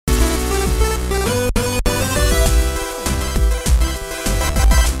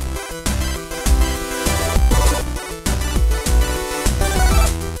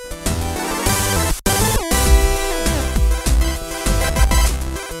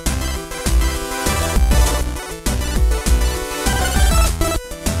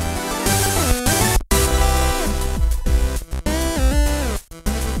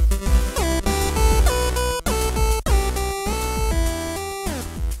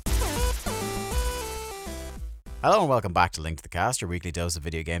Hello and welcome back to Link to the Cast, your weekly dose of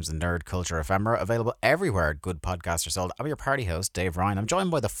video games and nerd culture ephemera, available everywhere good podcasts are sold. I'm your party host, Dave Ryan. I'm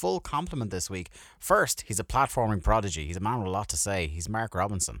joined by the full complement this week. First, he's a platforming prodigy. He's a man with a lot to say. He's Mark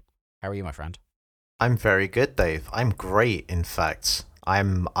Robinson. How are you, my friend? I'm very good, Dave. I'm great, in fact.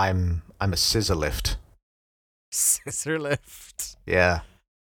 I'm a scissor lift. Scissor lift. Yeah.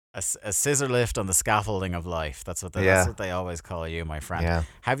 A scissor lift on the scaffolding of life. That's what they always call you, my friend. Yeah.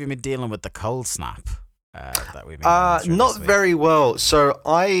 Have you been dealing with the cold snap that we've been going through Not this week? very well. So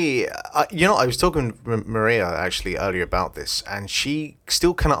I was talking with Maria actually earlier about this, and she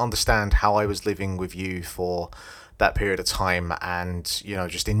still cannot understand how I was living with you for that period of time and,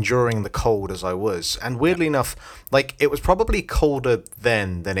 just enduring the cold as I was. And weirdly enough, like, it was probably colder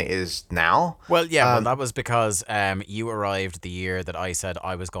then than it is now. Well, yeah, that was because you arrived the year that I said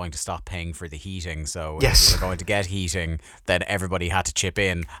I was going to stop paying for the heating. So Yes. if we were going to get heating, then everybody had to chip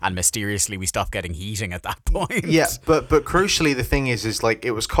in, and mysteriously we stopped getting heating at that point. Yeah, but crucially, the thing is like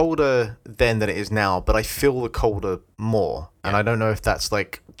it was colder then than it is now, but I feel the colder more, and I don't know if that's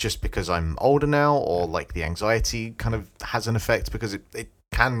like just because I'm older now, or like the anxiety kind of has an effect because it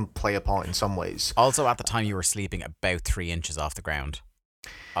can play a part in some ways. Also, at the time, you were sleeping about 3 inches off the ground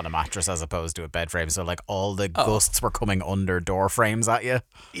on a mattress as opposed to a bed frame. So, like, all the gusts were coming under door frames at you.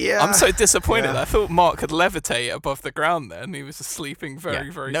 Yeah, I'm so disappointed. Yeah. I thought Mark could levitate above the ground then. He was just sleeping very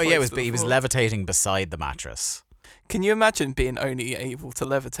No, close yeah, to the he was floor. levitating beside the mattress. Can you imagine being only able to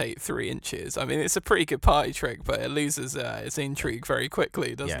levitate 3 inches? I mean, it's a pretty good party trick, but it loses its intrigue very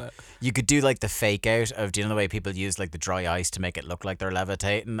quickly, doesn't it? You could do like the fake out of, do you know the way people use like the dry ice to make it look like they're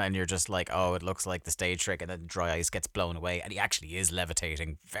levitating, and you're just like, oh, it looks like the stage trick, and then the dry ice gets blown away, and he actually is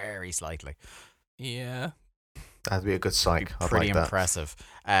levitating very slightly. Yeah. That'd be a good psych. I'd Pretty like that. impressive.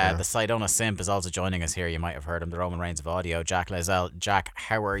 The Sidona Simp is also joining us here. You might have heard him, the Roman Reigns of audio, Jack Lazelle. Jack,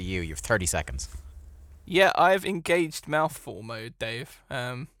 how are you? You have 30 seconds. Yeah, I've engaged mouthful mode, Dave.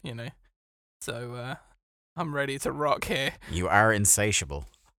 So I'm ready to rock here. You are insatiable.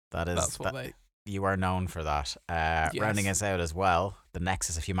 That's what they... You are known for that. Yes. Rounding us out as well, the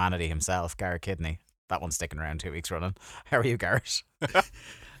Nexus of Humanity himself, Garrett Kidney. That one's sticking around 2 weeks running. How are you, Garrett?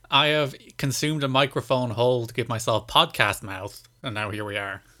 I have consumed a microphone hole to give myself podcast mouth, and now here we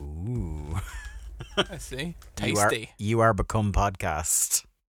are. Ooh. I see. Tasty. You are become podcast.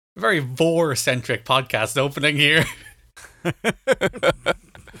 Very vor-centric podcast opening here.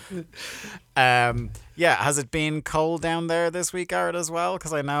 Has it been cold down there this week, Garrett, as well?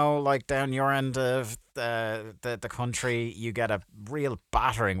 Because I know, like, down your end of the country, you get a real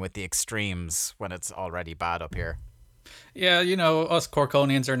battering with the extremes when it's already bad up here. Yeah, us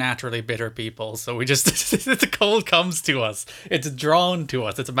Corkonians are naturally bitter people, so we just, the cold comes to us. It's drawn to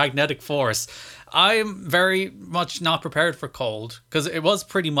us. It's a magnetic force. I'm very much not prepared for cold, because it was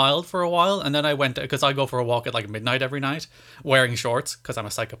pretty mild for a while, and then I went, because I go for a walk at like midnight every night, wearing shorts, because I'm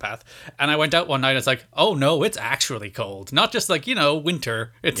a psychopath, and I went out one night, and it's like, oh no, it's actually cold. Not just like,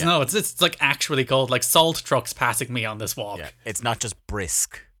 winter. It's like actually cold, like salt trucks passing me on this walk. Yeah, it's not just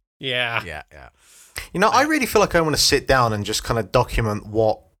brisk. Yeah. Yeah. I really feel like I want to sit down and just kind of document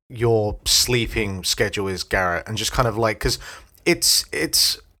what your sleeping schedule is, Garrett, and just kind of like, because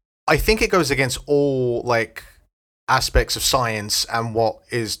it's. I think it goes against all like aspects of science and what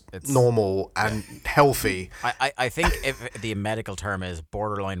is normal and healthy. I think if the medical term is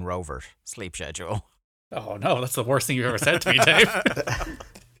borderline rover sleep schedule. Oh no, that's the worst thing you've ever said to me, Dave.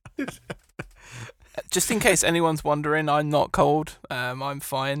 Just in case anyone's wondering, I'm not cold. I'm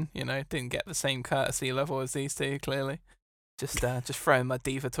fine. Didn't get the same courtesy level as these two, clearly. Just throwing my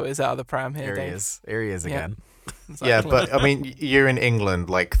diva toys out of the pram here, Dave. Here he is again. Exactly. Yeah, but I mean, you're in England.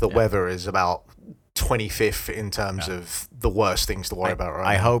 Like the weather is about 25th in terms of the worst things to worry about. Right?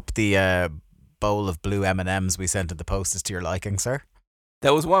 I hope the bowl of blue M&Ms we sent in the post is to your liking, sir.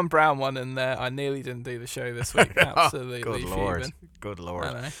 There was one brown one in there. I nearly didn't do the show this week. Absolutely. Good Lord. fuming. Good Lord.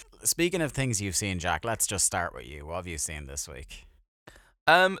 I know. Speaking of things you've seen, Jack, let's just start with you. What have you seen this week?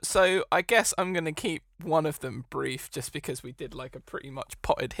 So I guess I'm going to keep one of them brief just because we did like a pretty much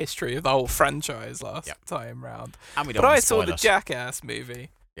potted history of the whole franchise last time round. And we don't But I want to saw spoil the it. Jackass movie.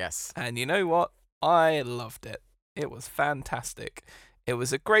 Yes. And you know what? I loved it. It was fantastic. It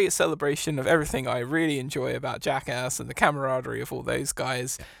was a great celebration of everything I really enjoy about Jackass and the camaraderie of all those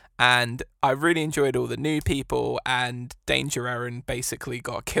guys. Yeah. And I really enjoyed all the new people, and Danger Aaron basically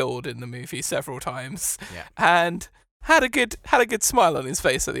got killed in the movie several times. Yeah. And had a good smile on his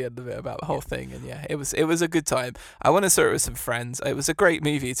face at the end of it about the whole thing, and yeah, it was a good time. I went and saw it with some friends. It was a great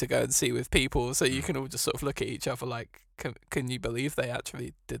movie to go and see with people, so you can all just sort of look at each other like, can you believe they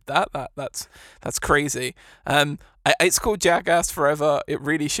actually did that? That's crazy. It's called Jackass Forever. It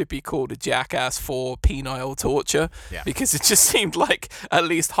really should be called a Jackass for Penile Torture, because it just seemed like at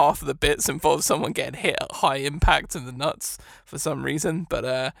least half of the bits involved someone getting hit at high impact in the nuts for some reason.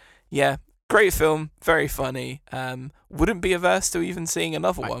 But yeah. Great film, very funny. Wouldn't be averse to even seeing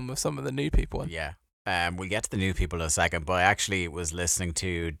another one with some of the new people in. Yeah. We'll get to the new people in a second, but I actually was listening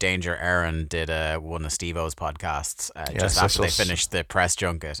to Danger Aaron did one of Steve-O's podcasts just after they finished the press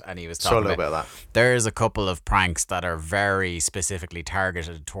junket, and he was talking about that. There's a couple of pranks that are very specifically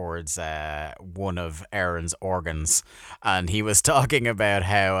targeted towards one of Aaron's organs, and he was talking about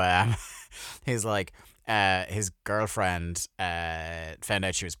how he's like, his girlfriend found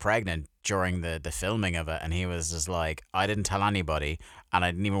out she was pregnant during the filming of it, and he was just like, I didn't tell anybody, and I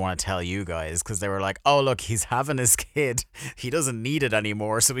didn't even want to tell you guys, because they were like, oh look, he's having his kid, he doesn't need it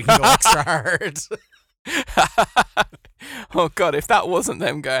anymore, so we can go extra hard. Oh god, if that wasn't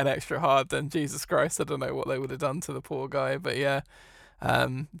them going extra hard, then Jesus Christ, I don't know what they would have done to the poor guy. But yeah,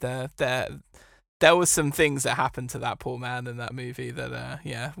 there was some things that happened to that poor man in that movie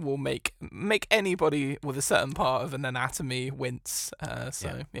that will make anybody with a certain part of an anatomy wince.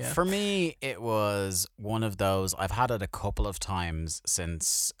 For me, it was one of those. I've had it a couple of times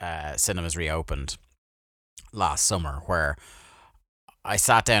since cinemas reopened last summer, where I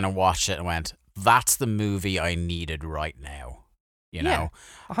sat down and watched it and went, "That's the movie I needed right now." You know,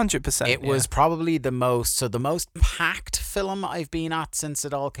 100%. It was probably the most packed film I've been at since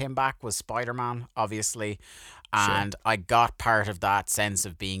it all came back was Spider-Man, obviously. And I got part of that sense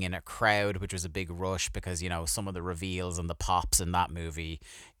of being in a crowd, which was a big rush because, you know, some of the reveals and the pops in that movie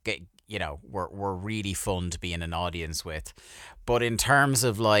were really fun to be in an audience with. But in terms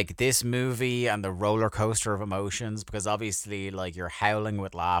of like this movie and the roller coaster of emotions, because obviously like you're howling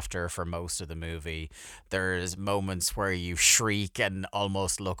with laughter for most of the movie, there's moments where you shriek and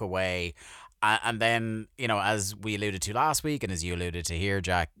almost look away. And then, you know, as we alluded to last week and as you alluded to here,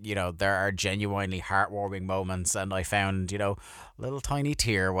 Jack, you know, there are genuinely heartwarming moments. And I found, you know, a little tiny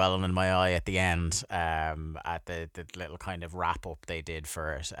tear welling in my eye at the end at the little kind of wrap up they did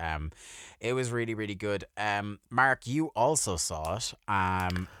for it. It was really, really good. Mark, you also saw it.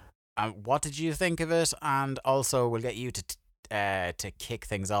 What did you think of it? And also we'll get you to kick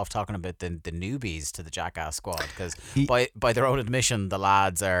things off talking about the newbies to the Jackass squad. Because by their own admission, the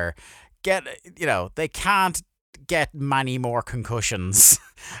lads are... they can't get many more concussions,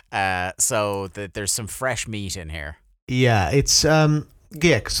 so there's some fresh meat in here. Yeah, it's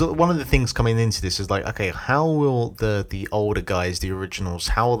because one of the things coming into this is like, okay, how will the older guys, the originals,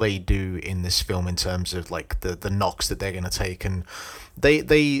 how will they do in this film in terms of like the knocks that they're going to take, and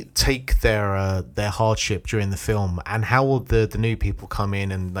they take their hardship during the film, and how will the new people come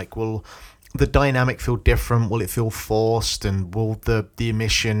in, and like will the dynamic feel different? Will it feel forced? And will the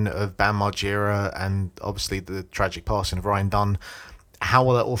omission of Bam Margera and obviously the tragic passing of Ryan Dunn, how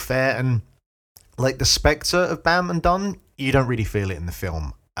will that all fare? And like the spectre of Bam and Dunn, you don't really feel it in the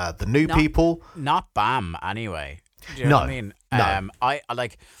film. The new people, not Bam anyway. Do you know what I mean? No. I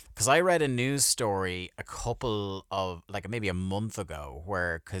like, because I read a news story a couple of like maybe a month ago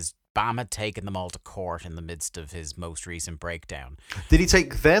because Bam had taken them all to court in the midst of his most recent breakdown. Did he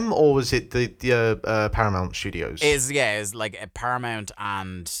take them, or was it the Paramount Studios? Is like a Paramount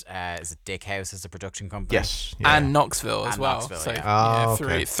and is it Dick House as a production company? Yes, yeah. And Knoxville as well. Knoxville,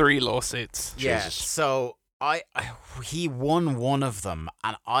 so three lawsuits. Yeah, Jesus. so he won one of them,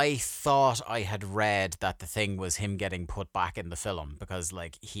 and I thought I had read that the thing was him getting put back in the film because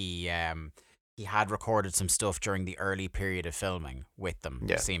like he had recorded some stuff during the early period of filming with them,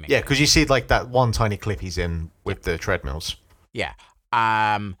 seemingly. Yeah, because you see like that one tiny clip he's in with the treadmills. Yeah.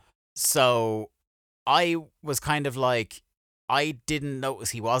 So I was kind of like, I didn't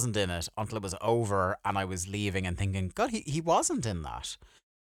notice he wasn't in it until it was over and I was leaving and thinking, God, he wasn't in that.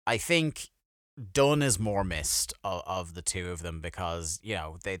 I think Dunn is more missed of the two of them because, you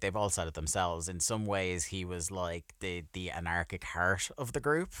know, they've all said it themselves. In some ways, he was like the anarchic heart of the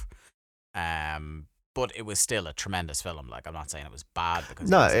group. But it was still a tremendous film. Like, I'm not saying it was bad because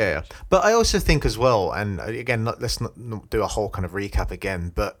but I also think as well, and again, let's not do a whole kind of recap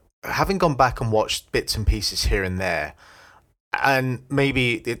again, but having gone back and watched bits and pieces here and there, and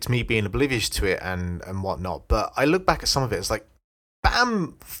maybe it's me being oblivious to it and whatnot, but I look back at some of it, it's like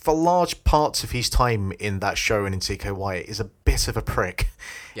Bam, for large parts of his time in that show and in TKY, is a bit of a prick.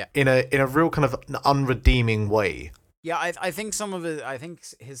 Yeah. In a real kind of unredeeming way. Yeah, I think some of it. I think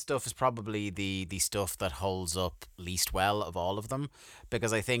his stuff is probably the stuff that holds up least well of all of them,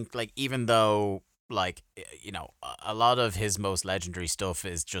 because I think like even though like a lot of his most legendary stuff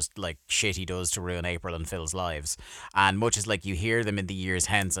is just like shit he does to ruin April and Phil's lives, and much as like you hear them in the years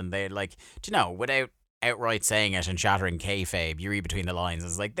hence, and they're like, do you know, without outright saying it and shattering kayfabe, you read between the lines.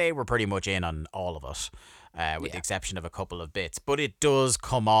 It's like they were pretty much in on all of it. With the exception of a couple of bits, but it does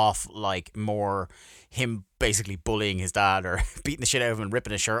come off like more him basically bullying his dad or beating the shit out of him and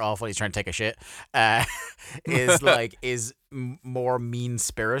ripping his shirt off while he's trying to take a shit. Is more mean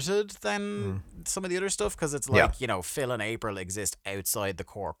spirited than some of the other stuff, because it's like Phil and April exist outside the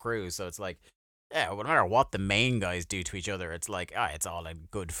core crew, so it's like no matter what the main guys do to each other, it's like it's all in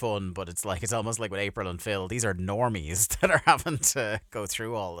good fun, but it's like it's almost like with April and Phil, these are normies that are having to go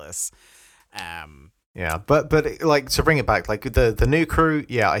through all this. Yeah, but like to bring it back, like the new crew,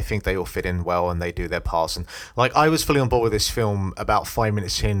 I think they all fit in well and they do their parts. And like I was fully on board with this film about 5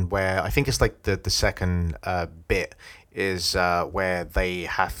 minutes in, where I think it's like the second bit is where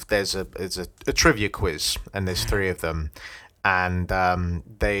there's a trivia quiz, and there's 3 of them, and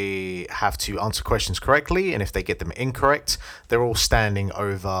they have to answer questions correctly, and if they get them incorrect, they're all standing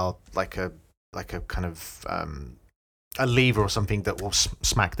over like a kind of a lever or something that will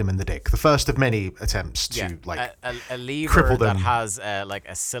smack them in the dick. The first of many attempts to a lever cripple them. That has like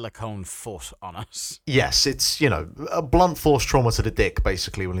a silicone foot on it. Yes, it's a blunt force trauma to the dick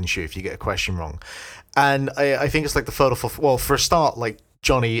basically will ensue if you get a question wrong. And I think it's like the third or fourth. Well, for a start, like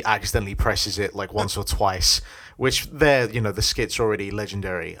Johnny accidentally presses it like once or twice, which the skit's already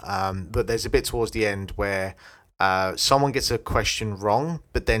legendary. But there's a bit towards the end where someone gets a question wrong,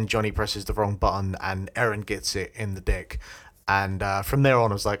 but then Johnny presses the wrong button and Erin gets it in the dick. And from there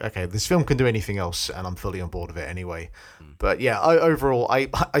on, I was like, okay, this film can do anything else, and I'm fully on board with it anyway. But yeah, overall,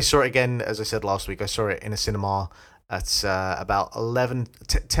 I saw it again, as I said last week, I saw it in a cinema at about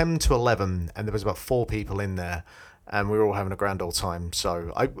 10 to 11, and there was about 4 people in there, and we were all having a grand old time.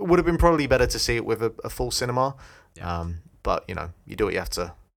 So I would have been probably better to see it with a full cinema. Yeah. But, you do what you have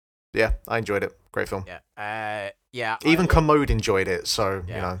to. Yeah, I enjoyed it. Great film. Yeah. Even Commode enjoyed it, so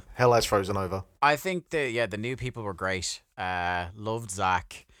hell has frozen over. I think the new people were great. Loved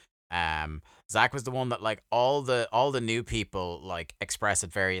Zach. Zach was the one that like all the new people like express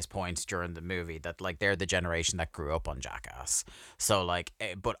at various points during the movie that like they're the generation that grew up on Jackass. So like,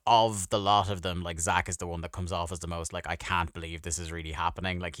 but of the lot of them, like Zach is the one that comes off as the most like I can't believe this is really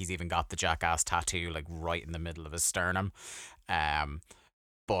happening. Like he's even got the Jackass tattoo like right in the middle of his sternum.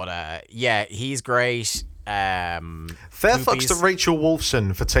 But he's great. Fair fucks to Rachel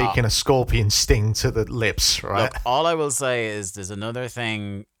Wolfson for taking a scorpion sting to the lips, right? Look, all I will say is there's another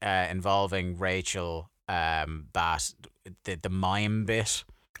thing involving Rachel, that the mime bit.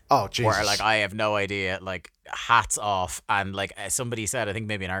 Oh, Jesus. Where, like, I have no idea, like, hats off. And, like, somebody said, I think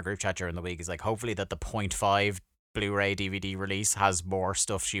maybe in our group chat during the week, is like, hopefully that the 0.5 Blu-ray DVD release has more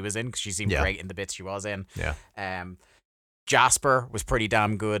stuff she was in, because she seemed great in the bits she was in. Yeah. Jasper was pretty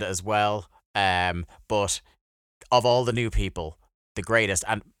damn good as well. But of all the new people, the greatest,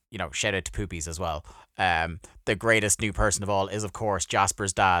 and shout out to Poopies as well. The greatest new person of all is of course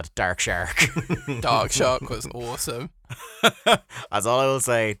Jasper's dad, Dark Shark. Dark Shark was awesome. That's all I will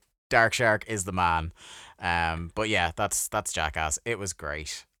say. Dark Shark is the man. But yeah, that's Jackass. It was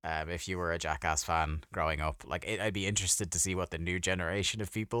great. If you were a Jackass fan growing up, like I'd be interested to see what the new generation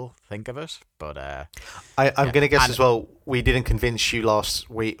of people think of it. But I'm gonna guess as well. We didn't convince you last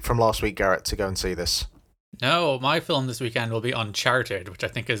week, Garrett, to go and see this. No, my film this weekend will be Uncharted, which I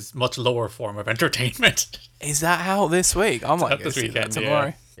think is much lower form of entertainment. Is that out this week? I might go see that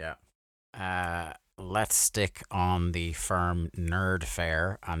tomorrow. Yeah. Let's stick on the firm nerd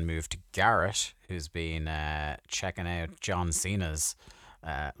fare and move to Garrett, who's been checking out John Cena's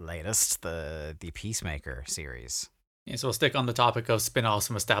latest, the Peacemaker series. Yeah, so we'll stick on the topic of spin-offs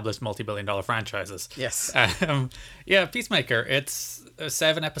from established multi-billion-dollar franchises. Yes. Peacemaker. It's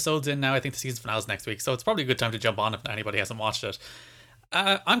 7 episodes in now. I think the season finale is next week, so it's probably a good time to jump on if anybody hasn't watched it.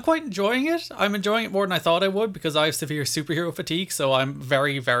 I'm quite enjoying it. I'm enjoying it more than I thought I would, because I have severe superhero fatigue, so I'm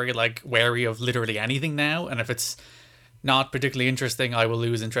very, very wary of literally anything now. And if it's not particularly interesting, I will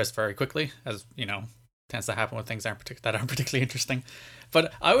lose interest very quickly, as tends to happen with things that aren't particularly interesting.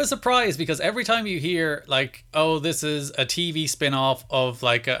 But I was surprised, because every time you hear this is a TV spin-off of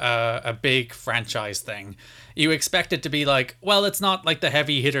a big franchise thing, you expect it to be it's not like the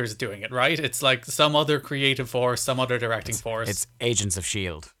heavy hitters doing it, right? It's like some other creative force, some other directing force. It's Agents of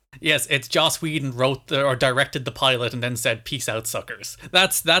S.H.I.E.L.D. Yes, it's Joss Whedon wrote or directed the pilot and then said, "Peace out, suckers."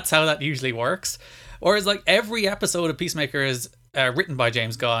 That's how that usually works. Whereas every episode of Peacemaker is written by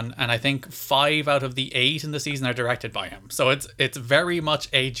James Gunn, and I think 5 out of the 8 in the season are directed by him. So it's very much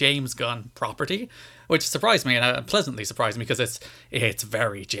a James Gunn property, which surprised me, and pleasantly surprised me, because it's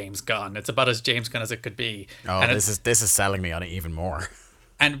very James Gunn. It's about as James Gunn as it could be. Oh, and this is selling me on it even more.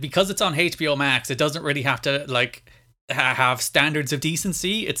 And because it's on HBO Max, it doesn't really have to like have standards of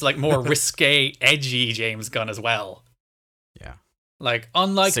decency. It's like more risque, edgy James Gunn as well. Yeah. Like,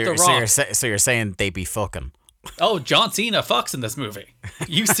 unlike The Rock. So you're saying they be fucking. Oh, John Cena fucks in this movie.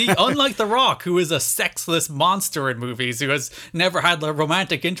 You see, unlike The Rock, who is a sexless monster in movies, who has never had a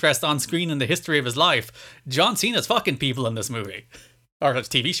romantic interest on screen in the history of his life, John Cena's fucking people in this movie. Or a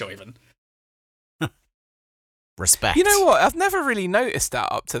TV show, even. Respect. You know what? I've never really noticed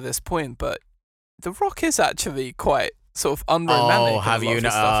that up to this point, but The Rock is actually quite sort of unromantic. Oh, have you?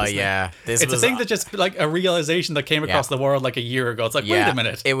 Oh, yeah. It's a thing that just, like, a realization that came across the world like a year ago. It's like, wait a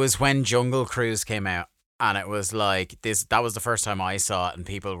minute. It was when Jungle Cruise came out. And it was like that was the first time I saw it, and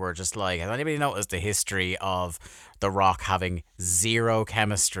people were just like, has anybody noticed the history of The Rock having zero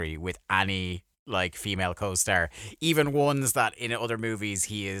chemistry with any like female co-star, even ones that in other movies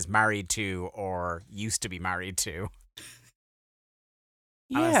he is married to or used to be married to?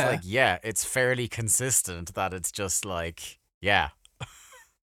 Yeah. And it's like, yeah, it's fairly consistent that it's just like, yeah.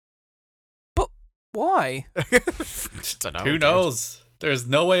 But why? Don't know, Who knows? There's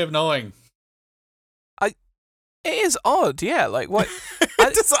no way of knowing. It is odd, yeah. Like what?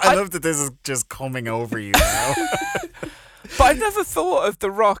 I love that this is just coming over you now. But I never thought of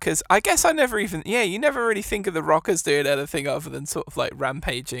The Rock as. I guess I never even. Yeah, you never really think of The Rock as doing anything other than sort of like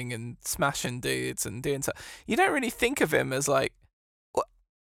rampaging and smashing dudes and doing stuff. You don't really think of him as like,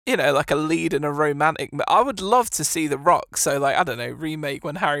 you know, like a lead in a romantic. I would love to see The Rock. So like, I don't know, remake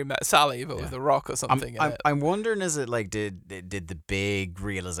When Harry Met Sally, but with The Rock or something. I'm wondering, is it like did the big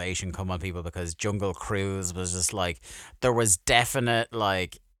realization come on people because Jungle Cruise was just like there was definite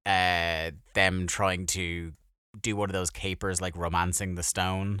like them trying to do one of those capers like Romancing the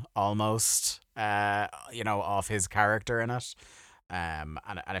Stone almost, you know, off his character in it, and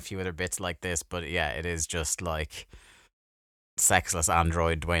a few other bits like this. But yeah, it is just like sexless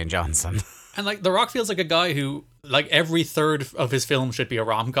android Dwayne Johnson. And like The Rock feels like a guy who like every third of his film should be a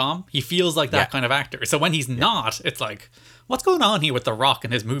rom-com. He feels like that kind of actor. So when he's not, it's like, what's going on here with The Rock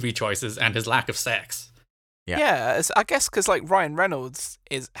and his movie choices and his lack of sex? Yeah, I guess because like Ryan Reynolds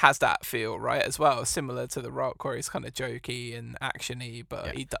has that feel, right, as well, similar to The Rock, where he's kind of jokey and actiony,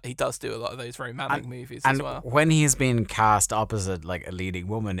 but he does do a lot of those romantic movies as well. And when he's been cast opposite like a leading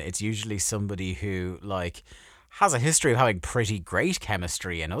woman, it's usually somebody who like has a history of having pretty great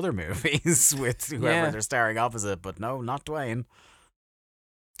chemistry in other movies with whoever they're starring opposite, but no, not Dwayne.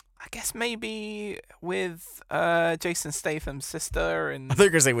 I guess maybe with Jason Statham's sister and... I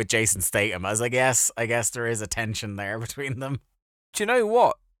think you're saying with Jason Statham. I was like, yes, I guess there is a tension there between them. Do you know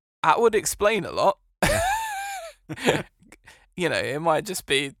what? That would explain a lot. You know, it might just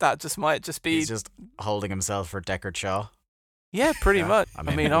be... He's just holding himself for Deckard Shaw. Yeah, pretty much. I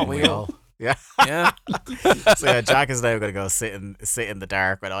mean, aren't we all? Yeah. Yeah. So yeah, Jack is now going to go sit in the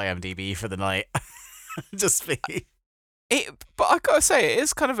dark with IMDb for the night. Just be... But I gotta say, it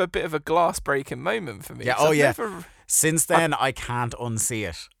is kind of a bit of a glass breaking moment for me. Yeah. Since then, I can't unsee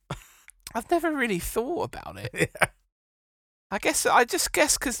it. I've never really thought about it. Yeah. I just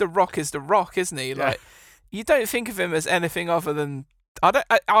guess because The Rock is The Rock, isn't he? Like, you don't think of him as anything other than...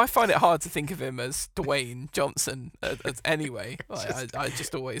 I find it hard to think of him as Dwayne Johnson anyway. Like, I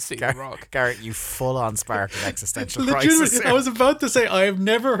just always see The Rock. Garrett, you full on spark an existential crisis. I was about to say, I have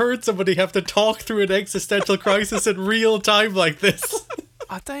never heard somebody have to talk through an existential crisis in real time like this.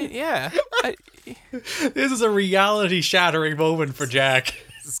 I don't, yeah. This is a reality shattering moment for Jack.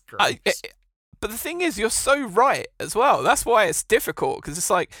 This is great. But the thing is, you're so right as well. That's why it's difficult, because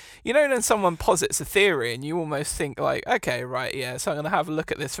it's like, you know, when someone posits a theory and you almost think like, okay, right, yeah, so I'm going to have a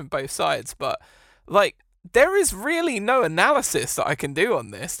look at this from both sides. But like, there is really no analysis that I can do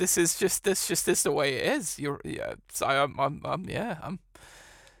on this. This is just the way it is. So I'm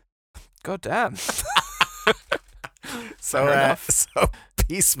goddamn. So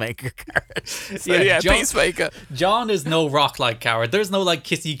Peacemaker, Garrett. So, Peacemaker. John is no Rock-like coward. There's no like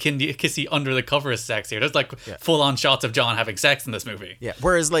kissy under the covers sex here. There's like full-on shots of John having sex in this movie. Yeah.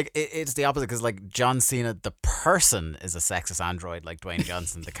 Whereas like it's the opposite, because like John Cena, the person, is a sexist android like Dwayne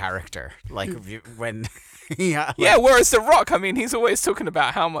Johnson, the character. Like when whereas The Rock, I mean, he's always talking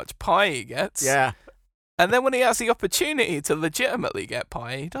about how much pie he gets. Yeah. And then when he has the opportunity to legitimately get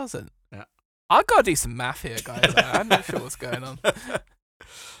pie, he doesn't. Yeah. I've got to do some math here, guys. I'm not sure what's going on.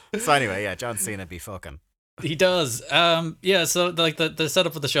 So anyway, yeah, John Cena be fucking. He does. Yeah, so like the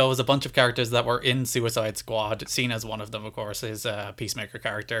setup of the show is a bunch of characters that were in Suicide Squad. Seen as one of them, of course, is a Peacemaker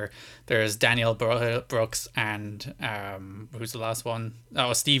character. There's Daniel Brooks and who's the last one?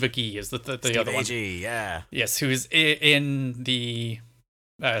 Oh, Steve Agee is the Steve other one. Agee, yeah. Yes, who's in the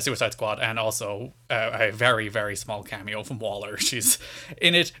Suicide Squad, and also a very, very small cameo from Waller. She's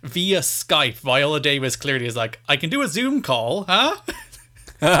in it via Skype. Viola Davis clearly is like, I can do a Zoom call, huh?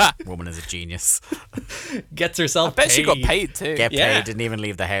 Woman is a genius. Gets herself I bet paid. she got paid too. Get paid, Yeah. didn't even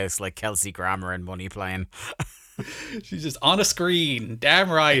leave the house like Kelsey Grammer in Money Plane. She's just on a screen.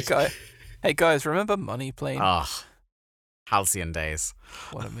 Damn right. Hey guys, remember Money Plane? Oh, halcyon days.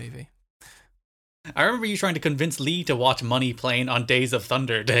 What a movie. I remember you trying to convince Lee to watch Money Plane on Days of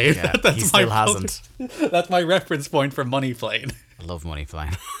Thunder, Dave. Yeah, That's he my still point. hasn't. That's my reference point for Money Plane. I love Money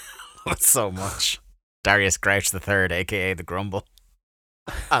Plane. So much. Darius Grouch III, aka the Grumble.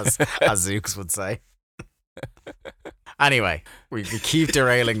 As Zooks would say. Anyway, we keep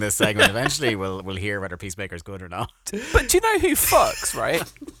derailing this segment. Eventually we'll hear whether Peacemaker's good or not. But do you know who fucks, right?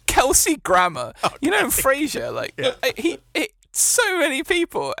 Kelsey Grammer. You know, in Frasier, like he so many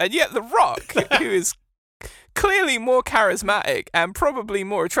people, and yet The Rock, who is clearly more charismatic and probably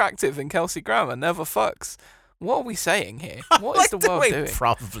more attractive than Kelsey Grammer, never fucks. What are we saying here? What is the world doing?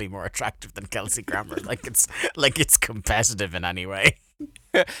 Probably more attractive than Kelsey Grammer. Like it's competitive in any way.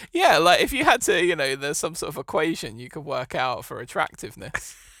 Yeah, like if you had to, there's some sort of equation you could work out for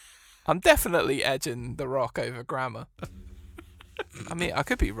attractiveness. I'm definitely edging The Rock over Grammer. I mean, I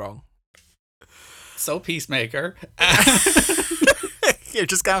could be wrong. So Peacemaker. You're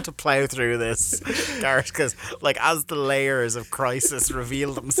just going to have to plow through this, Garrett, because as the layers of crisis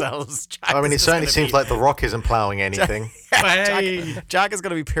reveal themselves, It certainly seems like The Rock isn't ploughing anything. Jack is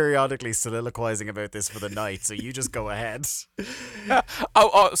going to be periodically soliloquizing about this for the night, so you just go ahead.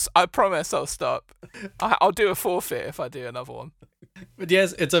 I promise I'll stop. I'll do a forfeit if I do another one. But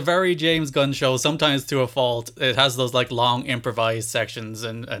yes, it's a very James Gunn show, sometimes to a fault. It has those long improvised sections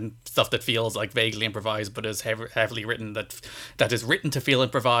and stuff that feels vaguely improvised, but is heavily written that is written to feel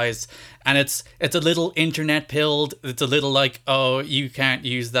improvised. And it's a little internet pilled. It's a little oh, you can't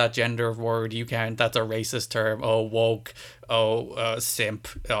use that gender word. You can't. That's a racist term. Oh, woke. Oh, simp.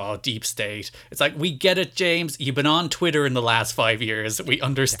 Oh, deep state. It's we get it, James. You've been on Twitter in the last 5 years. We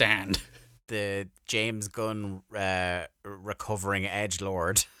understand. The James Gunn recovering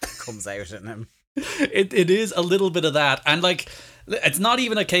edgelord comes out in him. It is a little bit of that, and it's not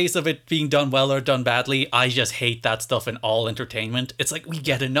even a case of it being done well or done badly. I just hate that stuff in all entertainment. It's we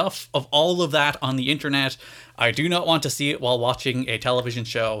get enough of all of that on the internet. I do not want to see it while watching a television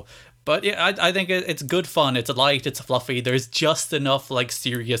show. But yeah, I think it's good fun. It's light, it's fluffy. There's just enough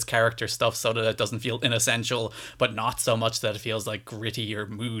serious character stuff so that it doesn't feel inessential, but not so much that it feels gritty or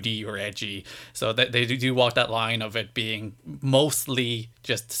moody or edgy. So that they do walk that line of it being mostly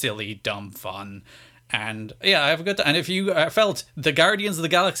just silly, dumb fun. And yeah, I have a good time. And if you felt the Guardians of the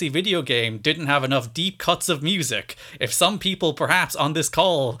Galaxy video game didn't have enough deep cuts of music, if some people perhaps on this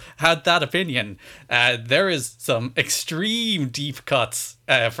call had that opinion, there is some extreme deep cuts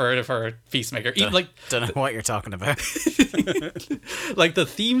for Peacemaker. Even, don't know what you're talking about. The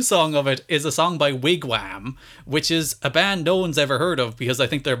theme song of it is a song by Wigwam, which is a band no one's ever heard of because I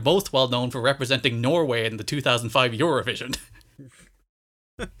think they're both well known for representing Norway in the 2005 Eurovision.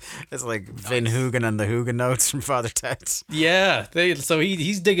 It's Vin Hoogan and the Huguenots from Father Ted. Yeah,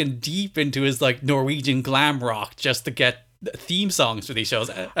 he's digging deep into his Norwegian glam rock just to get theme songs for these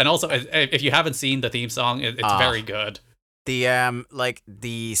shows. And also, if you haven't seen the theme song, it's very good.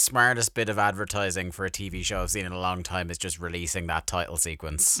 The smartest bit of advertising for a TV show I've seen in a long time is just releasing that title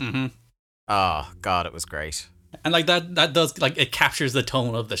sequence. Mm-hmm. Oh God, it was great. And that does it captures the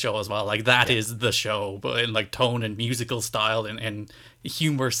tone of the show as well. That is the show, but in tone and musical style and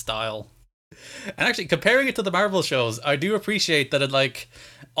humor style. And actually, comparing it to the Marvel shows, I do appreciate that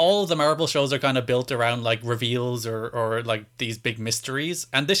all the Marvel shows are kind of built around reveals or these big mysteries,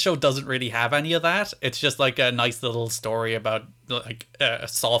 and this show doesn't really have any of that. It's just a nice little story about a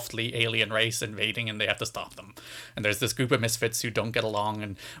softly alien race invading, and they have to stop them. And there's this group of misfits who don't get along,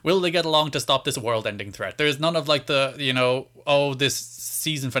 and will they get along to stop this world-ending threat? There's none of this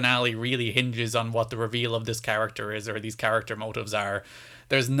season finale really hinges on what the reveal of this character is or these character motives are.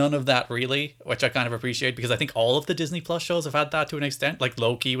 There's none of that really, which I kind of appreciate because I think all of the Disney Plus shows have had that to an extent.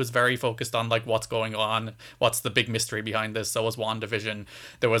 Loki was very focused on what's going on, what's the big mystery behind this. So was WandaVision.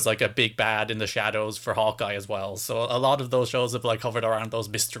 There was a big bad in the shadows for Hawkeye as well. So a lot of those shows have hovered around those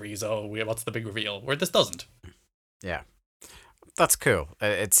mysteries. Oh, what's the big reveal? Where this doesn't. Yeah. That's cool.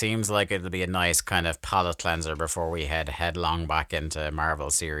 It seems like it'll be a nice kind of palate cleanser before we head headlong back into Marvel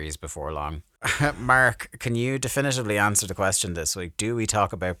series before long. Mark, can you definitively answer the question this week? Do we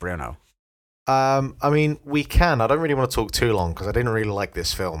talk about Bruno? I mean, we can. I don't really want to talk too long because I didn't really like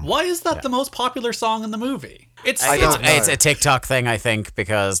this film. Why is that the most popular song in the movie? It's a TikTok thing, I think,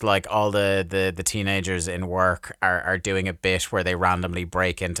 because like all the teenagers in work are doing a bit where they randomly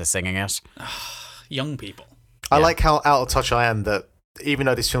break into singing it. Young people. I like how out of touch I am that even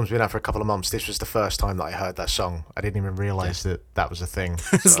though this film's been out for a couple of months, this was the first time that I heard that song. I didn't even realise that was a thing.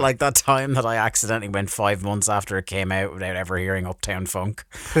 It's like that time that I accidentally went 5 months after it came out without ever hearing Uptown Funk.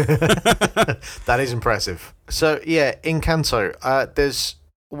 That is impressive. So, yeah, Encanto. There's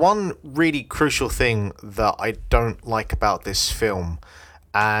one really crucial thing that I don't like about this film,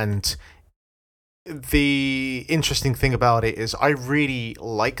 and the interesting thing about it is I really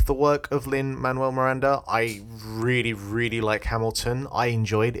like the work of Lin-Manuel Miranda. I really, really like Hamilton. I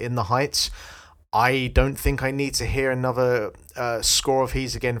enjoyed In the Heights. I don't think I need to hear another score of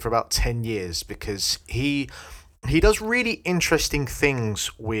his again for about 10 years because he does really interesting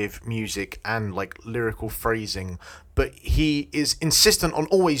things with music and like lyrical phrasing, but he is insistent on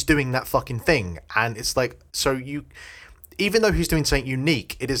always doing that fucking thing. And it's like, even though he's doing something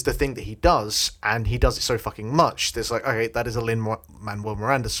unique, it is the thing that he does, and he does it so fucking much. There's like, okay, that is a Lin-Manuel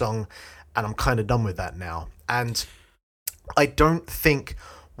Miranda song, and I'm kind of done with that now. And I don't think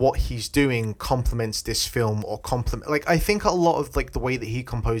what he's doing complements this film or like, I think a lot of like the way that he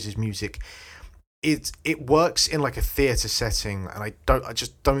composes music, it works in like a theater setting, and I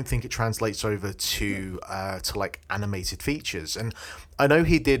just don't think it translates over to like animated features. And I know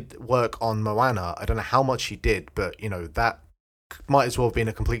he did work on Moana. I don't know how much he did, but you know that might as well have been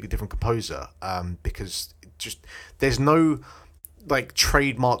a completely different composer, because there's no like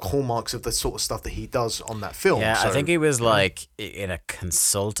trademark hallmarks of the sort of stuff that he does on that film. Yeah, so, I think he was like in a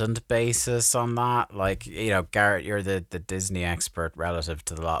consultant basis on that. Like, you know, Garrett, you're the Disney expert relative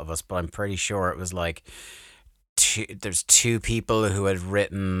to a lot of us, but I'm pretty sure it was like there's two people who had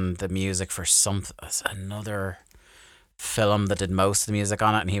written the music for another film that did most of the music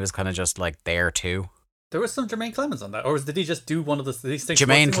on it, and he was kind of just like there too. There was some Jermaine Clements on that, or did he just do one of these things?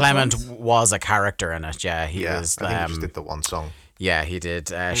 Jermaine Clement was a character in it. Yeah, he was. I think he just did the one song. Yeah, he did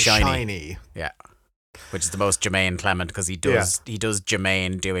Shiny. Yeah, which is the most Jermaine Clement because he does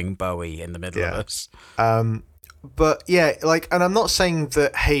Jermaine doing Bowie in the middle of it. But yeah, like, and I'm not saying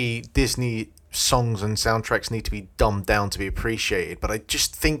that Disney songs and soundtracks need to be dumbed down to be appreciated, but I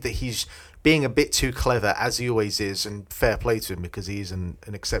just think that he's being a bit too clever, as he always is, and fair play to him because he's an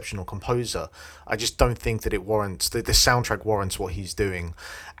exceptional composer. I just don't think that it warrants, the soundtrack warrants what he's doing.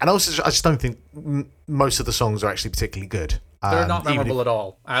 And also, I just don't think most of the songs are actually particularly good. They're not memorable at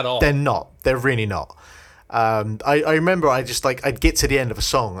all. They're not. They're really not. I remember I'd get to the end of a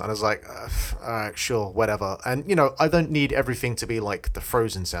song and I was like, all right, sure, whatever. And, you know, I don't need everything to be like the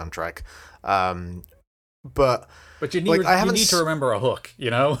Frozen soundtrack. But you need, like, you need to remember a hook, you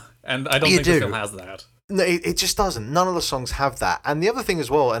know? And I don't think the film has that. No, it just doesn't. None of the songs have that. And the other thing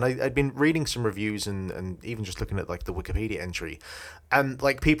as well, and I'd been reading some reviews and even just looking at like the Wikipedia entry, and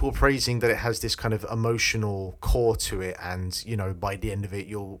like people praising that it has this kind of emotional core to it, and you know by the end of it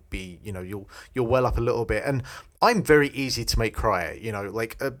you'll well up a little bit. And I'm very easy to make cry. You know,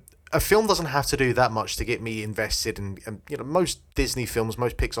 like a film doesn't have to do that much to get me invested, and you know most Disney films,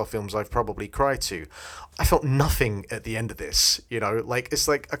 most Pixar films I've probably cried to. I felt nothing at the end of this. You know, like it's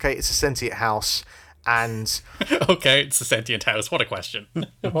like, okay, it's a sentient house. And okay, it's a sentient house. What a question.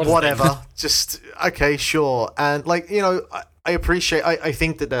 Whatever. Just okay, sure. And like, you know, I appreciate. I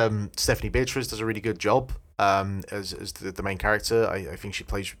think that Stephanie Beatriz does a really good job as the main character. I think she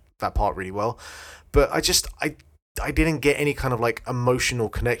plays that part really well. But I didn't get any kind of like emotional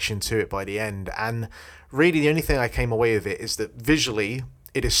connection to it by the end. And really, the only thing I came away with it is that visually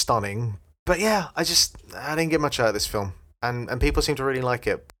it is stunning. But yeah, I didn't get much out of this film, and people seem to really like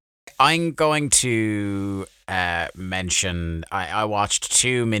it. I'm going to mention I watched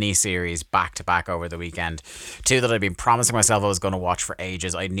 2 miniseries back to back over the weekend. 2 that I've been promising myself I was going to watch for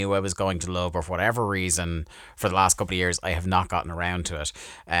ages. I knew I was going to love, but for whatever reason, for the last couple of years, I have not gotten around to it.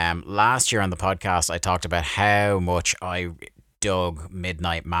 Last year on the podcast, I talked about how much I dug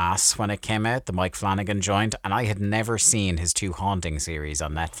Midnight Mass when it came out, the Mike Flanagan joint, and I had never seen his 2 Haunting series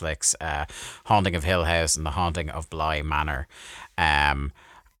on Netflix, Haunting of Hill House and The Haunting of Bly Manor.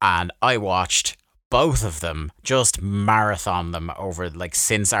 And I watched both of them, just marathon them over, like,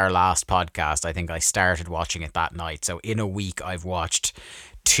 since our last podcast. I think I started watching it that night. So in a week, I've watched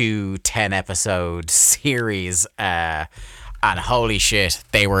 2 10-episode series, and holy shit,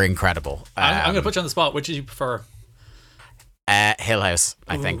 they were incredible. I'm going to put you on the spot. Which did you prefer? Hill House,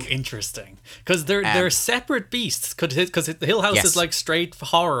 I think. Interesting, because they're separate beasts. Because Hill House is like straight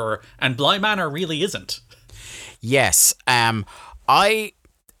horror, and Bly Manor really isn't. Yes.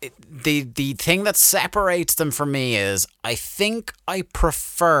 The thing that separates them for me is I think I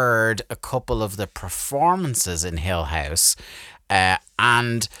preferred a couple of the performances in Hill House,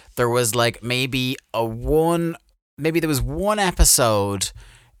 and there was like maybe there was one episode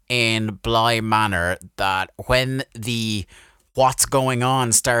in Bly Manor that when the what's going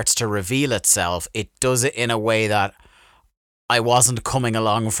on starts to reveal itself, it does it in a way that I wasn't coming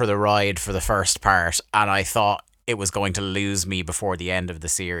along for the ride for the first part, and I thought it was going to lose me before the end of the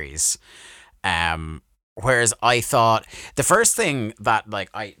series. Whereas I thought the first thing that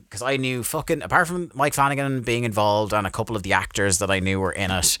because I knew apart from Mike Flanagan being involved and a couple of the actors that I knew were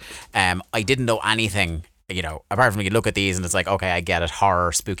in it, I didn't know anything. Apart from you look at these and it's like, okay, I get it,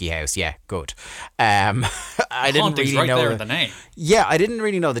 horror, spooky house, yeah, good. I didn't really right know there in the name. Yeah, I didn't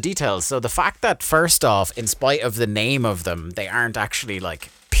really know the details. So the fact that first off, in spite of the name of them, they aren't actually like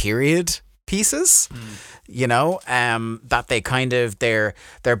period pieces. That they kind of they're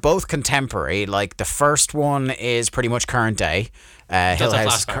both contemporary. Like the first one is pretty much current day. Hill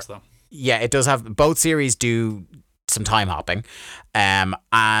House flashbacks though. Yeah, it does have both series do some time hopping.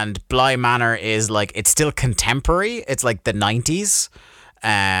 And Bly Manor is like it's still contemporary. It's like the 90s.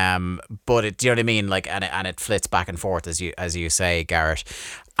 But do you know what I mean? Like and it flits back and forth as you say, Garrett.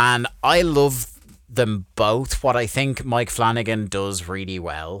 And I love them both. What I think Mike Flanagan does really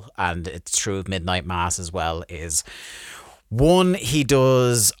well, and it's true of Midnight Mass as well, is one, he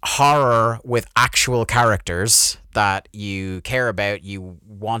does horror with actual characters that you care about. You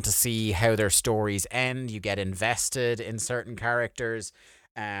want to see how their stories end. You get invested in certain characters.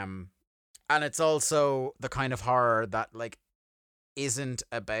 And it's also the kind of horror that like isn't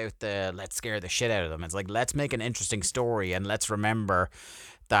about the let's scare the shit out of them. It's like, let's make an interesting story, and let's remember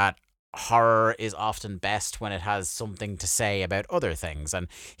that horror is often best when it has something to say about other things. And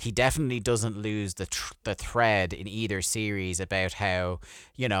he definitely doesn't lose the thread in either series about how,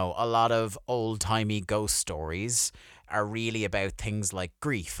 a lot of old-timey ghost stories are really about things like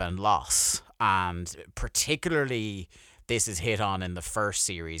grief and loss. And particularly this is hit on in the first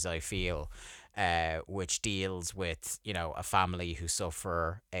series, I feel, which deals with, a family who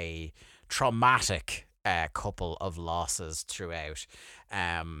suffer a traumatic couple of losses throughout.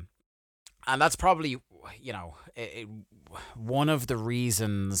 And that's probably, one of the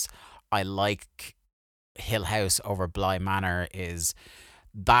reasons I like Hill House over Bly Manor is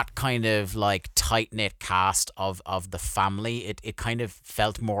that kind of like tight-knit cast of the family. It kind of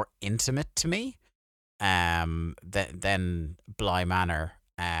felt more intimate to me than Bly Manor.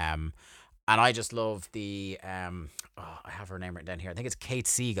 And I just love the I have her name written down here. I think it's Kate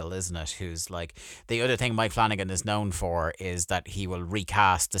Siegel, isn't it? Who's like, the other thing Mike Flanagan is known for is that he will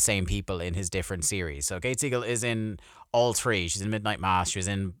recast the same people in his different series. So Kate Siegel is in all three. She's in Midnight Mass. She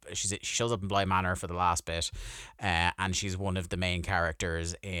shows up in Bly Manor for the last bit, and she's one of the main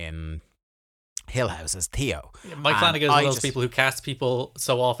characters in Hill House as Theo. Yeah, Mike Flanagan is one of those people who casts people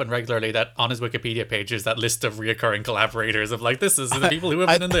so often regularly that on his Wikipedia page is that list of reoccurring collaborators of like, this is the people who have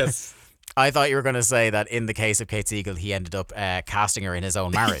been in this. I thought you were going to say that in the case of Kate Siegel, he ended up casting her in his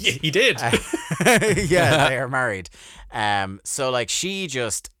own marriage. He did. Yeah, they are married. So like she's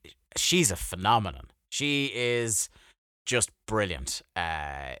a phenomenon. She is just brilliant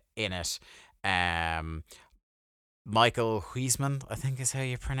in it. Michael Huisman, I think is how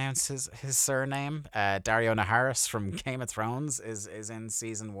you pronounce his surname. Dario Naharis from Game of Thrones is in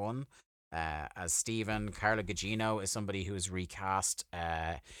season 1. As Stephen. Carla Gugino is somebody who is recast.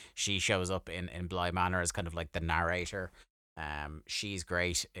 She shows up in Bly Manor as kind of like the narrator. She's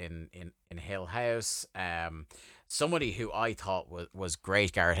great in Hill House. Somebody who I thought was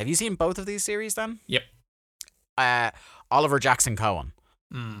great, Garrett. Have you seen both of these series then? Yep. Oliver Jackson Cohen.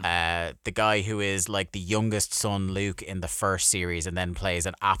 The guy who is like the youngest son Luke in the first series and then plays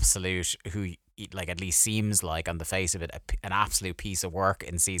an absolute, who like at least seems like on the face of it an absolute piece of work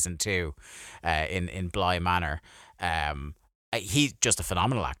in season 2 in Bly Manor. He's just a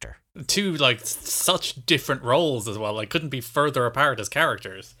phenomenal actor. Two like such different roles as well, like couldn't be further apart as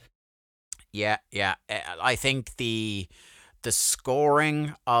characters. Yeah. I think the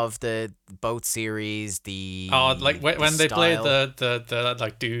scoring of the both series, like when they play the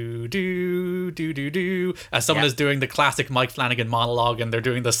like do as someone is doing the classic Mike Flanagan monologue and they're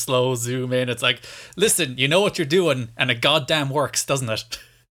doing the slow zoom in, it's like, listen, you know what you're doing and it goddamn works, doesn't it?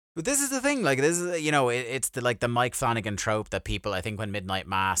 But this is the thing, like this is it's the like the Mike Flanagan trope that people, I think when Midnight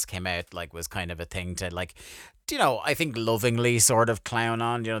Mass came out, like was kind of a thing to like, I think lovingly sort of clown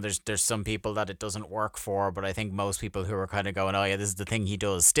on. There's some people that it doesn't work for, but I think most people who are kind of going, oh yeah, this is the thing he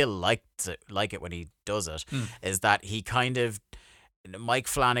does, still like it when he does it. Is that he kind of Mike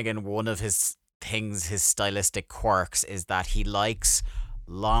Flanagan, one of his things, his stylistic quirks, is that he likes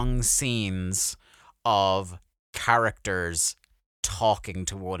long scenes of characters talking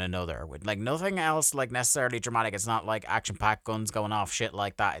to one another with like nothing else like necessarily dramatic. It's not like action packed guns going off, shit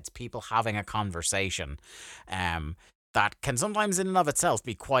like that. It's people having a conversation that can sometimes in and of itself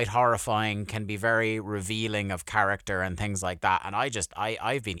be quite horrifying, can be very revealing of character and things like that. And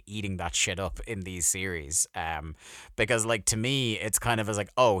I've been eating that shit up in these series because like to me it's kind of as like,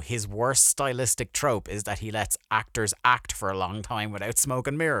 oh, his worst stylistic trope is that he lets actors act for a long time without smoke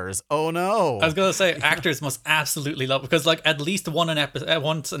and mirrors. Oh no. I was gonna say actors must absolutely love, because like at least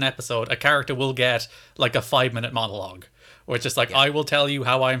once an episode a character will get like a 5-minute monologue, which is like, I will tell you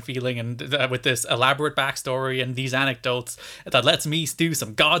how I'm feeling, and with this elaborate backstory and these anecdotes that lets me do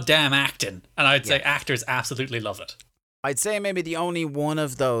some goddamn acting. And I'd say actors absolutely love it. I'd say maybe the only one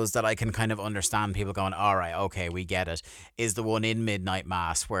of those that I can kind of understand people going, all right, okay, we get it, is the one in Midnight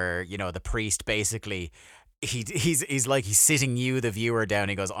Mass where, the priest basically, he's sitting you, the viewer, down.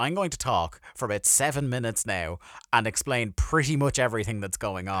 He goes, I'm going to talk for about 7 minutes now and explain pretty much everything that's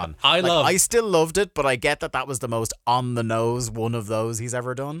going on. I still loved it, but I get that was the most on the nose one of those he's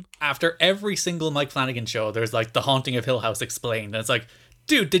ever done. After every single Mike Flanagan show, there's like The Haunting of Hill House explained, and it's like,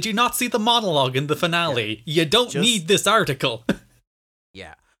 dude, did you not see the monologue in the finale? You don't need this article.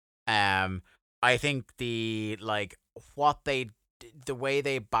 Yeah. I think the way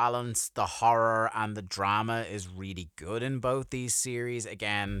they balance the horror and the drama is really good in both these series.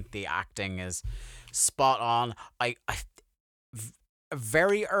 Again, the acting is spot on.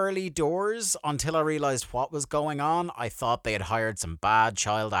 Very early doors, until I realized what was going on, I thought they had hired some bad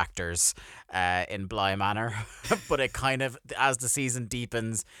child actors in Bly Manor. But it kind of, as the season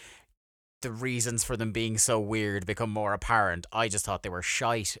deepens, the reasons for them being so weird become more apparent. I just thought they were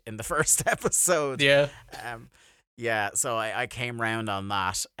shite in the first episode. Yeah. Yeah, so I came round on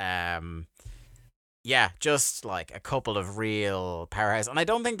that. Yeah, just like a couple of real powerhouse. And I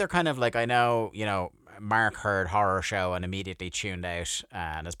don't think they're kind of like, I know, Mark heard horror show and immediately tuned out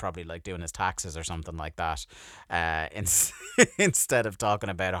and is probably like doing his taxes or something like that instead of talking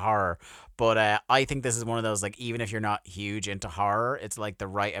about horror. But I think this is one of those, like, even if you're not huge into horror, it's like the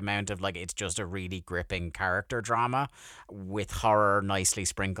right amount of like, it's just a really gripping character drama with horror nicely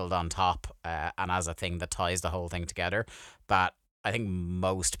sprinkled on top and as a thing that ties the whole thing together that I think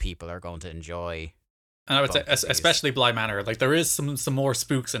most people are going to enjoy. And I would say, especially Bly Manor, like there is some more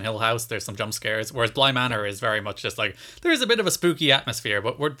spooks in Hill House. There's some jump scares, whereas Bly Manor is very much just like, there is a bit of a spooky atmosphere,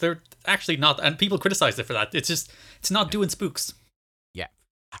 but they're actually not. And people criticize it for that. It's not doing spooks. Yeah,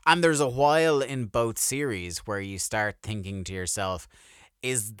 and there's a while in both series where you start thinking to yourself,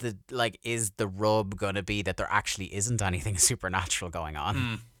 is the rub gonna be that there actually isn't anything supernatural going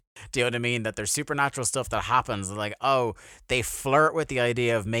on? Do you know what I mean? That there's supernatural stuff that happens, like, oh, they flirt with the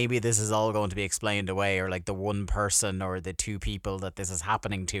idea of maybe this is all going to be explained away, or like the one person or the two people that this is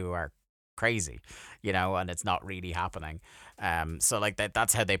happening to are crazy, and it's not really happening. So like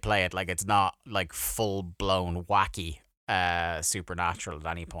that's how they play it. Like it's not like full blown wacky supernatural at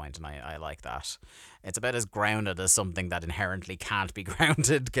any point, and I like that. It's about as grounded as something that inherently can't be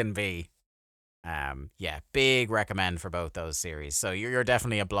grounded can be. Yeah, big recommend for both those series. So you're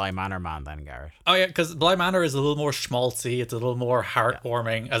definitely a Bly Manor man then, Garrett. Oh yeah, because Bly Manor is a little more schmaltzy. It's a little more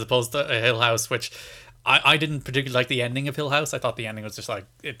heartwarming as opposed to a Hill House, which I didn't particularly like the ending of Hill House. I thought the ending was just like,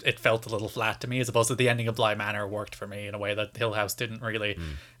 it felt a little flat to me, as opposed to the ending of Bly Manor worked for me in a way that Hill House didn't really.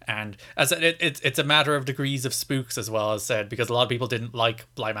 And as it's a matter of degrees of spooks as well, as said, because a lot of people didn't like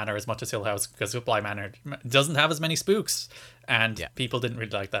Bly Manor as much as Hill House, because Bly Manor doesn't have as many spooks, and people didn't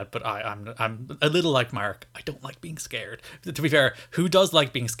really like that. But I'm a little like Mark. I don't like being scared. To be fair, who does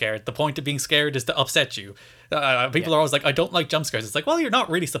like being scared? The point of being scared is to upset you. People are always like, I don't like jump scares. It's like, well, you're not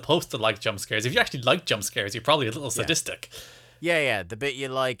really supposed to like jump scares. If you actually like jump scares, you're probably a little sadistic. Yeah. The bit you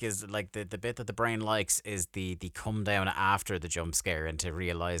like is like the bit that the brain likes is the come down after the jump scare into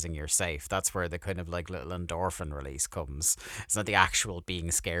realizing you're safe. That's where the kind of like little endorphin release comes. It's not the actual being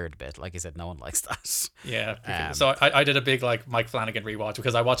scared bit. Like you said, no one likes that. Yeah. So I did a big like Mike Flanagan rewatch,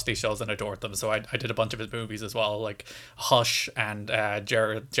 because I watched these shows and adored them. So I did a bunch of his movies as well, like Hush and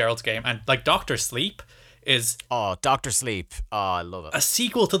Gerald's Game, and like Doctor Sleep is Doctor Sleep. I love it. A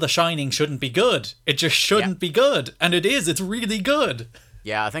sequel to The Shining shouldn't be good. It just shouldn't be good, and it is. It's really good.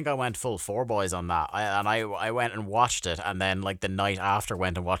 Yeah, I think I went full Four Boys on that. I went and watched it, and then like the night after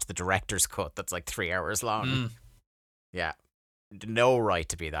went and watched the director's cut that's like 3 hours long. Yeah. No right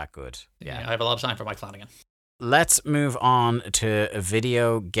to be that good. Yeah, I have a lot of time for Mike Flanagan. Let's move on to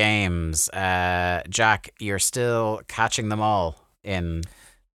video games. Jack, you're still catching them all in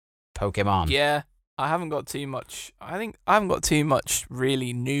Pokemon. Yeah, I haven't got too much. I think I haven't got too much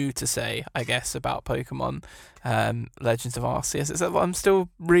really new to say, I guess, about Pokemon Legends of Arceus. It's that I'm still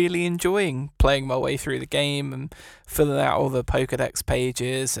really enjoying playing my way through the game and filling out all the Pokedex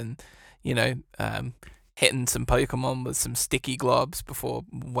pages and, hitting some Pokemon with some sticky globs before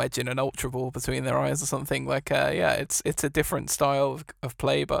wedging an Ultra Ball between their eyes or something. It's a different style of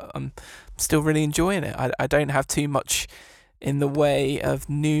play, but I'm still really enjoying it. I don't have too much in the way of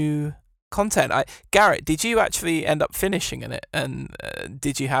new content. Garrett, did you actually end up finishing in it? And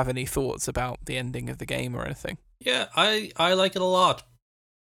did you have any thoughts about the ending of the game or anything? Yeah, I like it a lot.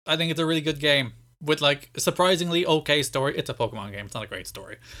 I think it's a really good game with like surprisingly okay story. It's a Pokemon game. It's not a great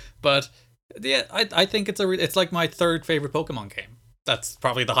story, but yeah, I think it's like my third favorite Pokemon game. That's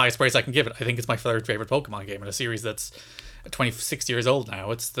probably the highest praise I can give it. I think it's my third favorite Pokemon game in a series that's 26 years old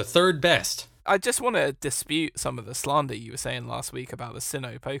now. It's the third best. I just want to dispute some of the slander you were saying last week about the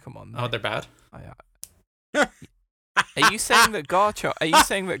Sinnoh Pokemon. Oh, they're bad? Are you saying that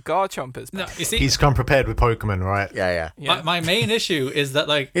Garchomp is bad? No, you see, He's come prepared with Pokemon, right? Yeah. my main issue is that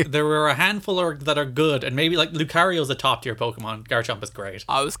like there were a handful that are good, and maybe like Lucario's a top tier Pokemon. Garchomp is great.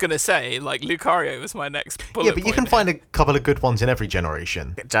 I was gonna say like Lucario was my next bullet Yeah, but you point. can find a couple of good ones in every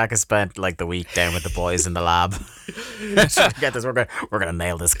generation. Jack has spent like the week down with the boys in the lab. Get this, we're gonna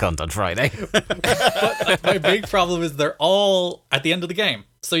nail this cunt on Friday. But my big problem is they're all at the end of the game.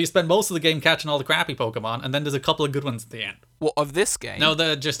 So you spend most of the game catching all the crappy Pokemon, and then there's a couple of good ones at the end. What, of this game? No,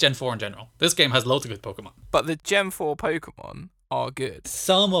 just Gen 4 in general. This game has loads of good Pokemon. But the Gen 4 Pokemon are good.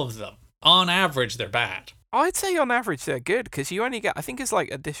 Some of them, on average, they're bad. I'd say on average they're good, because you only get, I think it's like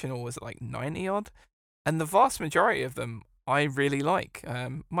additional, was it like 90 odd? And the vast majority of them I really like.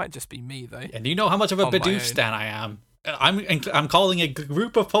 Might just be me though. And you know how much of a On my own. Bidoof stan I am. I'm calling a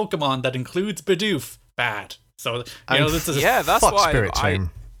group of Pokemon that includes Bidoof bad. So, this is... Yeah, that's Fuck why Spirit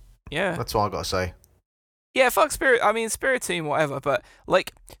Team. Yeah. That's what I gotta say. Yeah, fuck Spirit. I mean, Spirit Team, whatever. But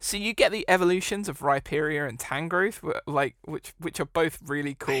like, so you get the evolutions of Rhyperior and Tangrowth, like which are both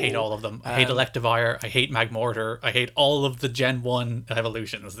really cool. I hate all of them. I hate Electivire. I hate Magmortar. I hate all of the Gen 1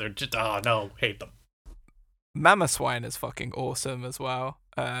 evolutions. They're just hate them. Mamoswine is fucking awesome as well.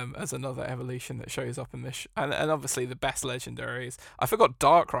 As another evolution that shows up in this, and obviously the best legendaries. I forgot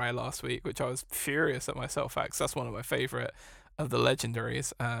Darkrai last week, which I was furious at myself at, 'cause that's one of my favorite of the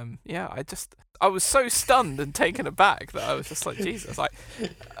legendaries. I was so stunned and taken aback that I was just like, Jesus,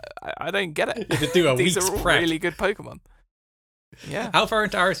 I don't get it. To do a These week's are all prep. really good Pokemon. Yeah. How far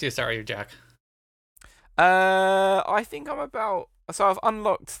into Arceus are you, Jack? I think I'm about. So I've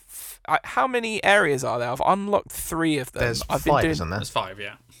unlocked. How many areas are there? I've unlocked 3 of them. There's I've 5, been doing, isn't there? There's 5,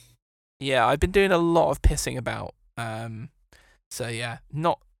 yeah. Yeah, I've been doing a lot of pissing about. So yeah,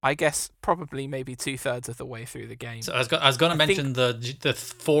 not. I guess probably maybe 2/3 of the way through the game. So I was going to mention the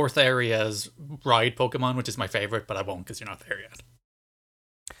 4th area's ride Pokemon, which is my favorite, but I won't because you're not there yet.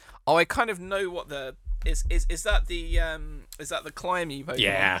 Oh, I kind of know what the is that the climby Pokemon?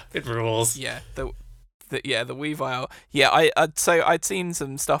 Yeah, it rules. Yeah, the Weavile. Yeah, I'd seen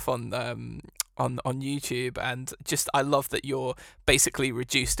some stuff on YouTube, and just I love that you're basically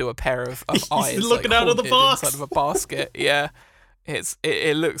reduced to a pair of eyes looking like, out of the box inside of a basket. Yeah,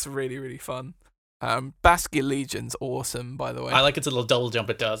 it looks really, really fun. Basque Legion's awesome, by the way. I like its little double jump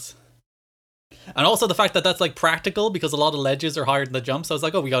it does. And also the fact that that's like practical because a lot of ledges are higher than the jump, so I was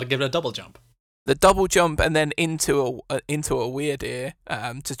like, we got to give it a double jump. The double jump and then into a weird ear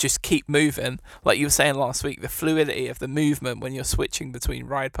to just keep moving. Like you were saying last week, the fluidity of the movement when you're switching between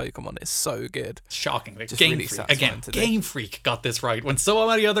ride Pokemon is so good. Shocking. Like, Just Game really Freak satisfying again. to do. Game Freak got this right when so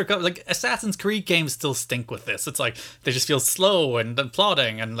many other like Assassin's Creed games still stink with this. It's like they just feel slow and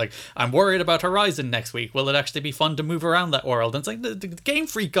plodding, and like I'm worried about Horizon next week. Will it actually be fun to move around that world? And it's like the Game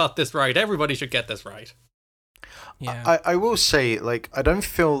Freak got this right. Everybody should get this right. Yeah. I will say, like, I don't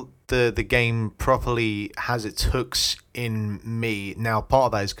feel the game properly has its hooks in me. Now, part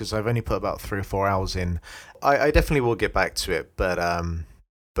of that is because I've only put about 3 or 4 hours in. I definitely will get back to it,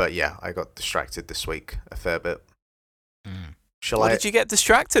 but yeah, I got distracted this week a fair bit. What did you get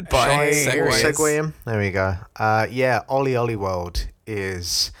distracted by? Shall I segue in? There we go. Yeah, Ollie World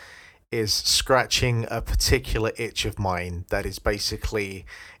is scratching a particular itch of mine that is basically,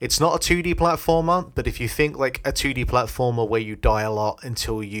 it's not a 2D platformer, but if you think like a 2D platformer where you die a lot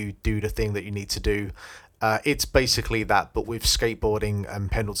until you do the thing that you need to do, It's basically that, but with skateboarding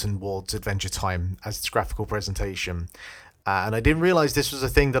and Pendleton Ward's Adventure Time as its graphical presentation. And I didn't realize this was a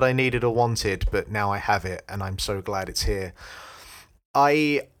thing that I needed or wanted, but now I have it, and I'm so glad it's here.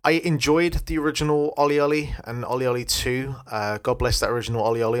 I enjoyed the original OlliOlli and OlliOlli 2. God bless that original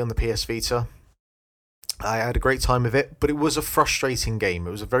OlliOlli on the PS Vita. I had a great time with it, but it was a frustrating game.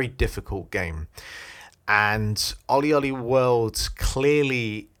 It was a very difficult game. And OlliOlli World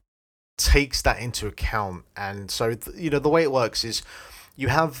clearly takes that into account. And so, the way it works is you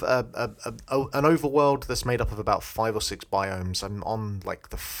have an overworld that's made up of about 5 or 6 biomes. I'm on like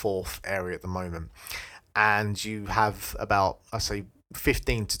the 4th area at the moment. And you have about, I say,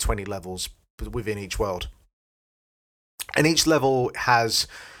 15 to 20 levels within each world. And each level has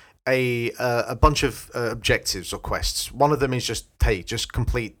a bunch of objectives or quests. One of them is just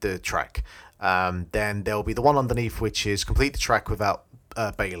complete the track. Then there'll be the one underneath, which is complete the track without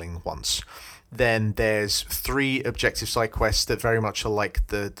bailing once. Then there's 3 objective side quests that very much are like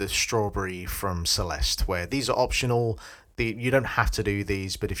the strawberry from Celeste, where these are optional. You don't have to do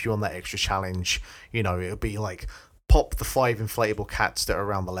these, but if you want that extra challenge, it'll be like pop the 5 inflatable cats that are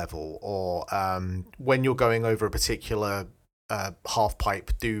around the level, or when you're going over a particular half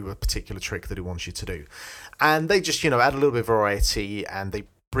pipe, do a particular trick that it wants you to do. And they just, add a little bit of variety, and they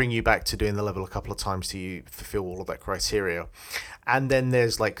bring you back to doing the level a couple of times till you fulfill all of that criteria. And then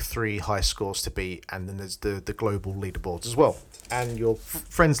there's like 3 high scores to beat, and then there's the global leaderboards as well, and your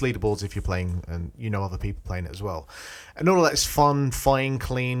friends' leaderboards if you're playing, and other people playing it as well. And all of that is fun, fine,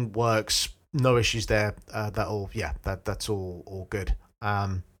 clean, works, no issues there. That's all good.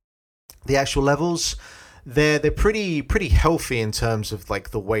 The actual levels, they're pretty healthy in terms of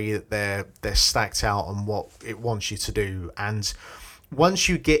like the way that they're stacked out and what it wants you to do. And once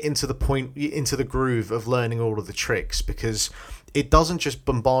you get into the groove of learning all of the tricks, because it doesn't just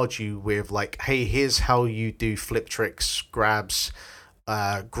bombard you with like, hey, here's how you do flip tricks, grabs,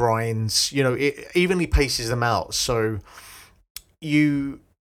 grinds. It evenly paces them out. So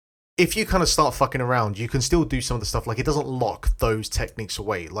if you kind of start fucking around, you can still do some of the stuff. Like, it doesn't lock those techniques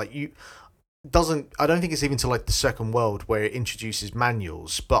away. Like, I don't think it's even to like the second world where it introduces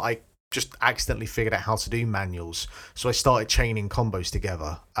manuals, but I just accidentally figured out how to do manuals. So I started chaining combos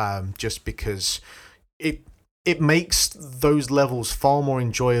together, just because it makes those levels far more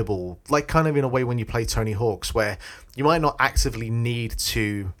enjoyable, like kind of in a way when you play Tony Hawk's, where you might not actively need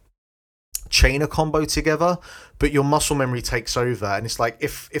to chain a combo together, but your muscle memory takes over, and it's like,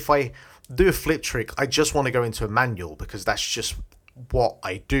 if I do a flip trick, I just want to go into a manual because that's just what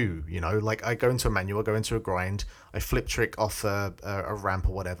I do, like I go into a manual, I go into a grind, I flip trick off a ramp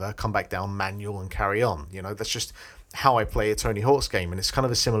or whatever, come back down, manual, and carry on. That's just how I play a Tony Hawk's game, and it's kind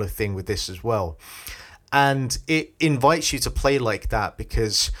of a similar thing with this as well. And it invites you to play like that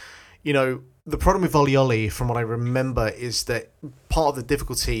because, the problem with OlliOlli, from what I remember, is that part of the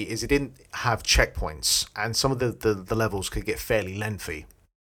difficulty is it didn't have checkpoints, and some of the levels could get fairly lengthy.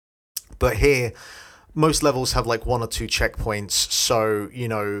 But here, most levels have like 1 or 2 checkpoints, so,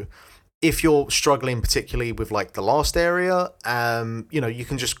 if you're struggling particularly with like the last area, you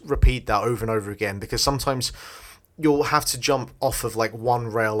can just repeat that over and over again, because sometimes you'll have to jump off of like one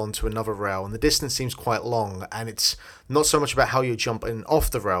rail onto another rail, and the distance seems quite long, and it's not so much about how you jump in off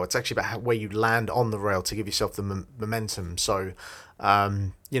the rail, it's actually about where you land on the rail to give yourself the momentum. So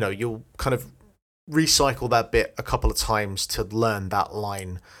you'll kind of recycle that bit a couple of times to learn that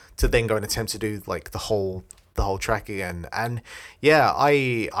line, to then go and attempt to do like the whole track again. And yeah,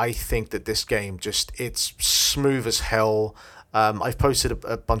 I think that this game it's smooth as hell. I've posted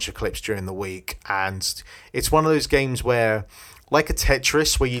a bunch of clips during the week, and it's one of those games where, like a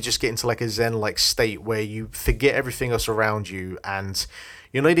Tetris, where you just get into like a zen-like state where you forget everything else around you, and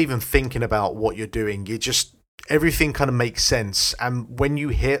you're not even thinking about what you're doing. Everything kind of makes sense, and when you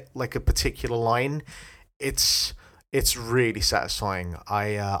hit like a particular line, it's really satisfying.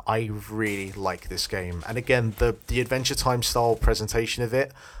 I really like this game, and again, the Adventure Time style presentation of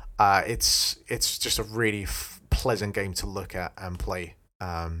it, it's just a really pleasant game to look at and play.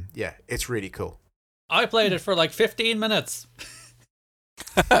 It's really cool. I played it for like 15 minutes.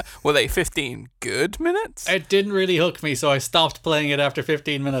 Were they 15 good minutes? It didn't really hook me, so I stopped playing it after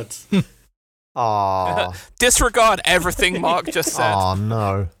 15 minutes. Aww. Disregard everything Mark just said. Oh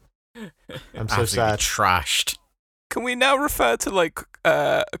no. I'm so sad. Trashed. Can we now refer to like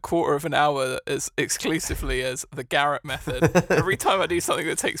a quarter of an hour as exclusively as the Garrett method? Every time I do something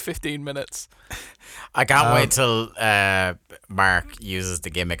that takes 15 minutes. I can't wait till Mark uses the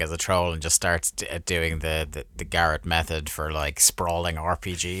gimmick as a troll and just starts doing the Garrett method for like sprawling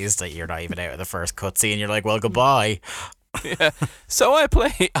RPGs that you're not even out of the first cutscene. You're like, well, goodbye. Yeah. So I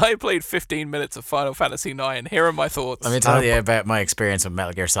played 15 minutes of Final Fantasy IX. Here are my thoughts. Let me tell you about my experience with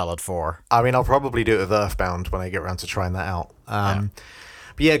Metal Gear Solid 4. I mean, I'll probably do it with Earthbound when I get around to trying that out.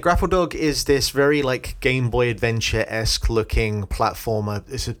 But yeah, Grapple Dog is this very like Game Boy Adventure-esque looking platformer.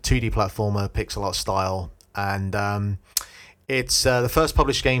 It's a 2D platformer, pixel art style, and it's the first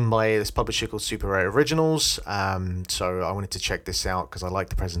published game by this publisher called Super Rare Originals. So I wanted to check this out because I like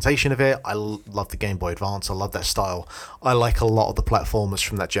the presentation of it. I love the Game Boy Advance. I love that style. I like a lot of the platformers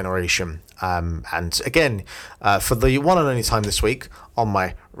from that generation. And again, for the one and only time this week on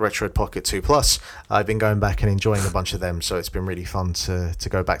my Retro Pocket 2 Plus, I've been going back and enjoying a bunch of them. So it's been really fun to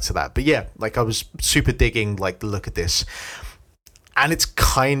go back to that. But yeah, like I was super digging like the look at this. And it's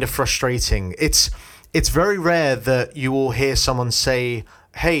kind of frustrating. It's very rare that you will hear someone say,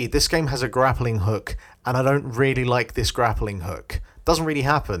 hey, this game has a grappling hook, and I don't really like this grappling hook. Doesn't really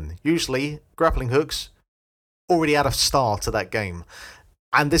happen. Usually, grappling hooks already add a star to that game.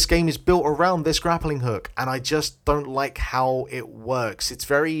 And this game is built around this grappling hook, and I just don't like how it works. It's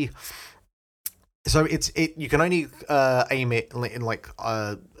very... So you can only aim it in like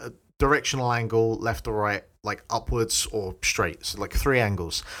a directional angle, left or right, like upwards or straight. So like 3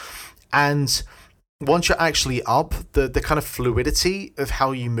 angles. And... once you're actually up, the kind of fluidity of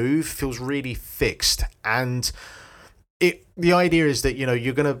how you move feels really fixed. And the idea is that, you know,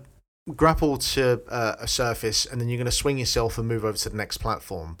 you're going to grapple to a surface and then you're going to swing yourself and move over to the next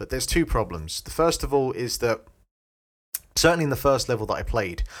platform. But there's 2 problems. The first of all is that, certainly in the first level that I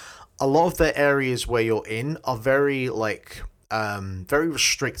played, a lot of the areas where you're in are very, like... very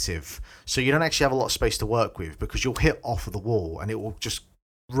restrictive. So you don't actually have a lot of space to work with because you'll hit off of the wall and it will just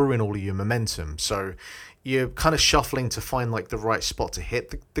ruin all of your momentum. So you're kind of shuffling to find like the right spot to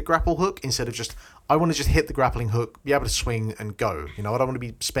hit the grapple hook instead of just, I want to just hit the grappling hook, be able to swing and go. You know, I don't want to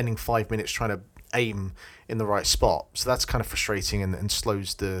be spending 5 minutes trying to aim in the right spot. So that's kind of frustrating and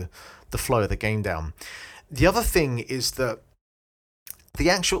slows the flow of the game down. The other thing is that the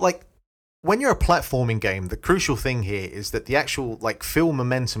actual, like, when you're a platforming game, the crucial thing here is that the actual, like, feel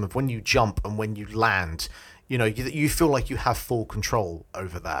momentum of when you jump and when you land, you know, you feel like you have full control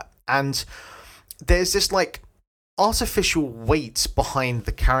over that. And there's this, like, artificial weight behind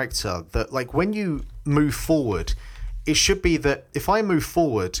the character that, like, when you move forward, it should be that if I move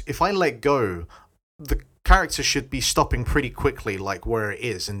forward, if I let go, the character should be stopping pretty quickly, like, where it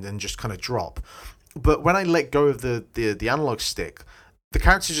is, and then just kind of drop. But when I let go of the analog stick, the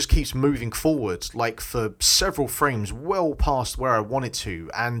character just keeps moving forward, like, for several frames, well past where I want it to,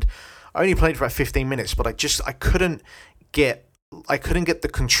 and... I only played for about 15 minutes, but I couldn't get the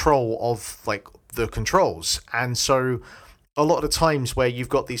control of like the controls. And so a lot of the times where you've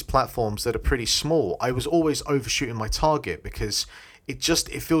got these platforms that are pretty small, I was always overshooting my target because it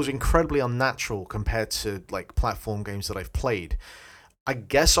feels incredibly unnatural compared to like platform games that I've played. I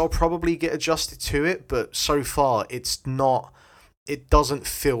guess I'll probably get adjusted to it, but so far it doesn't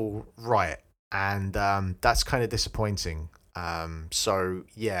feel right. And that's kind of disappointing. So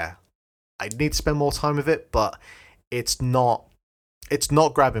yeah. I need to spend more time with it, but it's not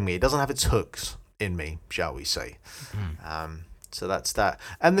grabbing me. It doesn't have its hooks in me, shall we say. So that's that.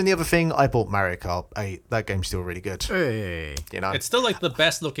 And then the other thing, I bought Mario Kart 8. That game's still really good. Hey. You know? It's still like the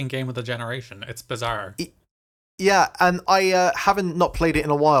best looking game of the generation. It's bizarre. Yeah, and I haven't not played it in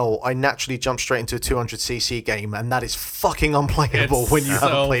a while. I naturally jumped straight into a 200cc game, and that is fucking unplayable when you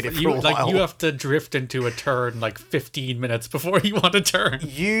haven't played it for a while. Like, you have to drift into a turn like 15 minutes before you want to turn.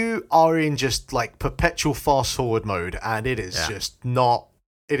 You are in just like perpetual fast forward mode, and it is just not.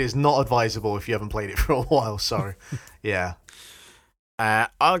 It is not advisable if you haven't played it for a while. So, yeah.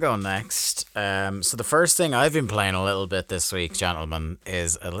 I'll go next. So the first thing I've been playing a little bit this week, gentlemen,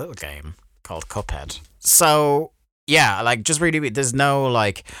 is a little game called Cuphead. So yeah, like just really, there's no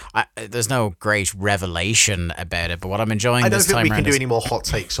great revelation about it. But what I'm enjoying this time, I don't think we can do any more hot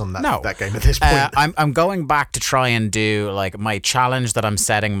takes on that game at this point. I'm going back to try and do like my challenge that I'm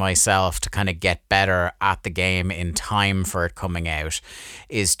setting myself to kind of get better at the game in time for it coming out,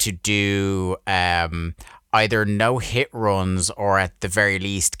 is to do either no hit runs or at the very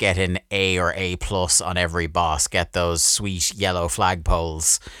least get an A or A+ on every boss. Get those sweet yellow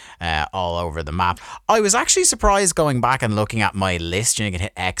flagpoles all over the map. I was actually surprised going back and looking at my list. You can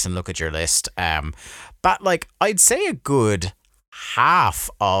hit X and look at your list. But like I'd say a good half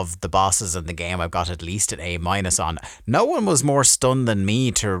of the bosses in the game I've got at least an A- on. No one was more stunned than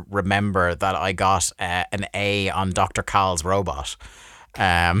me to remember that I got an A on Dr. Cal's robot.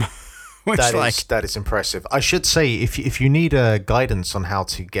 That is impressive. I should say, if you need guidance on how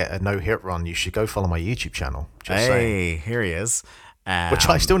to get a no-hit run, you should go follow my YouTube channel. Just saying. Here he is. Which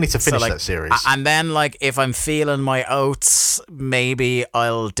I still need to finish like, that series. And then, like, if I'm feeling my oats, maybe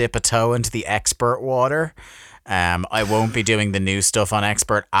I'll dip a toe into the expert water. I won't be doing the new stuff on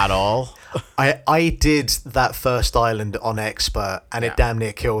expert at all. I did that first island on expert, and it damn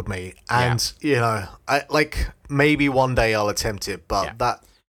near killed me. And you know, I like maybe one day I'll attempt it, but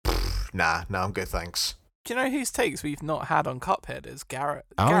nah, I'm good, thanks. Do you know whose takes we've not had on Cuphead is Garrett?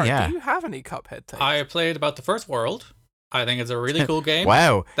 Oh, Garrett, yeah. do you have any Cuphead takes? I played about the first world. I think it's a really cool game.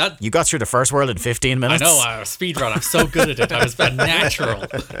 Wow. You got through the first world in 15 minutes? I know, I was speedrun. I'm so good at it. I was a natural.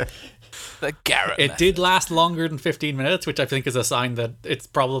 The Garrett It method. did last longer than 15 minutes, which I think is a sign that it's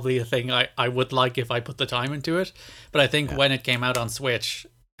probably a thing I would like if I put the time into it. But I think when it came out on Switch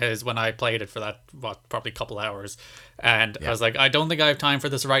is when I played it for that, probably a couple hours. And I was like, I don't think I have time for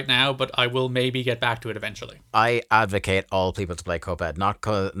this right now, but I will maybe get back to it eventually. I advocate all people to play Cuphead,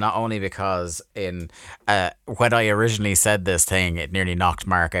 not only because when I originally said this thing, it nearly knocked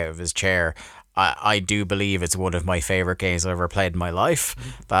Mark out of his chair. I do believe it's one of my favourite games I've ever played in my life.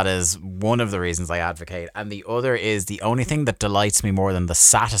 That is one of the reasons I advocate. And the other is the only thing that delights me more than the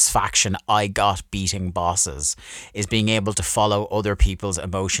satisfaction I got beating bosses is being able to follow other people's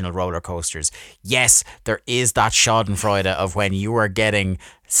emotional roller coasters. Yes, there is that schadenfreude of when you are getting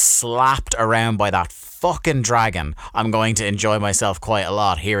slapped around by that fucking dragon. I'm going to enjoy myself quite a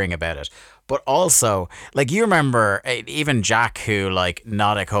lot hearing about it. But also, like, you remember, even Jack, who, like,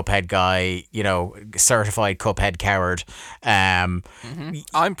 not a Cuphead guy, you know, certified Cuphead coward. I'm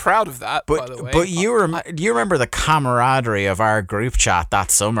proud of that, by the way. But you remember the camaraderie of our group chat that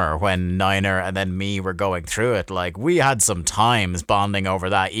summer when Niner and then me were going through it. Like, we had some times bonding over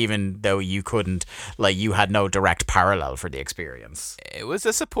that, even though you couldn't, like, you had no direct parallel for the experience. It was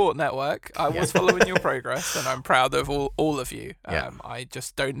a support network. I was following your progress, and I'm proud of all of you. I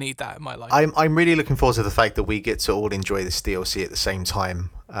just don't need that in my life. I'm really looking forward to the fact that we get to all enjoy this DLC at the same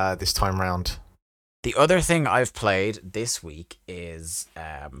time this time round. The other thing I've played this week is,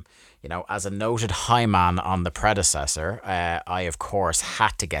 you know, as a noted high man on the predecessor, I of course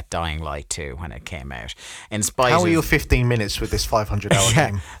had to get Dying Light 2 when it came out. In spite How are of your 15 minutes with this 500-hour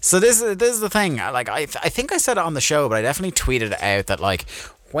game? So this is the thing. Like, I think I said it on the show, but I definitely tweeted out that, like,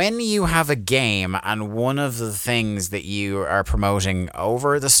 when you have a game and one of the things that you are promoting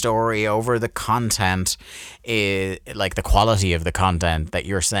over the story, over the content, is like the quality of the content that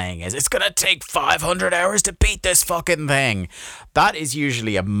you're saying is, it's going to take 500 hours to beat this fucking thing. That is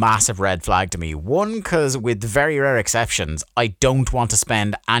usually a massive red flag to me. One, because with very rare exceptions, I don't want to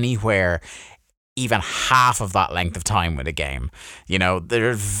spend anywhere even half of that length of time with a game. You know, there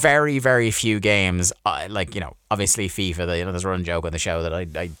are very, very few games, like, you know, obviously FIFA, you know, there's a running joke on the show that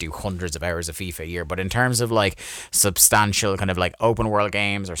I do hundreds of hours of FIFA a year, but in terms of, like, substantial kind of, like, open world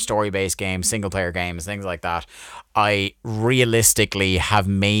games or story-based games, single player games, things like that, I realistically have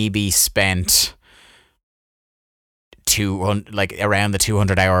maybe spent around the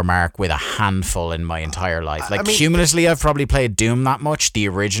 200-hour mark with a handful in my entire life. Like, I mean, cumulatively, I've probably played Doom that much, the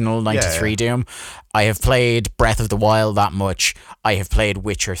original 93 Doom. I have played Breath of the Wild that much. I have played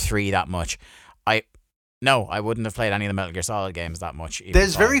Witcher 3 that much. I wouldn't have played any of the Metal Gear Solid games that much.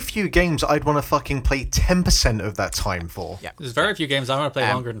 There's very few games I'd want to fucking play 10% of that time for. Yeah. There's very few games I want to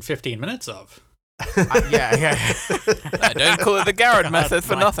play longer than 15 minutes of. Yeah. I don't call it the Garrett method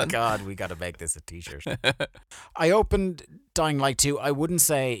for nothing. God, we got to make this a t-shirt. I opened Dying Light 2. I wouldn't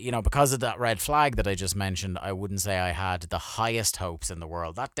say, you know, because of that red flag that I just mentioned, I wouldn't say I had the highest hopes in the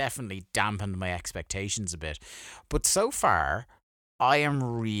world. That definitely dampened my expectations a bit. But so far, I am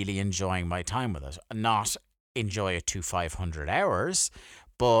really enjoying my time with it. Not enjoy it to 500 hours,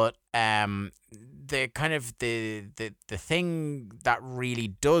 but the kind of the thing that really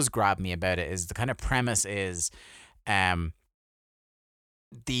does grab me about it is the kind of premise is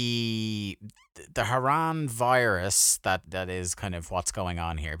the Haran virus that is kind of what's going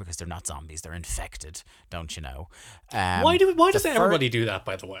on here, because they're not zombies, they're infected, don't you know? Why does everybody do that,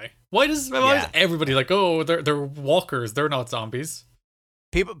 by the way? Why does everybody like, oh, they're walkers, they're not zombies?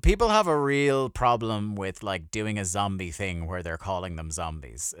 People have a real problem with, like, doing a zombie thing where they're calling them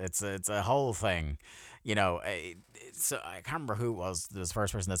zombies. It's a whole thing, you know. So I can't remember who it was, the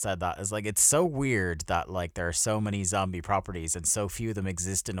first person that said that. It's like, it's so weird that, like, there are so many zombie properties and so few of them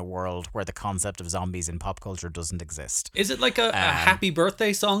exist in a world where the concept of zombies in pop culture doesn't exist. Is it like a happy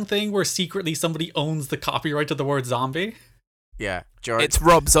birthday song thing where secretly somebody owns the copyright to the word zombie? Yeah, George. It's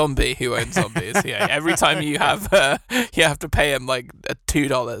Rob Zombie who owns zombies. Yeah, every time you have to pay him like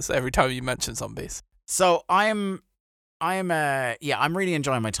 $2 every time you mention zombies. So I'm I'm really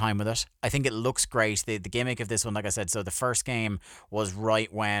enjoying my time with it. I think it looks great. The gimmick of this one, like I said, so the first game was right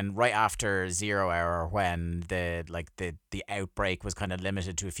after 0 Hour, when the outbreak was kind of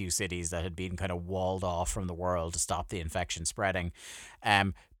limited to a few cities that had been kind of walled off from the world to stop the infection spreading.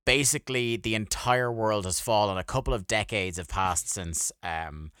 Basically the entire world has fallen. A couple of decades have passed since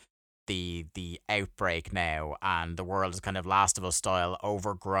the outbreak now, and the world is kind of Last of Us style,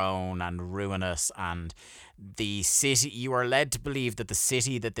 overgrown and ruinous, and the city, you are led to believe that the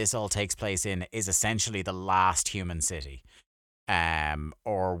city that this all takes place in is essentially the last human city,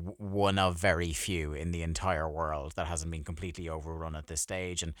 or one of very few in the entire world that hasn't been completely overrun at this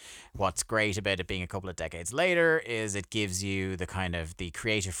stage. And what's great about it being a couple of decades later is it gives you the kind of the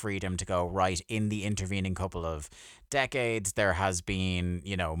creative freedom to go, right, in the intervening couple of decades there has been,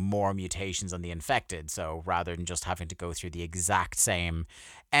 more mutations on the infected, so rather than just having to go through the exact same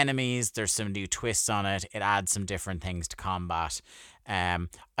enemies, there's some new twists on it. It adds some different things to combat.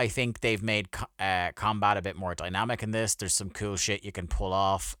 I think they've made combat a bit more dynamic in this. There's some cool shit you can pull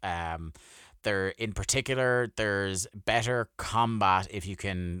off. In particular, there's better combat if you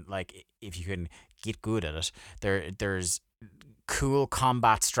can get good at it. There's cool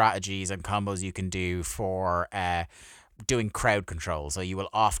combat strategies and combos you can do for doing crowd control. So you will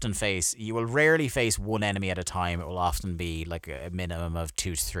rarely face one enemy at a time. It will often be like a minimum of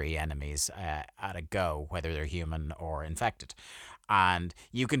 2 to 3 enemies at a go, whether they're human or infected. And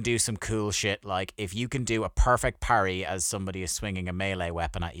you can do some cool shit, like if you can do a perfect parry as somebody is swinging a melee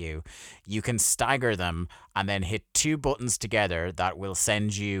weapon at you, you can stagger them and then hit 2 buttons together that will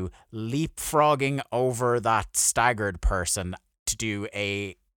send you leapfrogging over that staggered person to do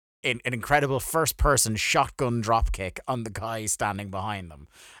an incredible first-person shotgun dropkick on the guy standing behind them.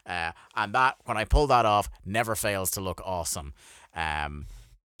 And that, when I pull that off, never fails to look awesome.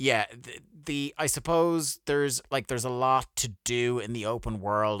 I suppose there's a lot to do in the open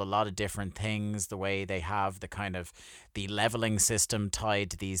world, a lot of different things. The way they have the leveling system tied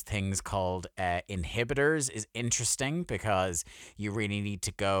to these things called inhibitors is interesting, because you really need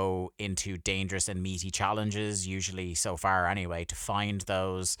to go into dangerous and meaty challenges, usually so far anyway, to find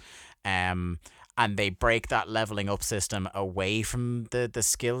those. And they break that leveling up system away from the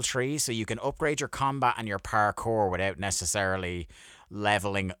skill tree, so you can upgrade your combat and your parkour without necessarily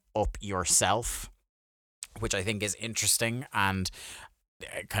leveling up yourself, which I think is interesting and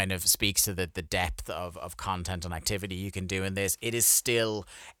kind of speaks to the depth of content and activity you can do in this. It is still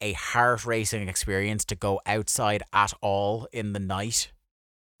a heart-racing experience to go outside at all in the night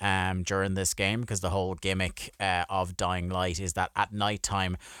during this game, because the whole gimmick of Dying Light is that at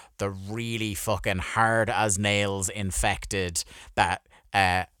nighttime the really fucking hard as nails infected that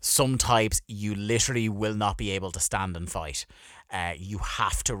some types you literally will not be able to stand and fight. You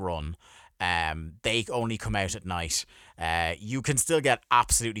have to run. They only come out at night. You can still get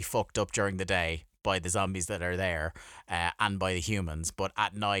absolutely fucked up during the day by the zombies that are there and by the humans, but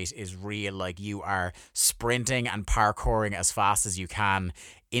at night is real, like you are sprinting and parkouring as fast as you can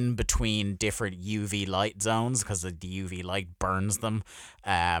in between different UV light zones, because the UV light burns them.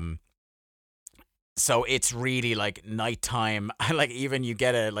 So it's really like nighttime. Like even you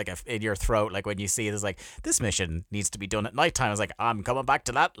get a in your throat, like when you see there's like, this mission needs to be done at nighttime. I was like, I'm coming back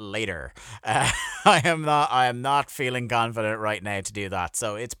to that later. I am not feeling confident right now to do that.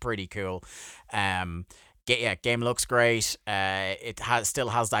 So it's pretty cool. Game looks great. It still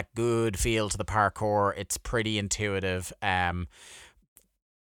has that good feel to the parkour. It's pretty intuitive.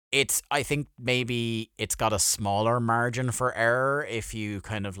 I think maybe it's got a smaller margin for error if you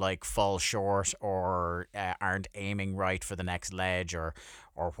kind of like fall short or aren't aiming right for the next ledge or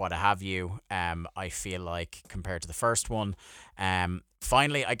what have you. I feel like compared to the first one.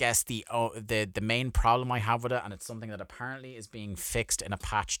 Finally, I guess the main problem I have with it, and it's something that apparently is being fixed in a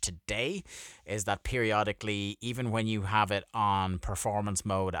patch today, is that periodically, even when you have it on performance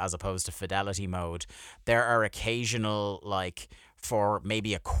mode as opposed to fidelity mode, there are occasional, like, for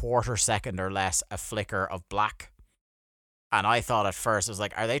maybe a quarter second or less, a flicker of black. And I thought at first, I was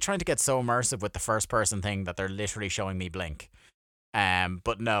like, are they trying to get so immersive with the first person thing that they're literally showing me blink?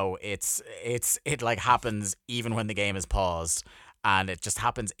 But no, it like happens even when the game is paused, and it just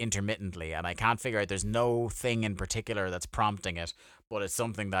happens intermittently, and I can't figure out, there's no thing in particular that's prompting it, but it's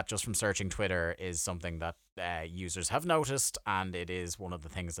something that just from searching Twitter is something that users have noticed, and it is one of the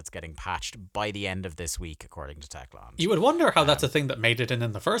things that's getting patched by the end of this week, according to Techland. You would wonder how that's a thing that made it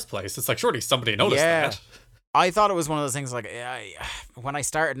in the first place. It's like, surely somebody noticed that. I thought it was one of those things like, when I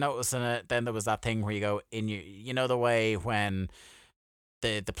started noticing it, then there was that thing where you go in, you know the way when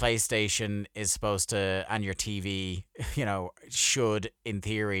the PlayStation is supposed to, and your TV, should in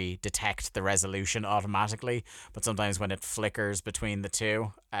theory detect the resolution automatically, but sometimes when it flickers between the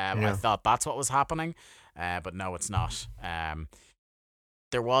two, I thought that's what was happening, but no, it's not.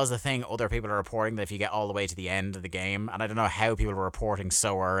 There was a thing other people are reporting that if you get all the way to the end of the game, and I don't know how people were reporting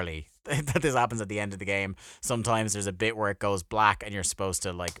so early that this happens at the end of the game. Sometimes there's a bit where it goes black and you're supposed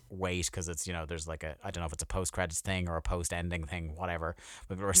to like wait because it's, there's like I don't know if it's a post-credits thing or a post-ending thing, whatever.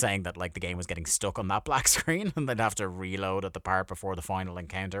 But we were saying that like the game was getting stuck on that black screen and they'd have to reload at the part before the final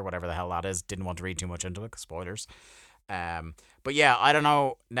encounter, whatever the hell that is. Didn't want to read too much into it, 'cause spoilers. But yeah, I don't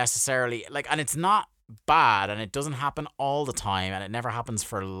know necessarily, like, and it's not bad and it doesn't happen all the time and it never happens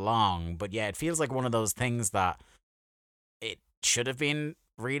for long, but yeah, it feels like one of those things that it should have been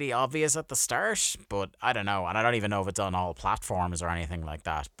really obvious at the start, but I don't know, and I don't even know if it's on all platforms or anything like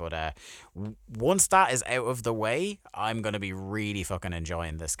that, but once that is out of the way, I'm going to be really fucking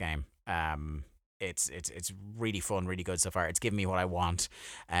enjoying this game. It's really fun, really good so far. It's given me what I want.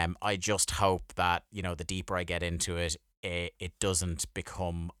 I just hope that, the deeper I get into it, it doesn't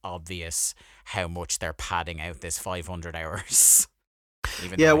become obvious how much they're padding out this 500 hours.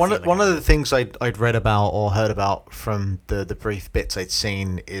 Yeah, one of the things I'd read about or heard about from the brief bits I'd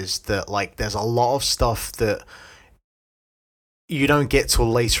seen is that like there's a lot of stuff that you don't get till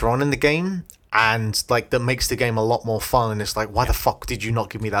later on in the game, and like that makes the game a lot more fun. And it's like, why the fuck did you not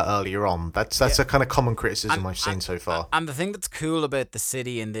give me that earlier on? That's a kind of common criticism I've seen so far. And the thing that's cool about the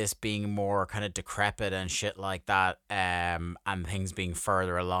city in this being more kind of decrepit and shit like that, and things being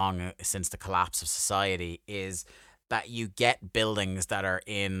further along since the collapse of society, is that you get buildings that are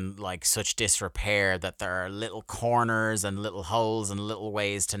in like such disrepair that there are little corners and little holes and little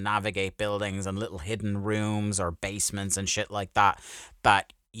ways to navigate buildings and little hidden rooms or basements and shit like that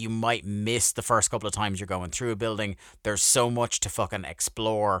you might miss the first couple of times you're going through a building. There's so much to fucking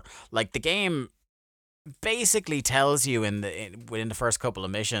explore. Like the game basically tells you within the first couple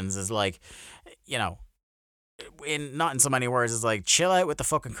of missions is like, not in so many words, is like, chill out with the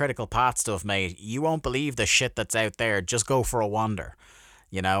fucking critical path stuff, mate. You won't believe the shit that's out there. Just go for a wander,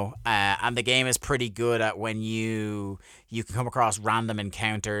 and the game is pretty good at when you can come across random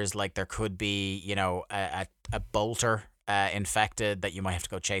encounters. Like there could be, a bolter infected that you might have to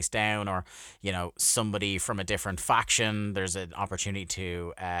go chase down, or somebody from a different faction. There's an opportunity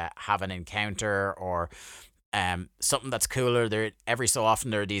to have an encounter, or something that's cooler. There every so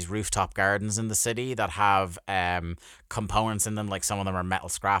often there are these rooftop gardens in the city that have components in them, like some of them are metal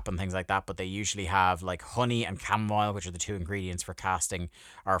scrap and things like that, but they usually have like honey and chamomile, which are the two ingredients for casting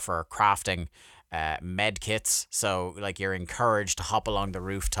or for crafting med kits. So like you're encouraged to hop along the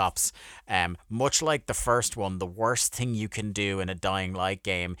rooftops. Much like the first one, the worst thing you can do in a Dying Light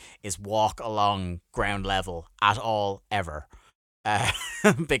game is walk along ground level at all ever.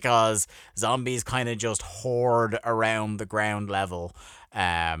 Because zombies kind of just hoard around the ground level,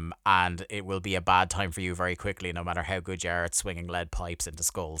 and it will be a bad time for you very quickly, no matter how good you are at swinging lead pipes into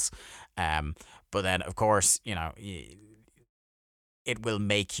skulls. But then of course, it will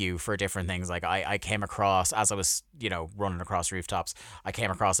make you for different things. Like I came across, as I was, running across rooftops, I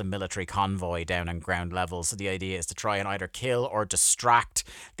came across a military convoy down on ground level. So the idea is to try and either kill or distract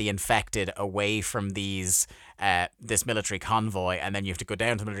the infected away from this military convoy, and then you have to go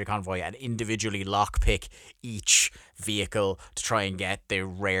down to the military convoy and individually lockpick each vehicle to try and get the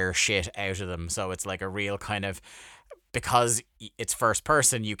rare shit out of them. So it's like a real kind of, because it's first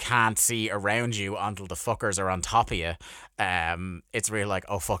person, you can't see around you until the fuckers are on top of you. It's real like,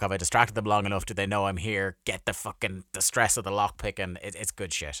 oh fuck, have I distracted them long enough? Do they know I'm here? Get the stress of the lockpick, and it's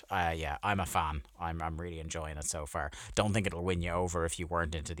good shit. Yeah, I'm a fan. I'm really enjoying it so far. Don't think it'll win you over if you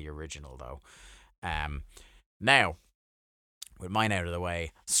weren't into the original though. Now, with mine out of the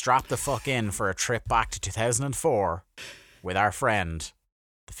way, strap the fuck in for a trip back to 2004 with our friend,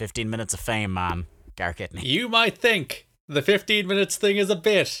 the 15 Minutes of Fame man, Garrett Kidney. You might think the 15 minutes thing is a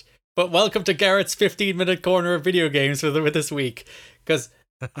bit, but welcome to Garrett's 15-minute corner of video games with this week. Because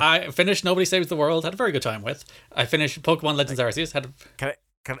I finished Nobody Saves the World, had a very good time with. I finished Pokemon Legends Arceus. Can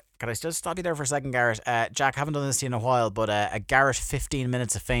I just stop you there for a second, Garrett? Jack, haven't done this to you in a while, but a Garrett 15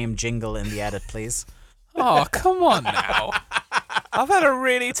 Minutes of Fame jingle in the edit, please. Oh, come on now. I've had a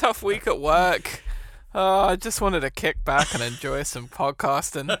really tough week at work. I just wanted to kick back and enjoy some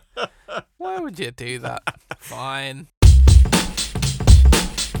podcasting. Why would you do that? Fine.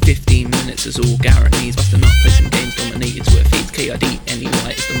 15 minutes is all Garrett needs. Busting up, play some games, dominated to a feeds.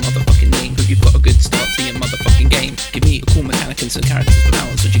 KID-NEY is the motherfucking name. Hope you've got a good start to your motherfucking game. Give me a cool mechanic and some characters for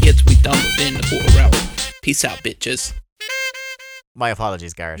hours, which you get to be done within a quarter hour. Peace out, bitches. My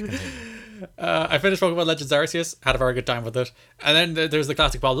apologies, Garrett. Continue. I finished Pokemon Legends Arceus, had a very good time with it. And then there's the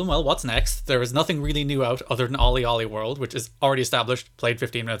classic problem, well, what's next? There was nothing really new out other than Ollie Ollie World, which is already established, played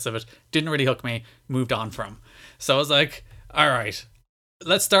 15 minutes of it, didn't really hook me, moved on from. So I was like, alright,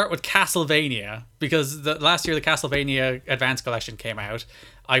 let's start with Castlevania, because last year the Castlevania Advanced Collection came out.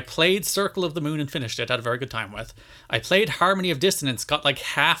 I played Circle of the Moon and finished it, had a very good time with. I played Harmony of Dissonance, got like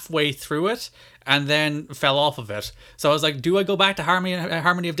halfway through it, and then fell off of it. So I was like, do I go back to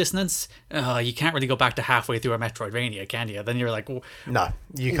Harmony of Dissonance? You can't really go back to halfway through a Metroidvania, can you? Then you're like, no,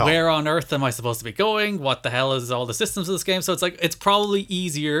 you can't. Where on earth am I supposed to be going? What the hell is all the systems of this game? So it's like, it's probably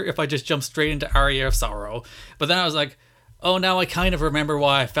easier if I just jump straight into Aria of Sorrow. But then I was like, oh, now I kind of remember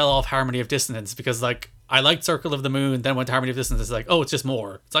why I fell off Harmony of Dissonance, because like I liked Circle of the Moon, then went to Harmony of Dissonance. It's like, oh, it's just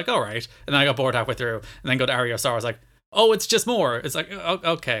more. It's like, all right. And then I got bored halfway through, and then go to Aria of Sorrow. I was like, oh, it's just more. It's like, oh,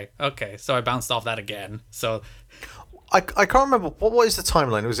 okay. So I bounced off that again. So I can't remember, what was the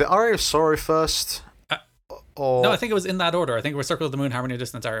timeline? Was it Aria of Sorrow first? Or... No, I think it was in that order. I think it was Circle of the Moon, Harmony of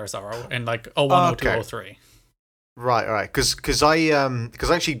Dissonance, Aria of Sorrow, in like 01, 02, 03. Right. Because I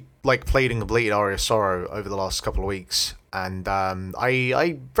actually like played and completed Aria of Sorrow over the last couple of weeks, and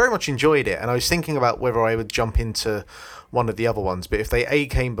I very much enjoyed it. And I was thinking about whether I would jump into one of the other ones, but if they A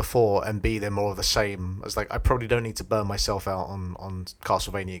came before and B they're more of the same, I was like, I probably don't need to burn myself out on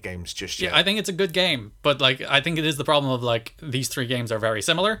Castlevania games just yet. Yeah, I think it's a good game, but like I think it is the problem of like these three games are very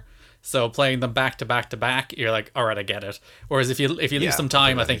similar. So playing them back to back to back, you're like, all right, I get it. Whereas if you leave some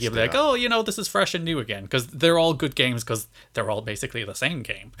time, I think you'll be like, oh, this is fresh and new again, because they're all good games because they're all basically the same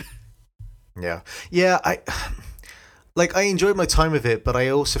game. Yeah. I enjoyed my time with it, but I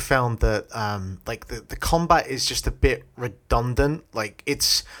also found that the combat is just a bit redundant. Like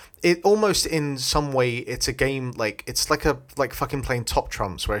it almost in some way it's a game it's like fucking playing Top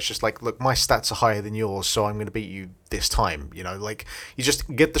Trumps, where it's just like, look, my stats are higher than yours, so I'm going to beat you this time. Like you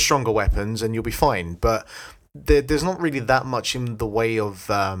just get the stronger weapons and you'll be fine. But there's not really that much in the way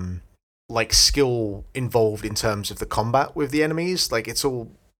of skill involved in terms of the combat with the enemies. Like it's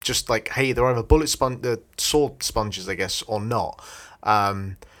all just like, hey, they're either sword sponges, I guess, or not.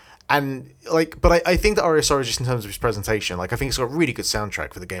 But I think that Aria of Sorrow, just in terms of its presentation, I think it's got a really good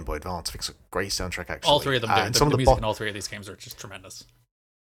soundtrack for the Game Boy Advance. I think it's a great soundtrack, actually. All three of them do. The music in all three of these games are just tremendous.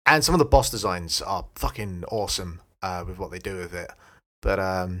 And some of the boss designs are fucking awesome with what they do with it. But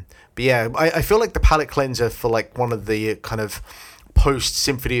yeah, I feel like the palate cleanser for one of the kind of post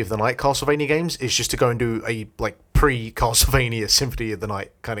Symphony of the Night Castlevania games is just to go and do a pre-Castlevania Symphony of the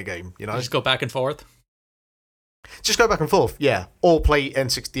Night kind of game. You just go back and forth. Just go back and forth, yeah. Or play the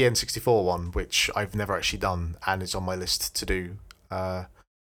N64 one, which I've never actually done, and it's on my list to do. Now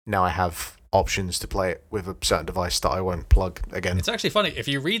I have options to play it with a certain device that I won't plug again. It's actually funny, if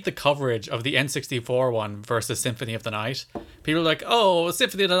you read the coverage of the N64 one versus Symphony of the Night, people are like, oh,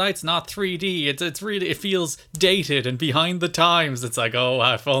 Symphony of the Night's not 3D, it's really, it feels dated and behind the times. It's like, oh,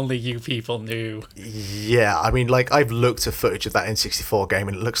 if only you people knew. Yeah, I mean, I've looked at footage of that N64 game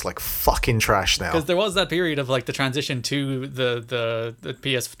and it looks like fucking trash now. Because there was that period of the transition to the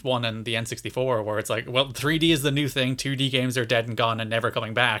PS1 and the N64 where it's like, well, 3D is the new thing, 2D games are dead and gone and never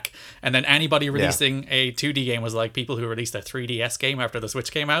coming back. And then anybody releasing a 2D game was like people who released a 3DS game after the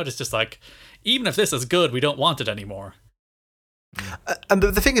Switch came out. It's just like, even if this is good, we don't want it anymore. And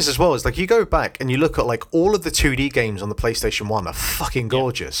the thing is as well, is you go back and you look at all of the 2D games on the PlayStation 1 are fucking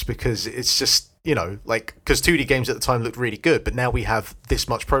gorgeous, because it's just, because 2D games at the time looked really good, but now we have this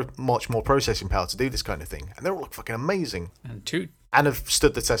much more processing power to do this kind of thing, and they all look fucking amazing. And have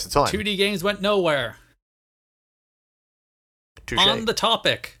stood the test of time. 2D games went nowhere. Touché. On the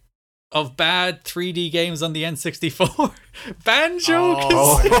topic of bad 3D games on the N64, Banjo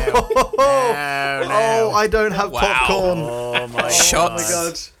Kazooie. Oh, I don't have popcorn. Oh my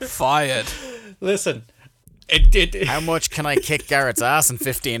God. Fired. Listen, how much can I kick Garrett's ass in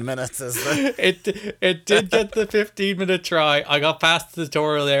 15 minutes? It did get the 15-minute try. I got past the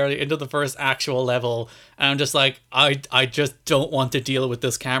tutorial area into the first actual level, and I'm just like, I just don't want to deal with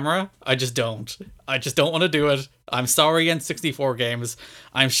this camera. I just don't want to do it. I'm sorry, N64 games.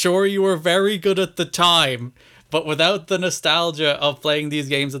 I'm sure you were very good at the time, but without the nostalgia of playing these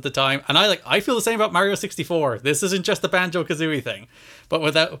games at the time, and I feel the same about Mario 64. This isn't just the Banjo-Kazooie thing, but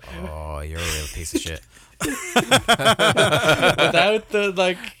without... Oh, you're a real piece of shit. Without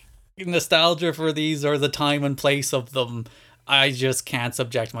the nostalgia for these or the time and place of them, I just can't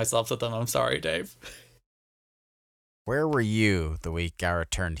subject myself to them. I'm sorry, Dave. Where were you the week Garrett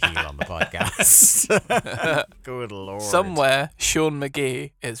turned heel on the podcast? Good lord. Somewhere Sean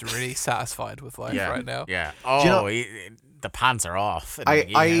McGee is really satisfied with life right now. Yeah. Oh, the pants are off in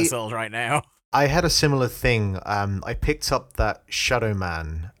McGee household right now. I had a similar thing. I picked up that Shadow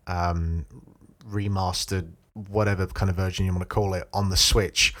Man remastered, whatever kind of version you want to call it, on the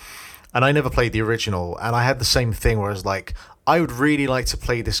Switch. And I never played the original. And I had the same thing where I was like, I would really like to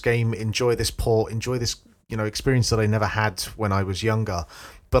play this game, enjoy this port, enjoy this, experience that I never had when I was younger.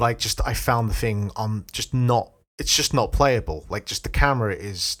 But I found the thing it's just not playable. Like, just the camera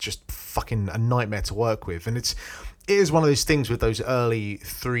is just fucking a nightmare to work with. And it is one of those things with those early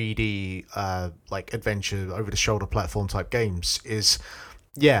 3D like adventure over the shoulder platform type games is,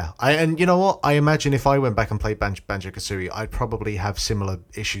 yeah. And you know what? I imagine if I went back and played Banjo-Kazooie, I'd probably have similar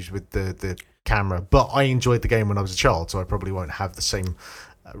issues with the camera. But I enjoyed the game when I was a child, so I probably won't have the same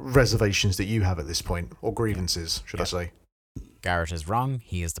reservations that you have at this point, or grievances, should I say. Garrett is wrong.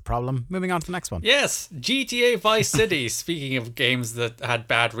 He is the problem. Moving on to the next one. Yes, GTA Vice City. Speaking of games that had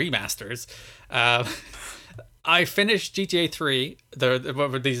bad remasters, I finished GTA 3.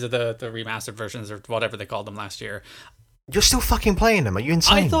 These are the remastered versions or whatever they called them last year. You're still fucking playing them. Are you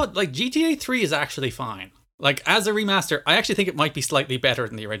insane? I thought like GTA 3 is actually fine. Like, as a remaster, I actually think it might be slightly better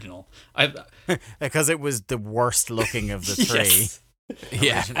than the original. Because it was the worst looking of the three. Yes.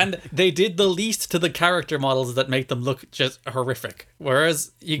 Yeah. And they did the least to the character models that make them look just horrific.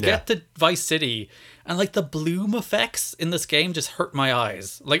 Whereas you get to Vice City and like the bloom effects in this game just hurt my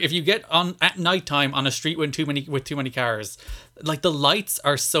eyes. Like, if you get on at nighttime on a street with too many cars, like the lights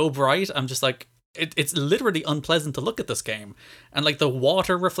are so bright, I'm just like, it's literally unpleasant to look at this game. And like the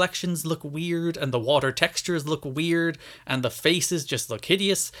water reflections look weird and the water textures look weird and the faces just look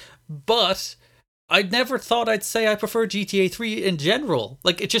hideous. But I never thought I'd say I prefer GTA 3 in general.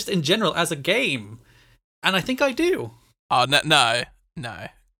 Like, it's just in general as a game. And I think I do. Oh, no.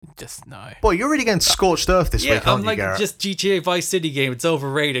 Just no. Boy, you're really getting scorched earth this week, aren't I'm like, you, Garrett? just GTA Vice City game. It's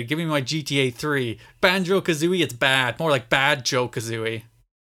overrated. Give me my GTA 3. Banjo-Kazooie, it's bad. More like Bad Joe-Kazooie.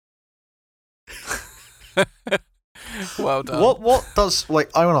 Well done. What does,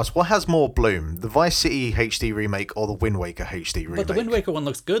 like, I want to ask, what has more bloom? The Vice City HD remake or the Wind Waker HD remake? But the Wind Waker one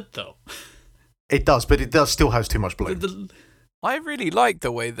looks good, though. It does, but it still has too much bloom. I really like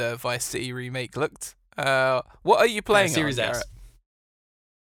the way the Vice City remake looked. What are you playing Series on, S. Garrett?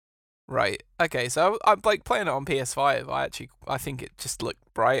 Right. Okay, so I'm like playing it on PS5. I think it just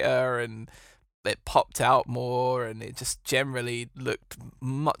looked brighter and it popped out more and it just generally looked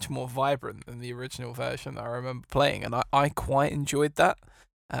much more vibrant than the original version that I remember playing, and I quite enjoyed that.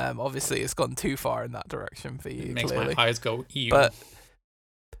 Obviously it's gone too far in that direction for you. It makes clearly. my eyes go ew.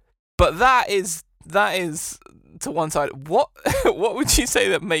 But that is to one side. What would you say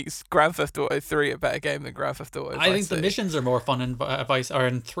that makes Grand Theft Auto 3 a better game than Grand Theft Auto? I think the missions are more fun in Vice or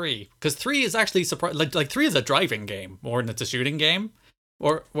in 3, because 3 is actually like 3 is a driving game more than it's a shooting game.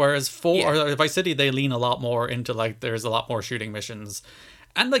 Whereas 4 or Vice City, they lean a lot more into like there's a lot more shooting missions.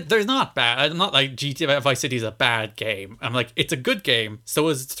 And like, they're not bad. I'm not like GTA Vice City is a bad game. I'm like, it's a good game. So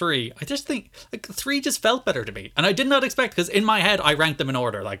is 3. I just think like 3 just felt better to me, and I did not expect, because in my head I ranked them in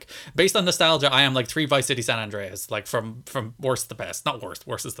order. Like, based on nostalgia, I am like 3 Vice City San Andreas, like from worst to best. Not worst.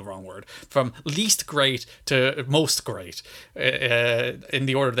 Worst is the wrong word. From least great to most great, in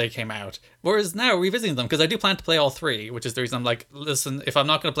the order they came out. Whereas now, revisiting them, because I do plan to play all 3, which is the reason I'm like, listen, if I'm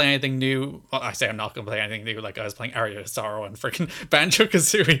not going to play anything new, well, I say I'm not going to play anything new, like I was playing Aria of Sorrow and freaking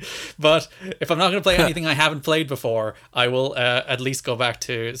Banjo-Kazooie, but if I'm not going to play anything I haven't played before, I will at least go back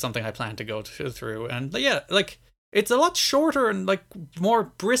to something I plan to go through. And yeah, like, it's a lot shorter and like more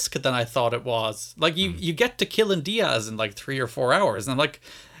brisk than I thought it was. Like, you get to killing Diaz in like 3 or 4 hours, and I'm like,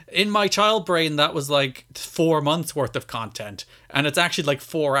 in my child brain, that was like 4 months worth of content, and it's actually like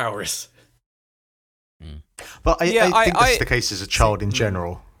 4 hours. But I think that's the case as a child in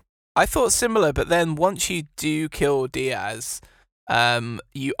general. I thought similar, but then once you do kill Diaz,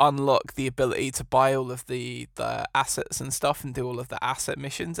 you unlock the ability to buy all of the assets and stuff and do all of the asset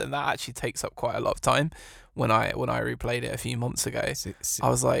missions, and that actually takes up quite a lot of time. When I replayed it a few months ago, I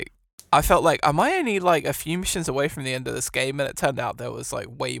was like, I felt like, am I only like a few missions away from the end of this game? And it turned out there was like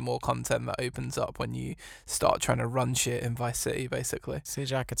way more content that opens up when you start trying to run shit in Vice City, basically. See,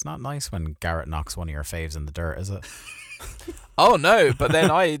 Jack, it's not nice when Garrett knocks one of your faves in the dirt, is it? Oh no, but then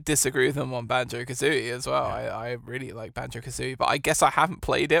I disagree with him on Banjo-Kazooie as well. I really like Banjo-Kazooie, but I guess I haven't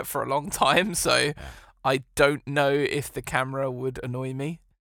played it for a long time, so I don't know if the camera would annoy me.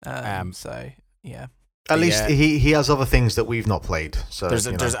 So yeah. At least he has other things that we've not played. So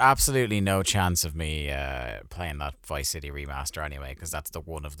there's absolutely no chance of me playing that Vice City remaster anyway, because that's the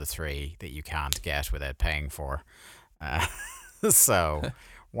one of the 3 that you can't get without paying for. So,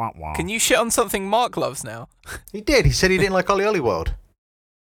 wah. Can you shit on something Mark loves now? He did. He said he didn't like Ollie Ollie World.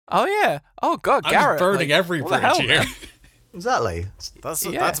 Oh yeah. Oh god, Garrett. I'm burning like, every what the bridge hell, here. man? Exactly.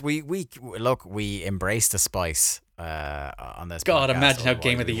 That's we look, we embraced the spice on this. God, podcast, imagine how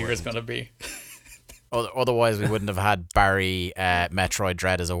Game otherwise of the we Year is wouldn't. going to be. Otherwise, we wouldn't have had Barry Metroid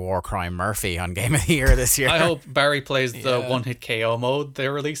Dread as a war crime Murphy on Game of the Year this year. I hope Barry plays the one-hit KO mode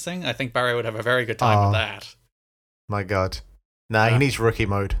they're releasing. I think Barry would have a very good time with that. My God. Nah, he needs rookie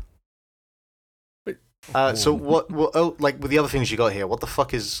mode. So what? Oh, like with the other things you got here, what the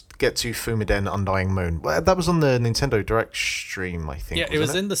fuck is Getsu Fumiden Undying Moon? Well, that was on the Nintendo Direct stream, I think. Yeah, it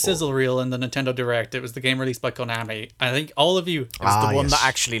was in the sizzle reel in the Nintendo Direct. It was the game released by Konami. I think all of you. It was the one that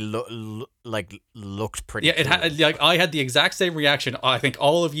actually looked pretty. Yeah, it had like I had the exact same reaction. I think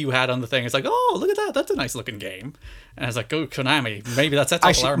all of you had on the thing. It's like, oh, look at that! That's a nice looking game. And I was like, oh, Konami, maybe that sets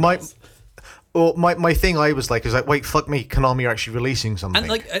off alarm bells. Well, my thing I was like, wait, fuck me, Konami are actually releasing something.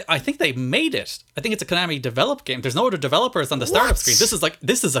 And like, I think they made it. I think it's a Konami developed game. There's no other developers on the startup screen. This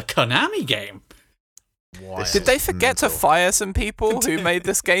is a Konami game. Did they forget to fire some people who made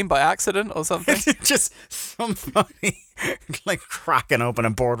this game by accident or something? Just somebody like cracking open a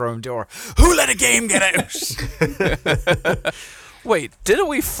boardroom door. Who let a game get out? Wait, didn't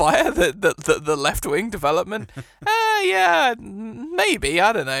we fire the left-wing development? Yeah, maybe.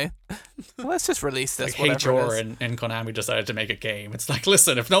 I don't know. Let's just release this. Like HR and Konami decided to make a game. It's like,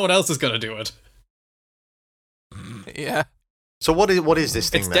 listen, if no one else is going to do it. Yeah. So what is this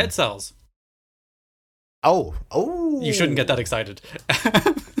thing? It's then? Dead Cells. Oh. You shouldn't get that excited.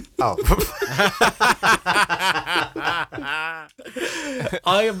 Oh.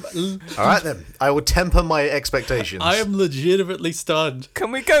 I am. All right then. I will temper my expectations. I am legitimately stunned.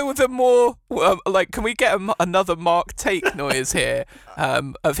 Can we go with a more can we get another Mark take noise here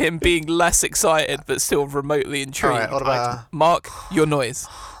of him being less excited but still remotely intrigued? All right, what about Mark, your noise?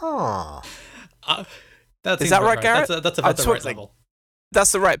 Huh. Is that right, Garrett? That's about the right level.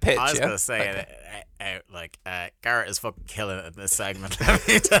 That's the right pitch. I was yeah? gonna say Garrett is fucking killing it in this segment.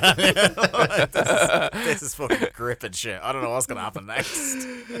 this is fucking gripping shit. I don't know what's gonna happen next.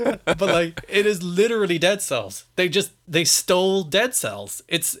 But like, it is literally Dead Cells. They stole Dead Cells.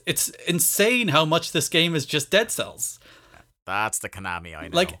 It's insane how much this game is just Dead Cells. That's the Konami I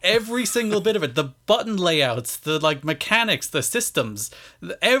know. Like every single bit of it, the button layouts, the like mechanics, the systems,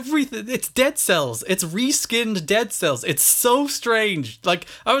 everything. It's Dead Cells. It's reskinned Dead Cells. It's so strange. Like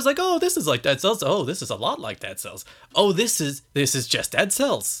I was like, oh, this is like Dead Cells. Oh, this is a lot like Dead Cells. Oh, this is just Dead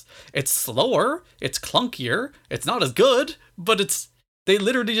Cells. It's slower. It's clunkier. It's not as good, but they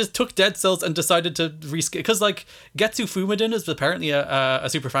literally just took Dead Cells and decided to reskin, because like Getsu Fumiden is apparently a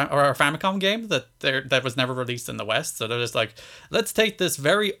Super or a Famicom game that was never released in the West. So they're just like, let's take this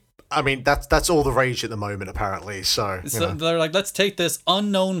very. I mean, that's all the rage at the moment, apparently. So they're like, let's take this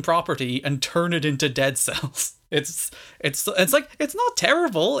unknown property and turn it into Dead Cells. It's like, it's not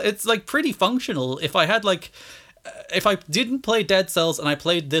terrible. It's like pretty functional. If I didn't play Dead Cells and I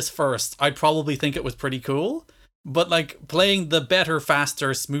played this first, I'd probably think it was pretty cool. But like playing the better,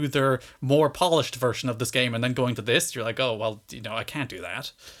 faster, smoother, more polished version of this game and then going to this, you're like, oh, well, I can't do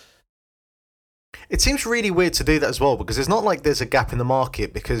that. It seems really weird to do that as well, because it's not like there's a gap in the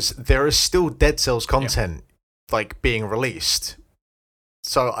market, because there is still Dead Cells content like being released.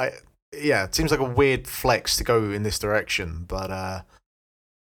 So it seems like a weird flex to go in this direction, but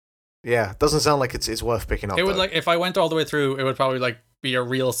it doesn't sound like it's worth picking up. It would like, if I went all the way through, it would probably like be a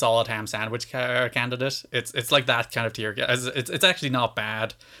real solid ham sandwich candidate. It's like that kind of tier. It's actually not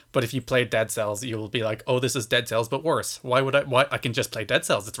bad, but if you play Dead Cells, you'll be like, oh, this is Dead Cells but worse. Why I can just play Dead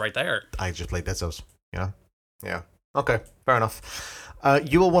Cells, it's right there. I just played Dead Cells. Yeah. Okay, fair enough.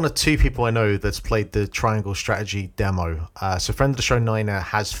 You are one of two people I know that's played the Triangle Strategy demo. So friend of the show, Niner,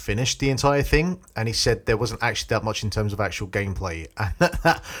 has finished the entire thing, and he said there wasn't actually that much in terms of actual gameplay, and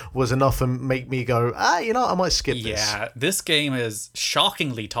that was enough to make me go, I might skip this. Yeah, this game is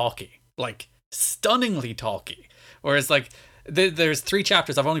shockingly talky, like stunningly talky. Whereas like, there's 3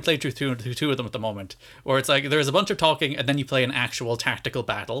 chapters. I've only played through two of them at the moment, where it's like there's a bunch of talking and then you play an actual tactical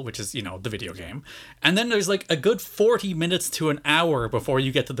battle, which is, the video game. And then there's like a good 40 minutes to an hour before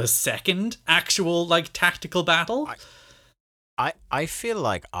you get to the second actual like tactical battle. I feel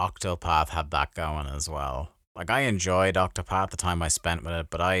like Octopath had that going as well. Like I enjoyed Octopath the time I spent with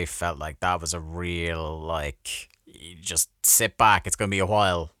it, but I felt like that was a real like, you just sit back, it's going to be a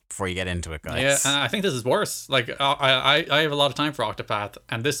while before you get into it, guys. Yeah, and I think this is worse. Like I have a lot of time for Octopath,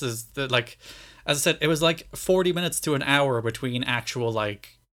 and this is like, as I said, it was like 40 minutes to an hour between actual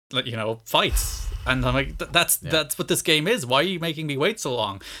like fights. And I'm like, that's what this game is. Why are you making me wait so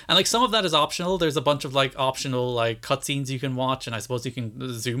long? And like some of that is optional. There's a bunch of like optional like cutscenes you can watch, and I suppose you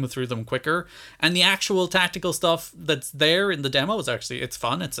can zoom through them quicker. And the actual tactical stuff that's there in the demo is actually, it's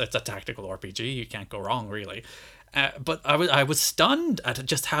fun. It's a tactical RPG. You can't go wrong, really. But I was stunned at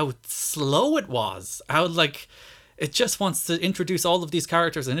just how slow it was. How like it just wants to introduce all of these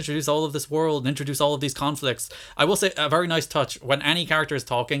characters and introduce all of this world and introduce all of these conflicts. I will say a very nice touch. When any character is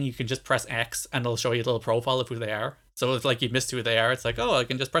talking, you can just press X and it'll show you a little profile of who they are. So if like you missed who they are, it's like, oh, I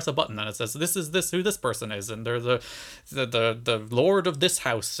can just press a button and it says this is who this person is, and they're the lord of this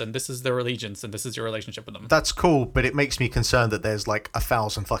house, and this is their allegiance, and this is your relationship with them. That's cool, but it makes me concerned that there's like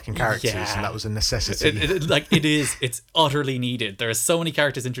 1,000 fucking characters, and that was a necessity. It's utterly needed. There are so many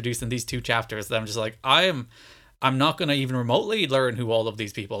characters introduced in these 2 chapters that I'm just like, I'm not going to even remotely learn who all of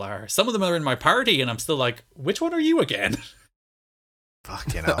these people are. Some of them are in my party, and I'm still like, which one are you again?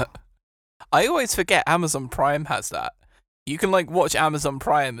 Fucking hell. I always forget Amazon Prime has that. You can like watch Amazon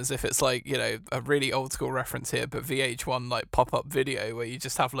Prime as if it's like, a really old school reference here, but VH1 like pop-up video where you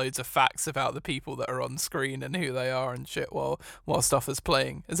just have loads of facts about the people that are on screen and who they are and shit while stuff is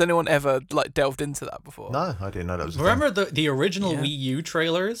playing. Has anyone ever like delved into that before? No, I didn't know that was a Remember thing. the original Wii U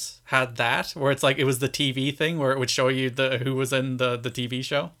trailers had that, where it's like it was the TV thing where it would show you who was in the TV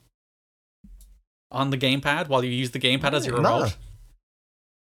show on the gamepad while you use the gamepad as your remote?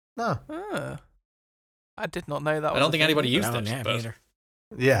 No. I did not know that. I don't think anybody used No, it. yeah, but me either.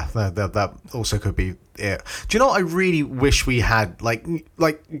 Yeah, that also could be it. Do you know what I really wish we had? Like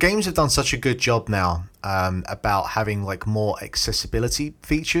games have done such a good job now about having like more accessibility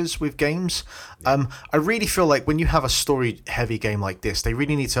features with games. I really feel like when you have a story heavy game like this, they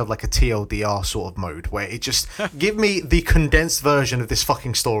really need to have like a TLDR sort of mode where it just give me the condensed version of this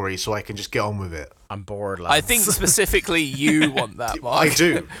fucking story so I can just get on with it. I'm bored, lads. I think specifically you want that, Mark.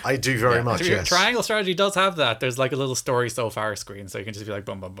 I do very much, yes. Triangle Strategy does have that. There's like a little story so far screen, so you can just be like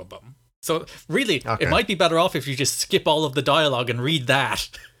boom, boom, boom, boom. So really, It might be better off if you just skip all of the dialogue and read that.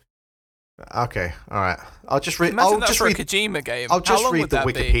 Okay, all right. I'll just read. Imagine I'll that's just for read a Kojima game. I'll just How long read would the that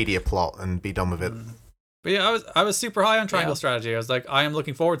be? Wikipedia plot and be done with it. But yeah, I was super high on Triangle Strategy. I was like, I am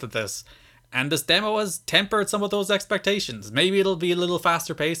looking forward to this. And this demo has tempered some of those expectations. Maybe it'll be a little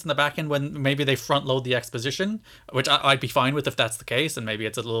faster paced in the back end when maybe they front load the exposition, which I'd be fine with if that's the case. And maybe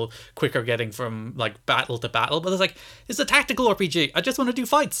it's a little quicker getting from like battle to battle. But it's like, it's a tactical RPG. I just want to do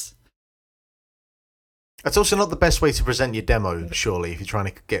fights. It's also not the best way to present your demo, surely, if you're trying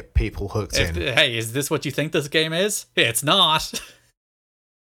to get people hooked in. Hey, is this what you think this game is? It's not.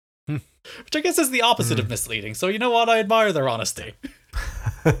 Which I guess is the opposite of misleading. So you know what? I admire their honesty.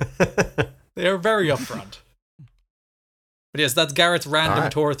 They are very upfront. But yes, that's Garrett's random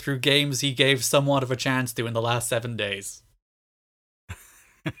tour through games he gave somewhat of a chance to in the last 7 days.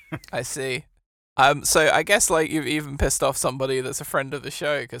 I see. So I guess like you've even pissed off somebody that's a friend of the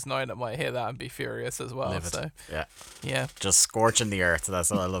show, because Nina might hear that and be furious as well. Livid. So yeah, just scorching the earth.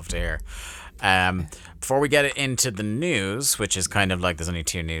 That's what I love to hear. Before we get into the news, which is kind of like there's only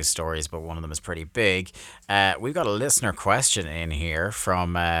 2 news stories, but one of them is pretty big. We've got a listener question in here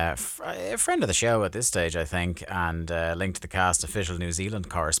from a friend of the show at this stage, I think, and linked to the cast official New Zealand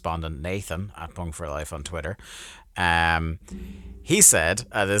correspondent Nathan at Punk for Life on Twitter. He said,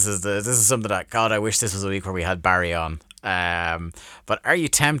 "This is something that God, I wish this was a week where we had Barry on." But are you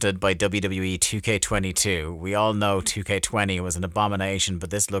tempted by WWE 2K22? We all know 2K20 was an abomination,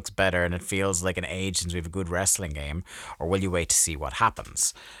 but this looks better and it feels like an age since we have a good wrestling game. Or will you wait to see what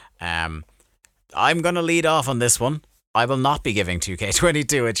happens? I'm gonna lead off on this one. I will not be giving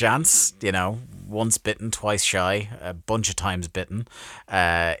 2K22 a chance. Once bitten, twice shy, a bunch of times bitten,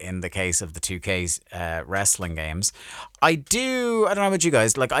 in the case of the 2K's wrestling games. I don't know about you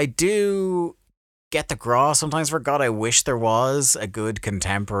guys, I do get the graw sometimes for God, I wish there was a good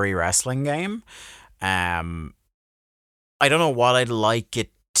contemporary wrestling game. I don't know what I'd like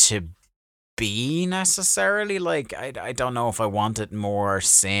it to be necessarily. I don't know if I want it more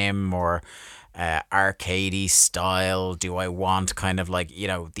sim or arcadey style. Do I want kind of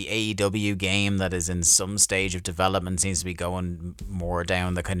the AEW game that is in some stage of development seems to be going more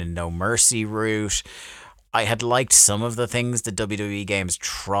down the kind of No Mercy route. I had liked some of the things the WWE games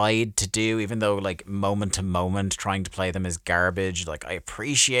tried to do, even though moment to moment trying to play them is garbage. I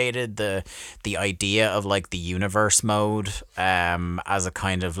appreciated the idea of the universe mode as a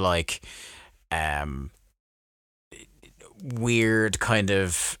kind of weird kind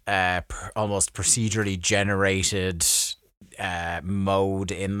of almost procedurally generated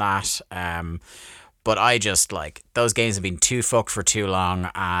mode in that. But I just those games have been too fucked for too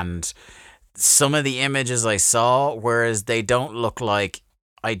long, and some of the images I saw, whereas they don't look like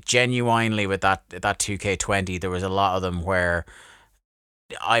I genuinely, with that 2K20, there was a lot of them where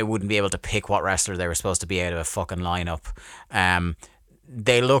I wouldn't be able to pick what wrestler they were supposed to be out of a fucking lineup.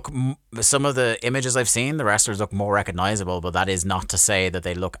 They look, some of the images I've seen, the wrestlers look more recognizable, but that is not to say that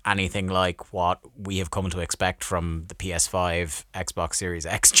they look anything like what we have come to expect from the PS5, Xbox Series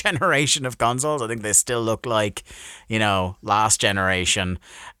X generation of consoles. I think they still look like, last generation.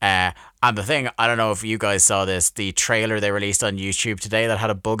 And the thing, I don't know if you guys saw this, the trailer they released on YouTube today that had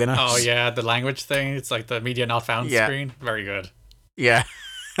a bug in it. Oh yeah, the language thing. It's like the media not found screen. Very good. Yeah.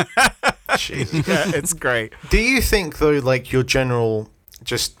 Jesus. Yeah, it's great. Do you think though, like your general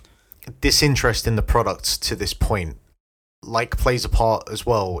just disinterest in the products to this point, like plays a part as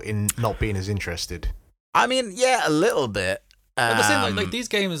well in not being as interested? I mean, yeah, a little bit. But the same, like these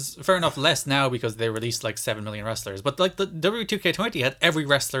games, fair enough, less now because they released like 7 million wrestlers. But like the W2K20 had every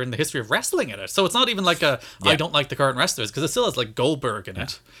wrestler in the history of wrestling in it, so it's not even like I don't like the current wrestlers, because it still has like Goldberg in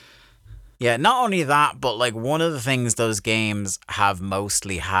it. Yeah, not only that, but like one of the things those games have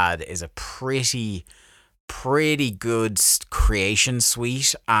mostly had is a pretty good creation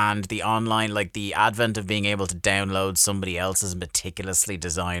suite, and the online, like the advent of being able to download somebody else's meticulously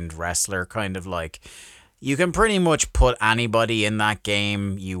designed wrestler, kind of like you can pretty much put anybody in that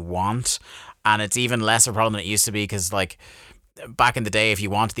game you want, and it's even less a problem than it used to be, because like back in the day, if you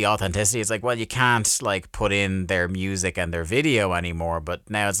want the authenticity, it's like, well, you can't like put in their music and their video anymore. But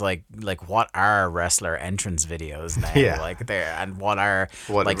now it's like what are wrestler entrance videos now? Yeah. Like there, and what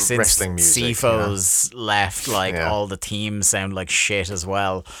like since wrestling music, CIFO's left, like all the teams sound like shit as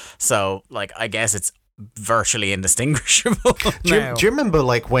well. So like I guess it's virtually indistinguishable. Do you remember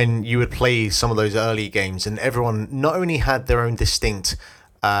like when you would play some of those early games and everyone not only had their own distinct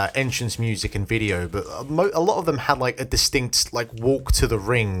entrance music and video, but a lot of them had like a distinct like walk to the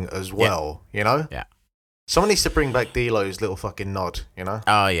ring as well, Yeah. Someone needs to bring back D'Lo's little fucking nod,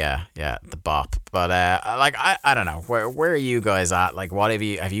 Oh yeah, the bop. But like I don't know, where are you guys at? Like, what have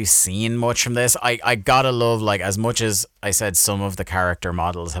you seen much from this? I gotta love, like, as much as I said some of the character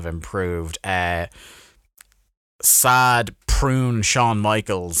models have improved, sad prune Shawn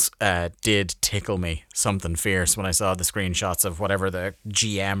Michaels did tickle me something fierce when I saw the screenshots of whatever the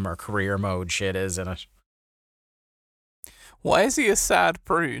GM or career mode shit is in it. Why is he a sad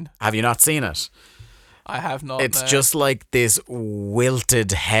prune? Have you not seen it? I have not. It's no. just like this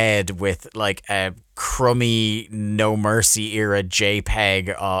wilted head with like a crummy No Mercy era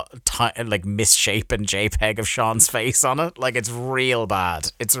JPEG, like misshapen JPEG of Sean's face on it. Like, it's real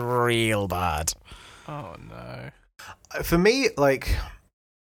bad. It's real bad. Oh no. For me, like,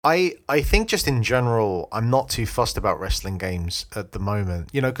 I think just in general, I'm not too fussed about wrestling games at the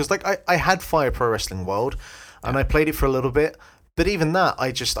moment. Because like I had Fire Pro Wrestling World, and I played it for a little bit. But even that,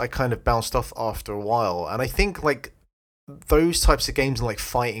 I kind of bounced off after a while. And I think like those types of games and like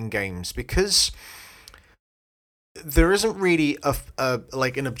fighting games, because there isn't really a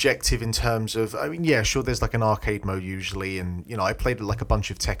like an objective in terms of, I mean, yeah, sure, there's like an arcade mode usually, and I played like a bunch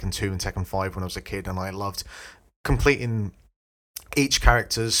of Tekken 2 and Tekken 5 when I was a kid, and I loved completing each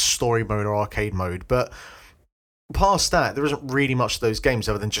character's story mode or arcade mode. But past that, there isn't really much of those games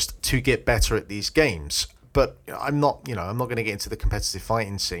other than just to get better at these games. But I'm not going to get into the competitive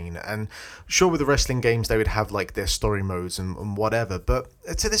fighting scene. And sure, with the wrestling games, they would have like their story modes and whatever. But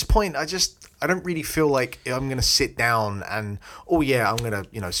to this point, I don't really feel like I'm going to sit down and, oh yeah, I'm going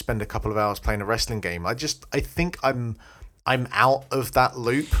to, spend a couple of hours playing a wrestling game. I think I'm out of that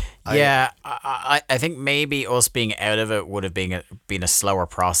loop. Yeah, I think maybe us being out of it would have been a slower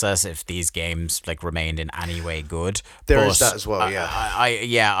process if these games like remained in any way good. There is that as well, yeah.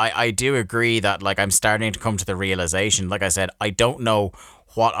 I do agree that like I'm starting to come to the realization, like I said, I don't know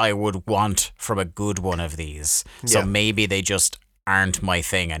what I would want from a good one of these. So maybe they just aren't my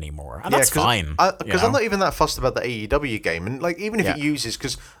thing anymore. And that's fine. Because I'm not even that fussed about the AEW game. And like even if it uses,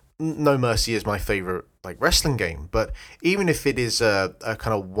 because No Mercy is my favorite like wrestling game, but even if it is a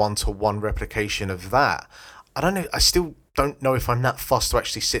kind of 1-to-1 replication of that, I don't know. I still don't know if I'm that fussed to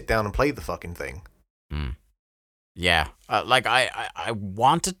actually sit down and play the fucking thing. Yeah, like I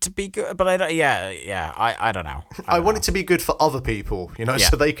want it to be good, but I don't. I don't know. I want it to be good for other people,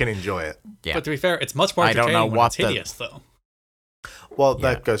 so they can enjoy it. Yeah, but to be fair, it's much more entertaining when it's hideous, though. Well,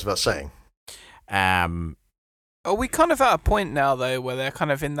 that goes without saying. Are we kind of at a point now, though, where they're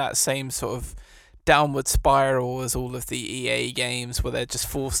kind of in that same sort of downward spiral as all of the EA games, where they're just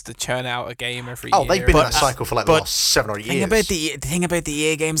forced to churn out a game every year? Oh, they've been in that cycle for like the last 7 or 8 years. The thing about the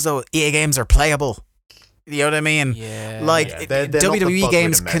EA games, though, EA games are playable. You know what I mean? Yeah. Like, they're WWE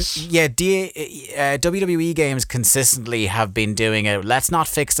games, WWE games consistently have been doing it. Let's not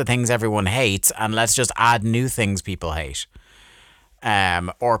fix the things everyone hates, and let's just add new things people hate.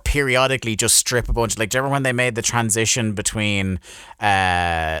 or periodically just strip a bunch. Like, do you remember when they made the transition between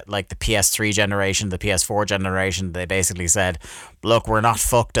like the PS3 generation, the PS4 generation? They basically said, look, we're not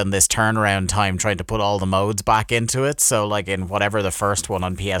fucked on this turnaround time trying to put all the modes back into it. So like in whatever the first one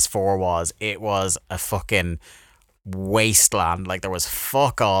on PS4 was, it was a fucking wasteland. Like, there was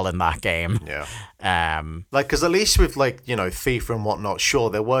fuck all in that game. Like, because at least with, like, you know, FIFA and whatnot, sure,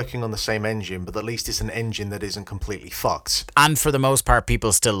 they're working on the same engine, but at least it's an engine that isn't completely fucked. And for the most part,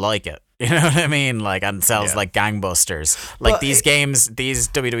 people still like it. You know what I mean? Like, and sells like gangbusters. Like, these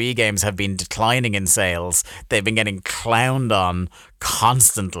WWE games have been declining in sales. They've been getting clowned on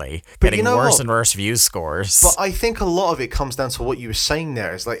constantly, getting worse and worse view scores. But I think a lot of it comes down to what you were saying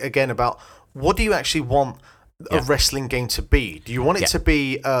there. Is like, again, about what do you actually want a wrestling game to be? Do you want it to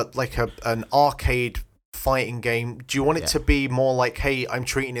be like an arcade fighting game? Do you want it to be more like, hey, I'm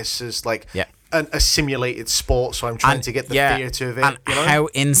treating this as like a simulated sport, so I'm trying to get the theatre of it? And you know? How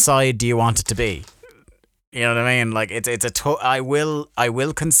inside do you want it to be? You know what I mean? Like, it's a I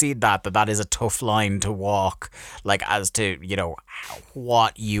will concede that is a tough line to walk, like, as to, you know,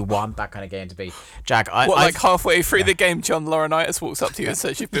 what you want that kind of game to be. Jack, like halfway through the game, John Laurinaitis walks up to you and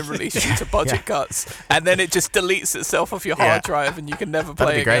says you've been released due to budget cuts, and then it just deletes itself off your hard drive and you can never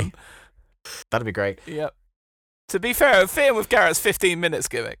play again. That'd be great. Yep. To be fair, I'm fitting with Garrett's 15 minutes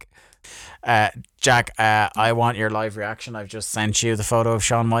gimmick. Jack, I want your live reaction. I've just sent you the photo of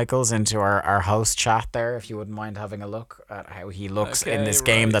Shawn Michaels into our host chat there, if you wouldn't mind having a look at how he looks in this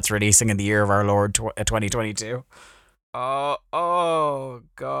game that's releasing in the year of our Lord 2022. Oh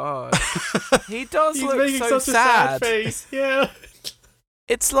God. He does He's look making so such a sad face. Yeah.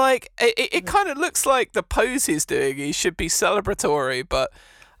 It's like, it kind of looks like the pose he's doing, he should be celebratory, but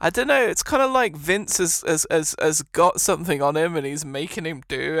I don't know, it's kind of like Vince has got something on him and he's making him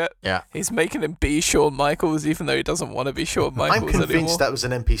do it. Yeah. He's making him be Shawn Michaels even though he doesn't want to be Shawn Michaels anymore. I'm convinced that was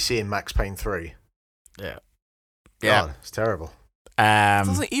an NPC in Max Payne 3. Yeah. God, it's terrible. It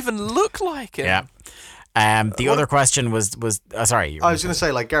doesn't even look like it. Yeah. The other question was sorry. I was going to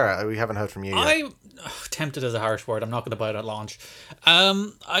say, like, Garrett, we haven't heard from you yet. Tempted is a harsh word. I'm not going to buy it at launch.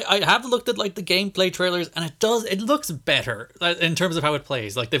 I have looked at like the gameplay trailers, and it looks better in terms of how it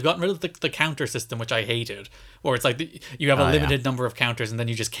plays. Like, they've gotten rid of the counter system, which I hated, where it's like you have a limited number of counters and then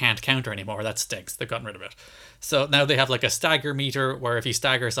you just can't counter anymore. That stinks. They've gotten rid of it. So now they have like a stagger meter where if you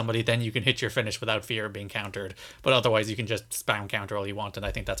stagger somebody, then you can hit your finish without fear of being countered. But otherwise, you can just spam counter all you want, and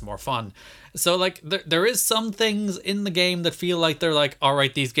I think that's more fun. So like there is some things in the game that feel like they're like, all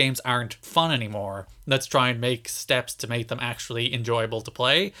right, these games aren't fun anymore. Let's try and make steps to make them actually enjoyable to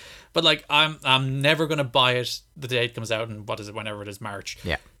play. But like, I'm never gonna buy it the day it comes out, and whenever it is, March.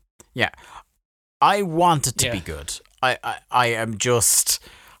 Yeah. I want it to be good. I am just.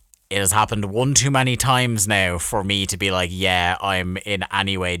 It has happened one too many times now for me to be like, yeah, I'm in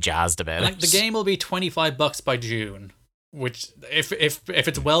any way jazzed about it. Like, the game will be $25 by June, which if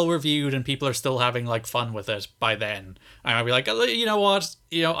it's well reviewed and people are still having like fun with it by then, I'll be like, you know what?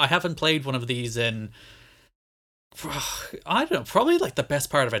 You know, I haven't played one of these in, I don't know, probably like the best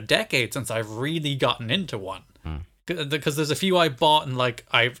part of a decade since I've really gotten into one. Because there's a few I bought and like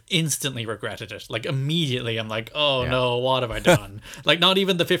I've instantly regretted it. Like, immediately I'm like, oh no, what have I done? Like, not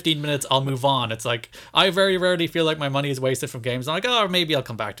even the 15 minutes, I'll move on. It's like, I very rarely feel like my money is wasted from games. I'm like, oh, maybe I'll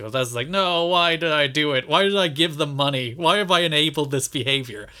come back to it. That's like, no, why did I do it? Why did I give them money? Why have I enabled this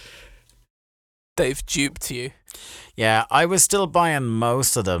behavior? They've duped you. Yeah, I was still buying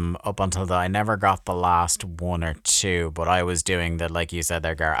most of them up until I never got the last one or two, but I was doing that, like you said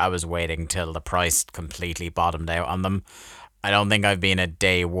there, Gar. I was waiting till the price completely bottomed out on them. I don't think I've been a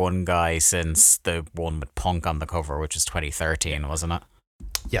day one guy since the one with Punk on the cover, which was 2013, wasn't it?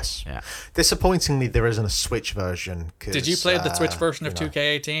 Yes. Yeah. Disappointingly, there isn't a Switch version. Did you play the Switch version of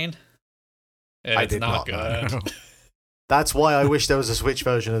 2K18? I did not. Good. No. That's why I wish there was a Switch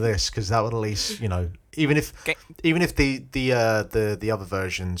version of this, because that would at least, you know, even if the other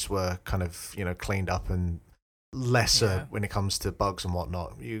versions were kind of, you know, cleaned up and lesser when it comes to bugs and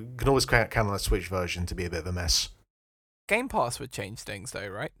whatnot, you can always count on a Switch version to be a bit of a mess. Game Pass would change things, though,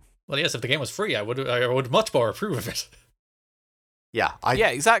 right? Well, yes, if the game was free, I would much more approve of it. Yeah,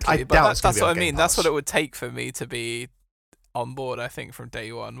 exactly. But that's what I mean. That's what it would take for me to be on board, I think, from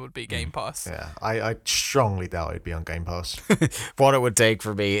day one would be Game Pass. Yeah, I strongly doubt it'd be on Game Pass. What it would take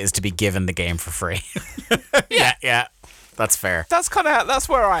for me is to be given the game for free. Yeah, that's fair. That's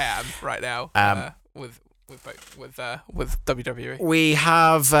where I am right now with with WWE. We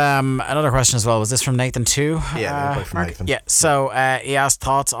have another question as well. Was this from Nathan too? Yeah, they're both from Mark? Nathan. Yeah. So he asked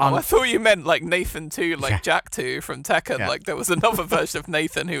thoughts on. Oh, I thought you meant like Nathan 2, like Jack 2 from Tekken. Yeah. Like there was another version of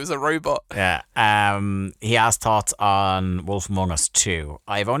Nathan who was a robot. Yeah. He asked thoughts on Wolf Among Us 2.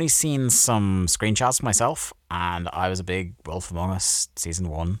 I've only seen some screenshots myself, and I was a big Wolf Among Us Season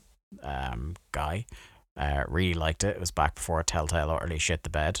 1 guy. Really liked it. It was back before Telltale utterly shit the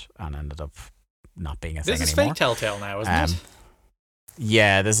bed and ended up not being a thing This is anymore. fake Telltale now, isn't it?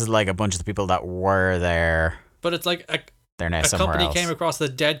 Yeah, this is like a bunch of the people that were there. But it's like They're now a somewhere company else. came across the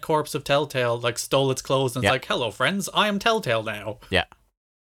dead corpse of Telltale, like stole its clothes, and it's Yeah. like, hello, friends, I am Telltale now.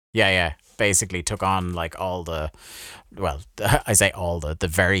 Yeah. Basically took on like all the, well, I say all the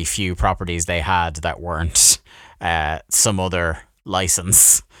very few properties they had that weren't some other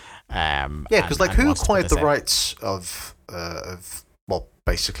license. Yeah, because like who wants to put acquired this the out. rights of well,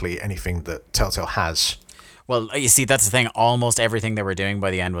 basically anything that Telltale has. Well, you see, that's the thing. Almost everything they were doing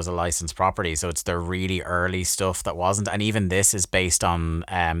by the end was a licensed property, so it's the really early stuff that wasn't. And even this is based on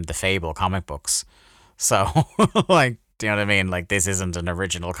the Fable comic books. So, like, do you know what I mean? Like, this isn't an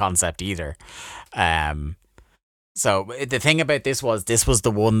original concept either. So the thing about this was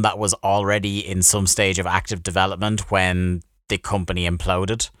the one that was already in some stage of active development when the company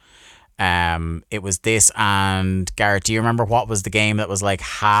imploded. It was this, and Garrett, do you remember what was the game that was like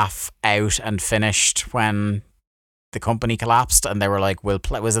half out and finished when the company collapsed? And they were like, "We'll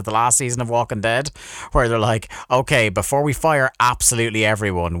play." Was it the last season of Walking Dead, where they're like, "Okay, before we fire absolutely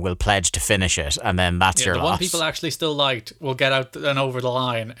everyone, we'll pledge to finish it," and then that's your The lot. one people actually still liked will get out and over the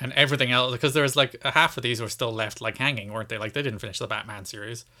line, and everything else, because there was like half of these were still left like hanging, weren't they? Like they didn't finish the Batman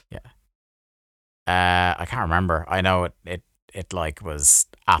series. I can't remember. I know it like was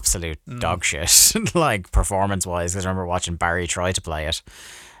absolute dog shit, like performance wise. Because I remember watching Barry try to play it.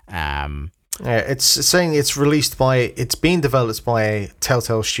 Yeah, it's saying it's being developed by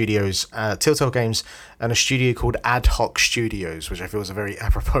Telltale Studios, Telltale Games, and a studio called Ad Hoc Studios, which I feel is a very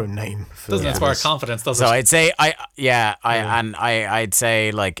apropos name. Doesn't inspire confidence, does it? So I'd say I'd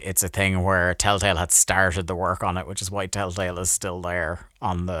say like it's a thing where Telltale had started the work on it, which is why Telltale is still there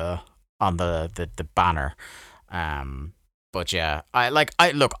on the banner. But yeah, I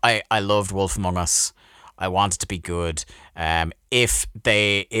loved Wolf Among Us. I want it to be good. If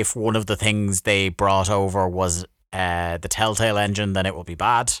one of the things they brought over was the Telltale engine, then it will be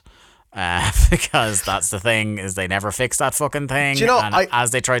bad. Because that's the thing, is they never fixed that fucking thing. Do you know, and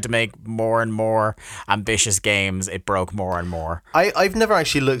as they tried to make more and more ambitious games, it broke more and more. I've never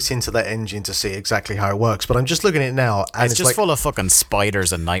actually looked into that engine to see exactly how it works, but I'm just looking at it now, and It's it's just like, full of fucking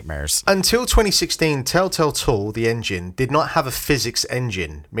spiders and nightmares. until 2016, Telltale Tool, the engine, did not have a physics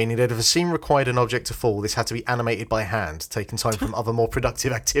engine, meaning that if a scene required an object to fall, this had to be animated by hand, taking time from other more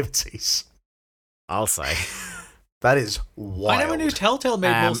productive activities. I'll say. That is wild. I never knew Telltale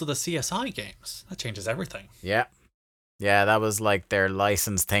made most of the CSI games. That changes everything. Yeah. Yeah, that was like their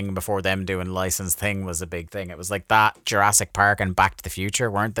license thing before them doing license thing was a big thing. It was like that, Jurassic Park and Back to the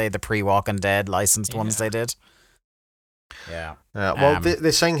Future, weren't they? The pre-Walking Dead licensed ones they did. Yeah. Well,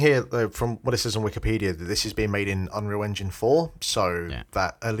 they're saying here, from what it says on Wikipedia, that this is being made in Unreal Engine 4, so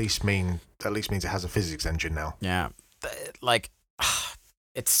that at least means it has a physics engine now. Yeah. Like,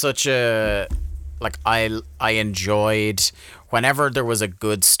 it's such a... Like, I enjoyed... Whenever there was a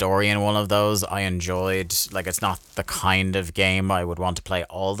good story in one of those, I enjoyed... Like, it's not the kind of game I would want to play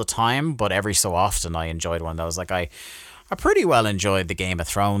all the time, but every so often I enjoyed one of those. Like, I pretty well enjoyed the Game of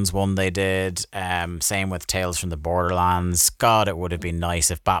Thrones one they did. Same with Tales from the Borderlands. God, it would have been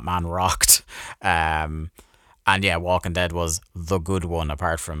nice if Batman rocked. And yeah, Walking Dead was the good one,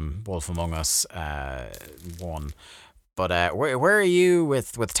 apart from Wolf Among Us 1. But where are you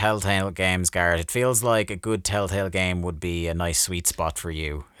with Telltale games, Garrett? It feels like a good Telltale game would be a nice sweet spot for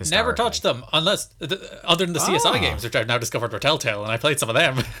you. Never touched them, unless other than the CSI games, which I've now discovered were Telltale, and I played some of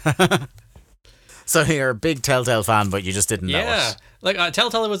them. So you're a big Telltale fan, but you just didn't know it. Like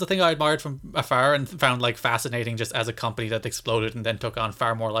Telltale was the thing I admired from afar and found like fascinating, just as a company that exploded and then took on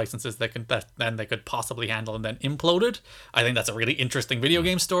far more licenses that they could possibly handle and then imploded. I think that's a really interesting video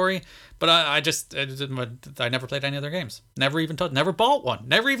game story. But I never played any other games. Never even never bought one.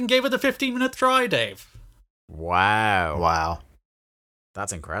 Never even gave it a 15-minute try, Dave. Wow.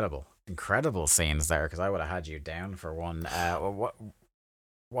 That's incredible. Incredible scenes there, because I would have had you down for one.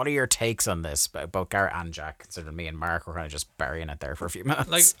 What are your takes on this, both Garrett and Jack? Considering me and Mark were kind of just burying it there for a few minutes.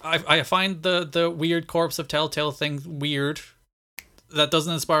 Like, I find the weird corpse of Telltale thing weird. That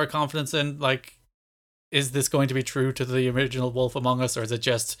doesn't inspire confidence in, like, is this going to be true to the original Wolf Among Us, or is it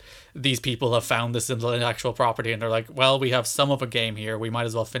just these people have found this intellectual property and they're like, well, we have some of a game here, we might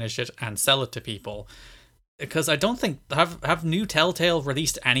as well finish it and sell it to people. because I don't think have new Telltale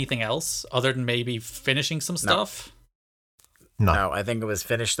released anything else other than maybe finishing some stuff. No, I think it was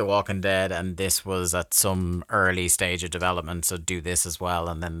finish The Walking Dead, and this was at some early stage of development, so do this as well,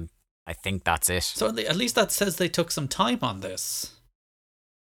 and then I think that's it. So at least that says they took some time on this.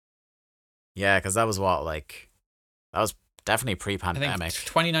 Yeah, because that was that was definitely I pre-pandemic. think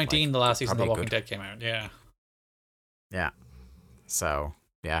 2019, the last season of The Walking good. Dead came out. Yeah. Yeah. So,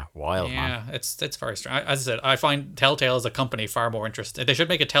 yeah, wild, man. Yeah, it's very strange. As I said, I find Telltale as a company far more interesting. They should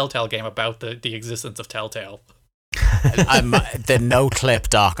make a Telltale game about the existence of Telltale. The no clip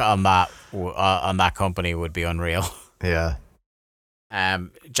doc on that company would be unreal. Yeah.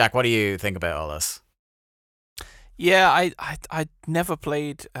 Jack, what do you think about all this? Yeah, I never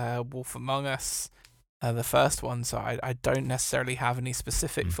played Wolf Among Us, the first one, so I don't necessarily have any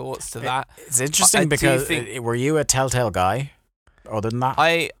specific thoughts to that. It's interesting because were you a Telltale guy? Other than that,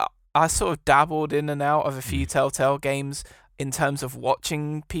 I sort of dabbled in and out of a few Telltale games in terms of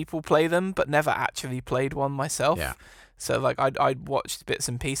watching people play them, but never actually played one myself. Yeah. So like I'd watched bits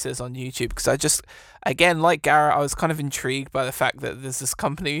and pieces on YouTube because I just, again, like Garrett, I was kind of intrigued by the fact that there's this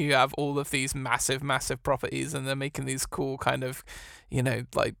company who have all of these massive properties, and they're making these cool kind of,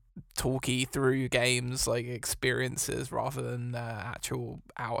 like talky through games, like experiences rather than actual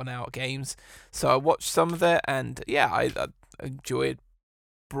out and out games. So I watched some of it, and yeah, I enjoyed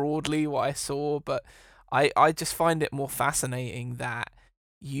broadly what I saw, but I just find it more fascinating that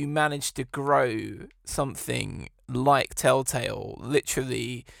you managed to grow something like Telltale,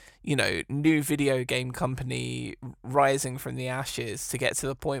 literally, new video game company rising from the ashes, to get to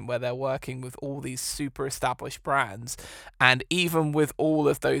the point where they're working with all these super established brands. And even with all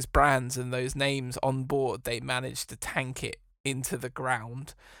of those brands and those names on board, they managed to tank it into the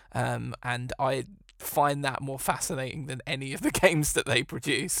ground. And I find that more fascinating than any of the games that they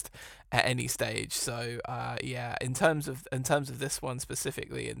produced at any stage. So yeah, in terms of this one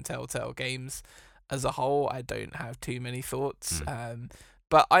specifically, in Telltale Games as a whole, I don't have too many thoughts.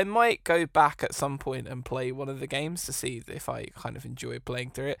 But I might go back at some point and play one of the games to see if I kind of enjoy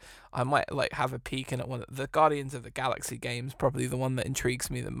playing through it. I might have a peek in at one of the Guardians of the Galaxy games, probably the one that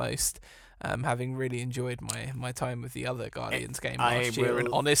intrigues me the most. Having really enjoyed my time with the other Guardians game last year, and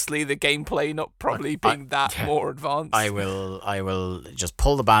honestly, the gameplay not probably being that more advanced. I will just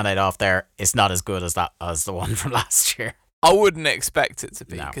pull the band-aid off there. It's not as good as the one from last year. I wouldn't expect it to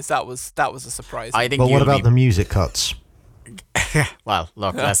be, because that was a surprise. I think. But what about the music cuts? Well,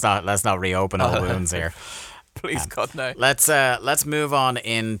 look, let's not reopen all wounds here. Please, God, no. Let's move on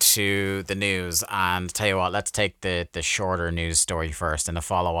into the news, and tell you what, let's take the shorter news story first, and a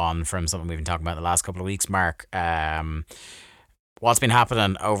follow on from something we've been talking about the last couple of weeks. Mark, what's been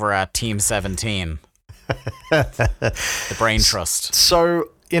happening over at Team 17, the Brain Trust?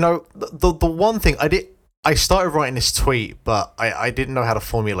 So the one thing I started writing this tweet, but I didn't know how to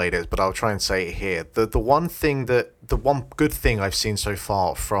formulate it, but I'll try and say it here. The one good thing I've seen so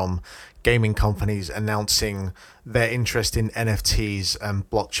far from gaming companies announcing their interest in NFTs and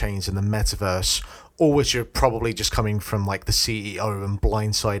blockchains and the metaverse, all which are probably just coming from like the CEO and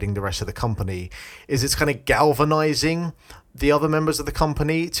blindsiding the rest of the company, is it's kind of galvanizing the other members of the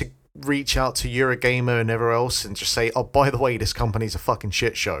company to reach out to Eurogamer and everywhere else and just say, oh, by the way, this company's a fucking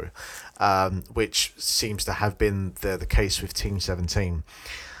shit show, which seems to have been the case with Team 17.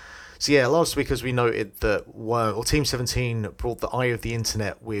 So yeah, last week, as we noted, that Team 17 brought the eye of the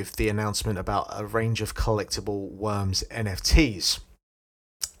internet with the announcement about a range of collectible Worms NFTs.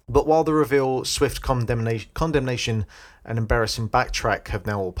 But while the reveal, swift condemnation and embarrassing backtrack have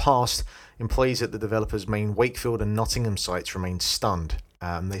now all passed, employees at the developers' main Wakefield and Nottingham sites remain stunned.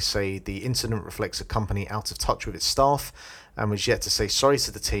 They say the incident reflects a company out of touch with its staff and was yet to say sorry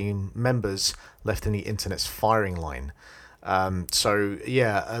to the team members left in the internet's firing line. So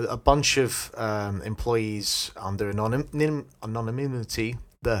yeah, a bunch of employees under anonymity,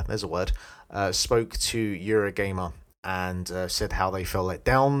 there's a word, spoke to Eurogamer and said how they felt let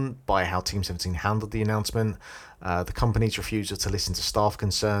down by how Team 17 handled the announcement, the company's refusal to listen to staff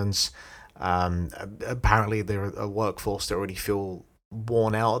concerns. Apparently they're a workforce that already feel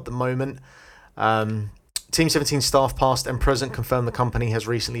worn out at the moment. Team 17 staff, past and present, confirmed the company has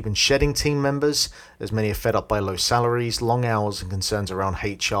recently been shedding team members, as many are fed up by low salaries, long hours, and concerns around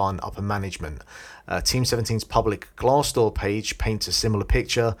HR and upper management. Team 17's public Glassdoor page paints a similar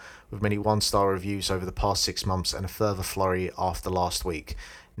picture, with many one-star reviews over the past 6 months and a further flurry after last week.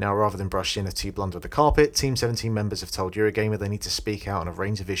 Now, rather than brush the NFT under the carpet, Team 17 members have told Eurogamer they need to speak out on a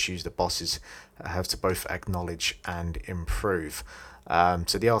range of issues that bosses have to both acknowledge and improve.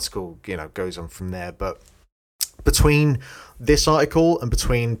 So the article, goes on from there, but between this article and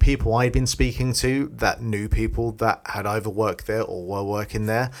between people I'd been speaking to that knew people that had either worked there or were working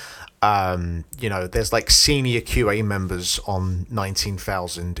there, there's like senior QA members on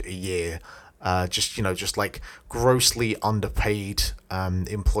 19,000 a year, just like grossly underpaid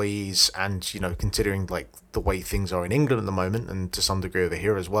employees, and considering like the way things are in England at the moment, and to some degree over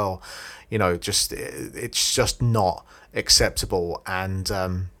here as well, it's just not acceptable. And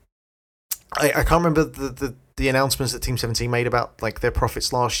I can't remember the announcements that Team 17 made about like their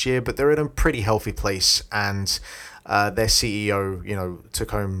profits last year, but they're in a pretty healthy place, and their CEO,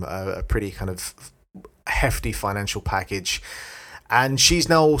 took home a pretty kind of hefty financial package. And she's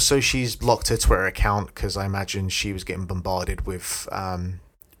blocked her Twitter account because I imagine she was getting bombarded with,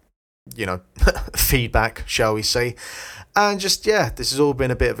 feedback, shall we say. And this has all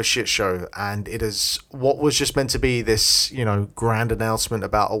been a bit of a shit show. And it is what was just meant to be this, grand announcement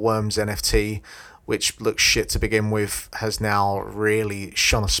about a Worms NFT, which looks shit to begin with, has now really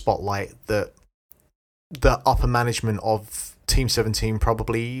shone a spotlight that the upper management of Team 17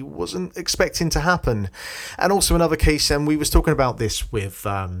 probably wasn't expecting to happen. And also another case, and we was talking about this with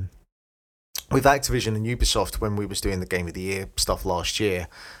Activision and Ubisoft when we was doing the Game of the Year stuff last year.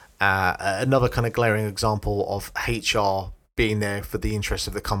 Another kind of glaring example of HR being there for the interest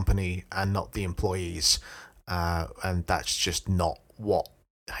of the company and not the employees, and that's just not what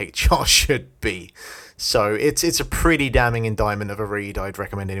HR should be. So it's a pretty damning indictment of a read. I'd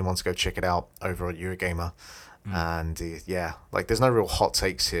recommend anyone to go check it out over at Eurogamer. And there's no real hot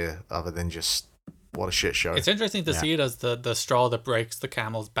takes here other than just what a shit show. It's interesting to see it as the straw that breaks the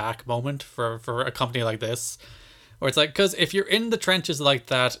camel's back moment for a company like this, where it's like, because if you're in the trenches like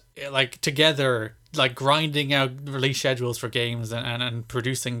that, like together, like grinding out release schedules for games and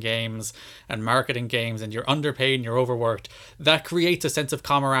producing games and marketing games, and you're underpaid and you're overworked, that creates a sense of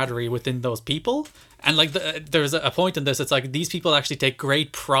camaraderie within those people. And like there's a point in this, it's like these people actually take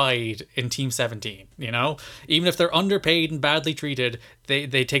great pride in Team 17, even if they're underpaid and badly treated,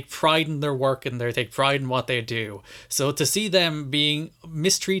 they take pride in their work and they take pride in what they do. So to see them being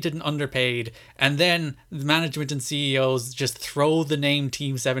mistreated and underpaid, and then the management and CEOs just throw the name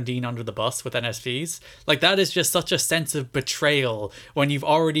Team 17 under the bus with NFTs, like that is just such a sense of betrayal when you've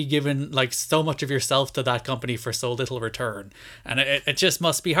already given like so much of yourself to that company for so little return. And it just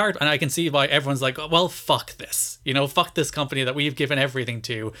must be hard. And I can see why everyone's like, well, fuck this, fuck this company that we've given everything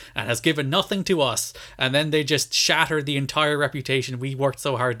to and has given nothing to us, and then they just shatter the entire reputation we worked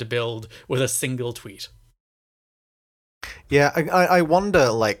so hard to build with a single tweet. Yeah, I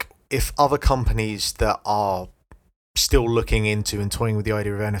wonder, like, if other companies that are still looking into and toying with the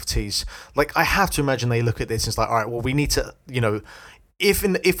idea of NFTs, like, I have to imagine they look at this and it's like, all right, well, we need to,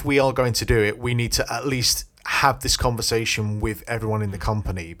 if we are going to do it, we need to at least have this conversation with everyone in the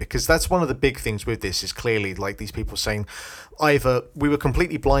company, because that's one of the big things with this is clearly like these people saying either we were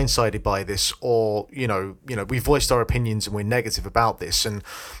completely blindsided by this, or we voiced our opinions and we're negative about this. And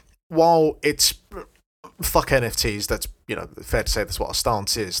while it's fuck NFTs, that's fair to say that's what our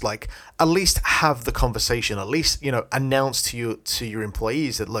stance is, like at least have the conversation, at least announce to your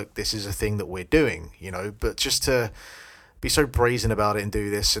employees that look, this is a thing that we're doing, but just to be so brazen about it and do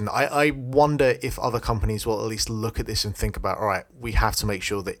this. And I wonder if other companies will at least look at this and think about, all right, we have to make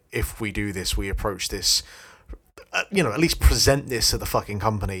sure that if we do this, we approach this, at least present this to the fucking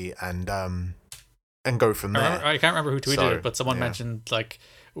company and go from there. I can't remember who tweeted it, but someone mentioned like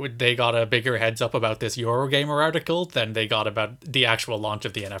they got a bigger heads up about this Eurogamer article than they got about the actual launch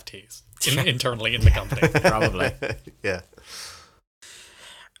of the NFTs internally in the company. Probably. Yeah.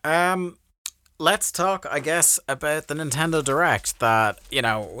 Let's talk, I guess, about the Nintendo Direct that,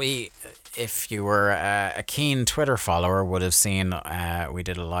 if you were a keen Twitter follower, would have seen we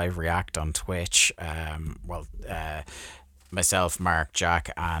did a live react on Twitch. Myself, Mark,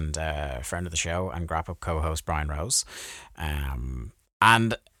 Jack, and a friend of the show and Grap Up co-host Brian Rose.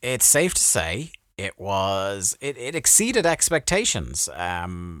 And it's safe to say it exceeded expectations.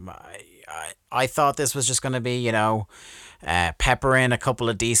 I thought this was just going to be, pepper in a couple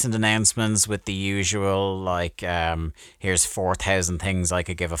of decent announcements with the usual, like, here's 4,000 things I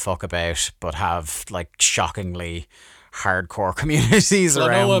could give a fuck about, but have, like, shockingly hardcore communities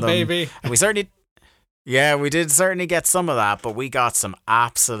around them. Baby. And we did certainly get some of that, but we got some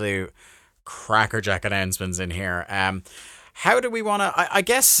absolute crackerjack announcements in here. How do we want to... I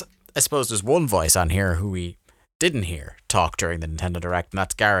suppose there's one voice on here who we didn't hear talk during the Nintendo Direct, and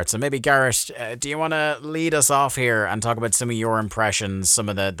that's Garrett. So maybe, Garrett, do you want to lead us off here and talk about some of your impressions, some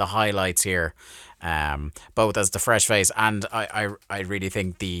of the highlights here, both as the fresh face and I really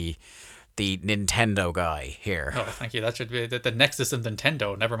think the Nintendo guy here. Oh, thank you. That should be the nexus of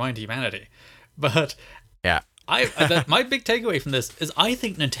Nintendo, never mind humanity. But yeah, My big takeaway from this is I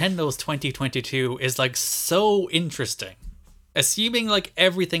think Nintendo's 2022 is like so interesting. Assuming like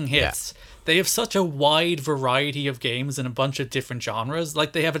everything hits, they have such a wide variety of games in a bunch of different genres.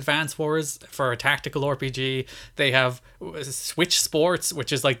 Like they have Advance Wars for a tactical RPG. They have Switch Sports,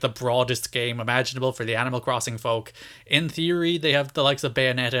 which is like the broadest game imaginable for the Animal Crossing folk. In theory, they have the likes of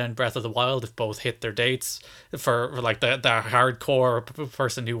Bayonetta and Breath of the Wild if both hit their dates for like the hardcore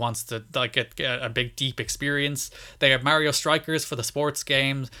person who wants to like get a big deep experience. They have Mario Strikers for the sports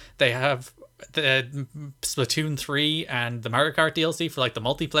games. They have the Splatoon 3 and the Mario Kart DLC for like the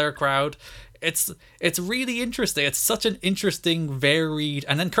multiplayer crowd. It's really interesting. It's such an interesting, varied,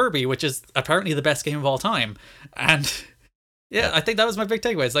 and then Kirby, which is apparently the best game of all time. And yeah, I think that was my big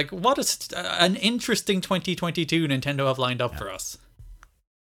takeaway. It's like, what is an interesting 2022 Nintendo have lined up for us.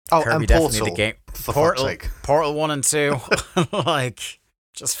 Oh, Kirby and definitely Portal, the game. for fuck's sake. Portal 1 and 2. Like,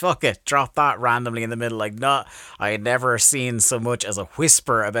 just fuck it. Drop that randomly in the middle. Like, not. I had never seen so much as a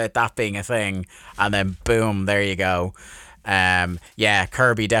whisper about that being a thing. And then, boom, there you go. Yeah,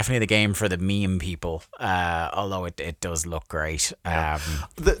 Kirby, definitely the game for the meme people. Although it does look great.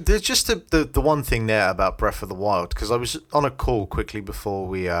 There's just the one thing there about Breath of the Wild, because I was on a call quickly before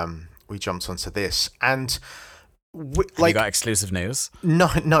we jumped onto this, and Have you got exclusive news? No,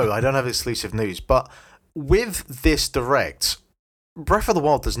 I don't have exclusive news. But with this direct, Breath of the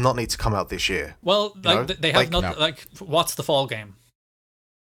Wild does not need to come out this year. Well, like they have like what's the fall game?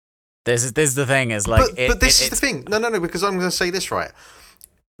 This is the thing. Is like, but this is the thing. No, because I'm going to say this right.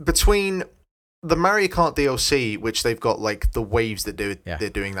 Between the Mario Kart DLC, which they've got like the waves that they're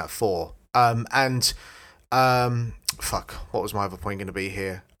doing that for, and what was my other point going to be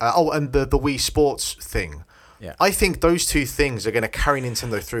here? And the Wii Sports thing. Yeah. I think those two things are going to carry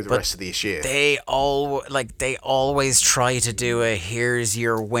Nintendo through the rest of this year. They always try to do a here's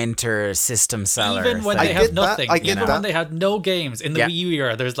your winter system seller. Even when they have nothing. Even when they had no games in the Wii U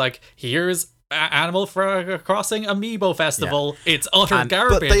era, there's like, here's Animal Crossing Amiibo Festival. Yeah. It's utter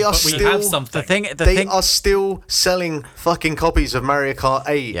garbage, but we have something. They are still selling fucking copies of Mario Kart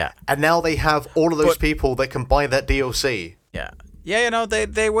 8. Yeah. And now they have all of those people that can buy that DLC. Yeah. Yeah,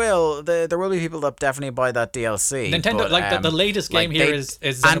 they will. There will be people that definitely buy that DLC. Nintendo, but, the latest game here is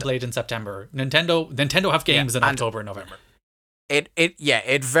Xenoblade in September. Nintendo have games in October and November.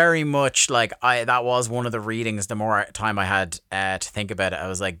 It very much, like, that was one of the readings. The more time I had to think about it, I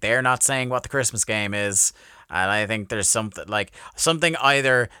was like, they're not saying what the Christmas game is. And I think there's something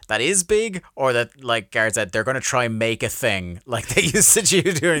either that is big, or that, like Garrett said, they're going to try and make a thing like they used to do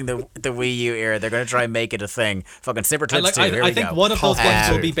during the Wii U era. They're going to try and make it a thing. Fucking Snipper Clips 2. I think one of those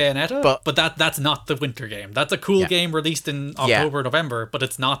ones will be Bayonetta, but that's not the winter game. That's a cool game released in October, November, but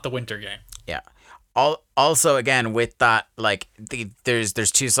it's not the winter game. Yeah. Also, again, with that, like, there's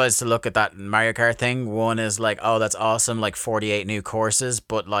two sides to look at that Mario Kart thing. One is like, oh, that's awesome, like 48 new courses.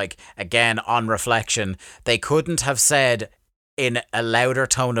 But, like, again, on reflection, they couldn't have said in a louder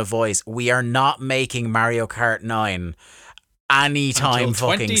tone of voice, we are not making Mario Kart 9 anytime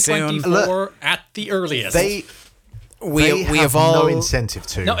fucking soon. 2024 at the earliest. We have no incentive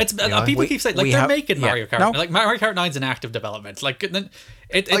to. No, it's people keep saying, like, they're making Mario Kart. No. Like, Mario Kart 9's in active development. Like,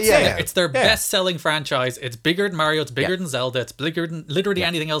 it's their best-selling franchise. It's bigger than Mario. It's bigger than Zelda. It's bigger than literally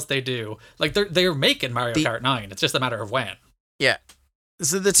anything else they do. Like, they're making Mario Kart 9. It's just a matter of when. Yeah.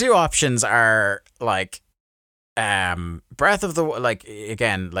 So the two options are, like, Breath of the, like,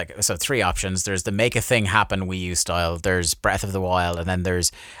 again, like, so three options. There's the make a thing happen Wii U style. There's Breath of the Wild, and then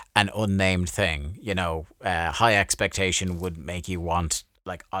there's an unnamed thing. High expectation would make you want,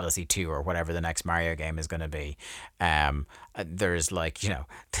 like, Odyssey 2 or whatever the next Mario game is going to be. There's, like,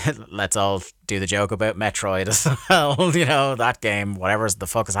 let's all do the joke about Metroid as well, that game, whatever the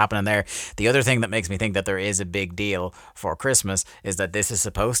fuck is happening there. The other thing that makes me think that there is a big deal for Christmas is that this is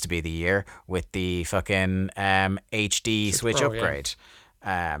supposed to be the year with the fucking HD Switch Pro, upgrade.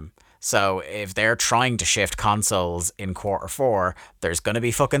 Yeah. So if they're trying to shift consoles in Q4, there's going to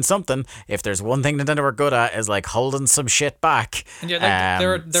be fucking something. If there's one thing Nintendo are good at is, like, holding some shit back. And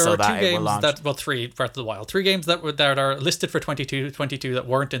there are two games three Breath of the Wild. 3 games that are listed for 2022 that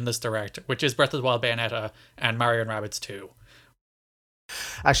weren't in this direct, which is Breath of the Wild, Bayonetta, and Mario & Rabbids 2.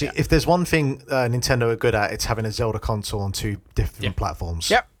 Actually, if there's one thing Nintendo are good at, it's having a Zelda console on 2 different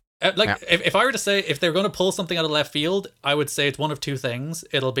platforms. Yep. If I were to say, if they're going to pull something out of left field, I would say it's one of two things.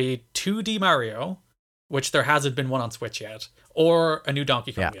 It'll be 2D Mario, which there hasn't been one on Switch yet, or a new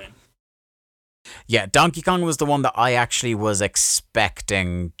Donkey Kong game. Yeah, Donkey Kong was the one that I actually was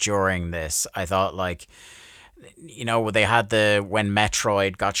expecting during this. I thought, like, you know, they had when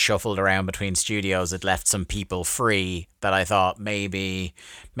Metroid got shuffled around between studios, it left some people free that I thought maybe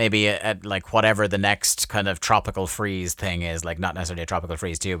like whatever the next kind of Tropical Freeze thing is, like not necessarily a Tropical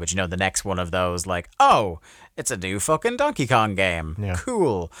Freeze 2, but you know, the next one of those, like, oh, it's a new fucking Donkey Kong game. Yeah.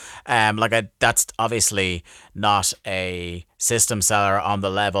 Cool. That's obviously not a system seller on the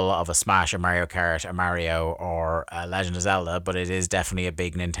level of a Smash, a Mario Kart, a Mario, or a Legend of Zelda, but it is definitely a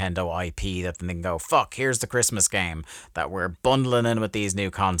big Nintendo IP that they can go, fuck, here's the Christmas game that we're bundling in with these new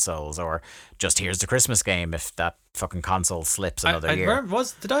consoles, or just here's the Christmas game if that fucking console slips another year.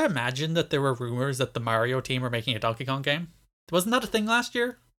 Did I imagine that there were rumors that the Mario team were making a Donkey Kong game? Wasn't that a thing last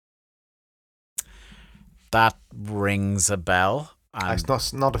year? That rings a bell.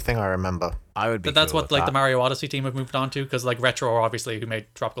 It's not a thing I remember. I would be. But that's cool what with like that. the Mario Odyssey team have moved on to, because like Retro, obviously, who made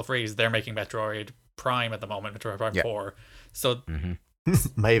Tropical Freeze, they're making Metroid Prime at the moment, Metroid Prime 4. So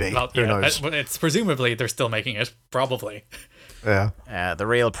Maybe. Who knows? It's presumably they're still making it, probably. Yeah. The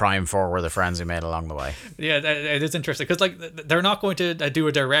real Prime 4 were the friends we made along the way. Yeah, it is interesting because like they're not going to do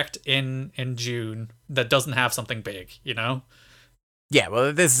a direct in June that doesn't have something big, you know. Yeah,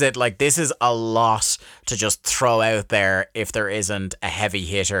 well, this is it. Like, this is a lot to just throw out there if there isn't a heavy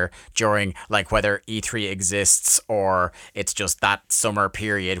hitter during, like, whether E3 exists or it's just that summer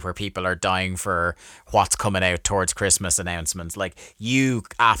period where people are dying for what's coming out towards Christmas announcements. Like, you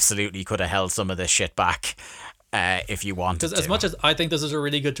absolutely could have held some of this shit back if you wanted to. Because as much as I think this is a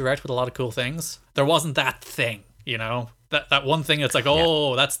really good direct with a lot of cool things, there wasn't that thing, you know? That one thing that's like,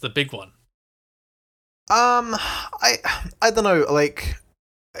 oh, that's the big one. I don't know, like,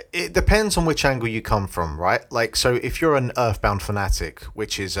 it depends on which angle you come from, right? Like, so if you're an Earthbound fanatic,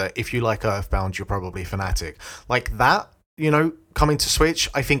 which is, if you like Earthbound, you're probably fanatic. Like that, you know, coming to Switch,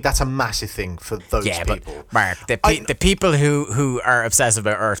 I think that's a massive thing for those people. But Mark, the people who are obsessed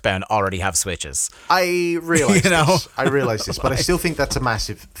about Earthbound already have Switches. I realise You know? this. I realise this, but I still think that's a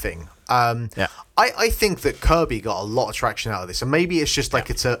massive thing. I think that Kirby got a lot of traction out of this, and maybe it's just like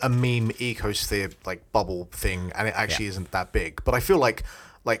it's a meme ecosphere like bubble thing, and it actually isn't that big. But I feel like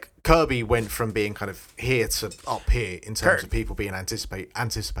Kirby went from being kind of here to up here in terms of people being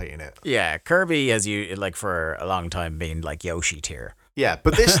anticipating it. Yeah, Kirby has for a long time been like Yoshi tier. Yeah,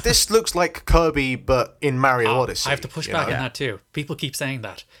 but this looks like Kirby, but in Mario Odyssey. I have to push back on that too. People keep saying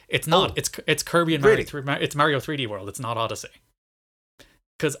that it's not. Oh. It's Kirby and Really? Mario. It's Mario 3D World. It's not Odyssey.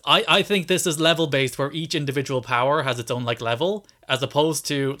 Because I think this is level based, where each individual power has its own like level, as opposed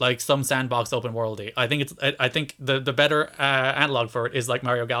to like some sandbox open worldy. I think the better analog for it is like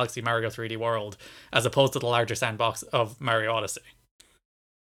Mario Galaxy, Mario 3D World, as opposed to the larger sandbox of Mario Odyssey.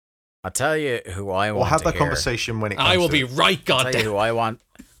 I'll tell you who I want. We'll have to that hear. conversation when it comes I will to be it. right, I'll tell you goddamn. who I want.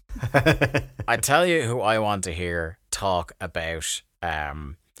 I tell you who I want to hear talk about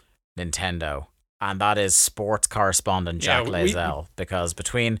Nintendo, and that is sports correspondent Jack Lazell, because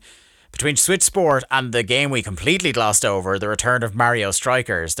between Switch Sport and the game we completely glossed over, the return of Mario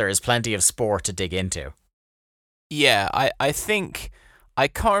Strikers, there is plenty of sport to dig into. Yeah, I think I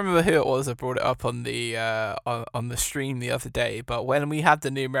can't remember who it was that brought it up on the on the stream the other day, but when we had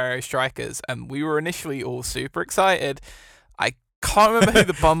the new Mario Strikers and we were initially all super excited, I can't remember who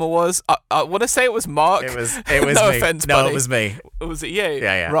the bummer was. I want to say it was Mark. It was no me. offense, No, buddy. it was me. Was it you?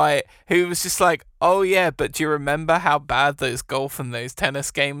 Yeah. Right. Who was just like, oh yeah, but do you remember how bad those golf and those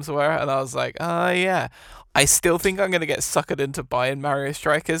tennis games were? And I was like, oh yeah. I still think I'm going to get suckered into buying Mario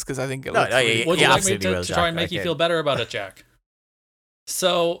Strikers because I think it looks really Would you Yeah, like me absolutely to will, try and Jack. make you Okay. feel better about it, Jack?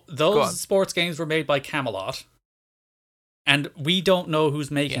 So Go on. those sports games were made by Camelot, and we don't know who's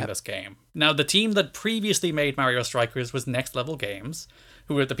making Yeah. this game. Now, the team that previously made Mario Strikers was Next Level Games,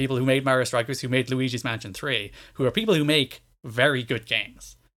 who are the people who made Mario Strikers, who made Luigi's Mansion 3, who are people who make very good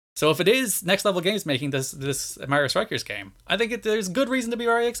games. So if it is Next Level Games making this Mario Strikers game, I think there's good reason to be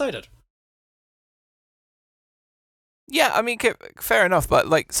very excited. Yeah, I mean, fair enough, but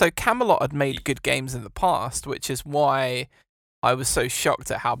like, so Camelot had made good games in the past, which is why I was so shocked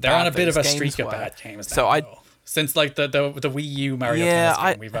at how They're bad on a bit of a those streak games of were. bad games now, So I- though. Since like the Wii U Mario Yeah,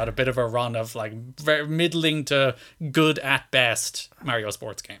 Tennis game, we've had a bit of a run of like very middling to good at best Mario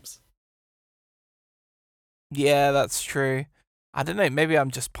sports games. Yeah, that's true. I don't know, maybe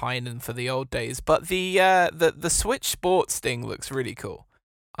I'm just pining for the old days, but the Switch Sports thing looks really cool.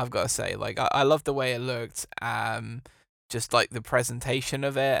 I've got to say, like, I love the way it looked, just like the presentation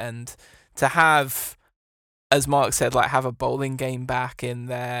of it, and to have, as Mark said, like have a bowling game back in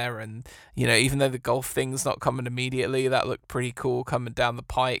there, and you know, even though the golf thing's not coming immediately, that looked pretty cool coming down the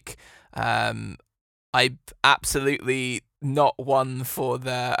pike. I absolutely not one for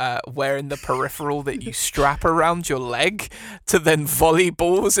the wearing the peripheral that you strap around your leg to then volley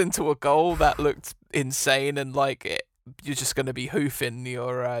balls into a goal. That looked insane, and like you're just going to be hoofing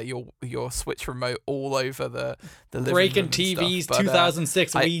your Switch remote all over the living breaking room and TVs, stuff. But,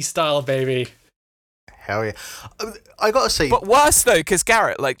 2006 Wii style, baby. Hell yeah. I gotta say, but worse though, because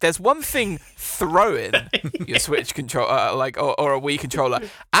Garrett, like, there's one thing throwing your Switch controller, like, or a Wii controller,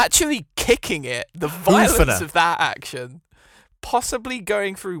 actually kicking it, the violence of that action, possibly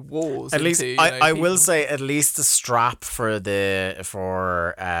going through walls. At least, into, I will say, at least the strap for the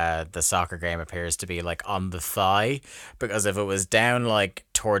soccer game appears to be like on the thigh, because if it was down like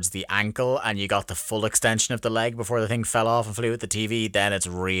towards the ankle and you got the full extension of the leg before the thing fell off and flew at the TV, then it's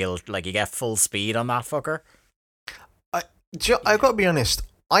real, like you get full speed on that fucker. I gotta be honest,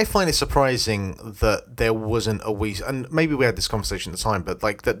 I find it surprising that there wasn't a Wii, and maybe we had this conversation at the time, but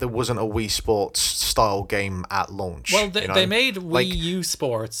like that there wasn't a Wii Sports style game at launch. Well, they made Wii U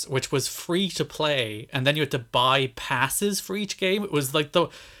Sports, which was free to play, and then you had to buy passes for each game. It was like the...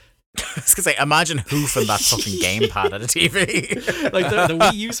 I was gonna say, imagine hoofing that fucking gamepad at a TV. Like the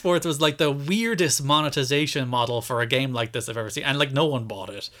Wii U Sports was like the weirdest monetization model for a game like this I've ever seen, and like no one bought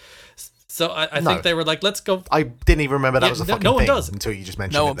it. So I think they were like, let's go. I didn't even remember that was a fucking thing until you just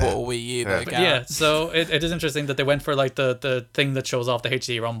mentioned it. No one bought a Wii U. Yeah, so it is interesting that they went for like the thing that shows off the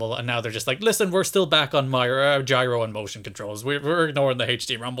HD Rumble, and now they're just like, listen, we're still back on my gyro and motion controls. We're ignoring the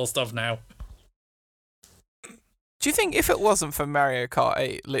HD Rumble stuff now. Do you think if it wasn't for Mario Kart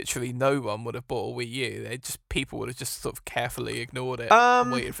 8, literally no one would have bought a Wii U? People would have just sort of carefully ignored it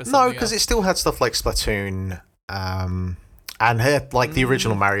and waited for something No, because it still had stuff like Splatoon, and had like the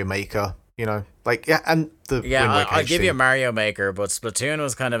original Mario Maker. You know, like, yeah, and the I'll give you Mario Maker, but Splatoon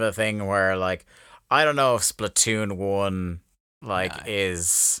was kind of a thing where, like, I don't know if Splatoon 1, like,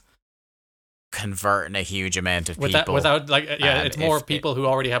 is converting a huge amount of people. Without, like, it's more people who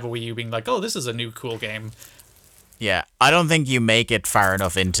already have a Wii U being like, oh, this is a new cool game. Yeah, I don't think you make it far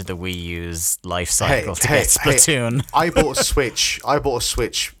enough into the Wii U's life cycle to get Splatoon. I bought a Switch. I bought a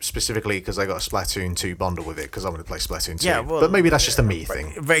Switch specifically because I got a Splatoon 2 bundle with it because I'm going to play Splatoon 2. Yeah, well, but maybe that's just a me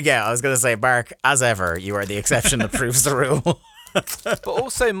thing. But yeah, I was going to say, Mark, as ever, you are the exception that proves the rule. But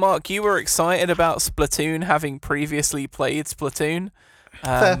also, Mark, you were excited about Splatoon having previously played Splatoon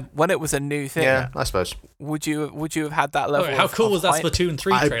when it was a new thing. Yeah, I suppose. Would you have had that level? How cool was that Splatoon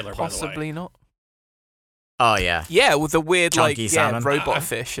 3 trailer? By the way, possibly not. Oh yeah, yeah, with the weird chunky salmon. robot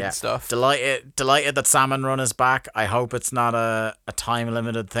fish and stuff. Delighted that Salmon Run is back. I hope it's not a time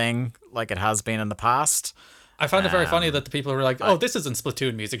limited thing like it has been in the past. I found it very funny that the people were like, "Oh, this isn't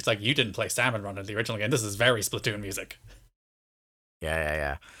Splatoon music." It's like, you didn't play Salmon Run in the original game. This is very Splatoon music.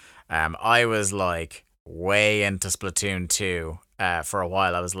 Yeah. I was like way into Splatoon 2 for a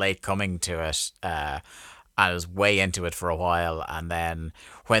while. I was late coming to it. I was way into it for a while, and then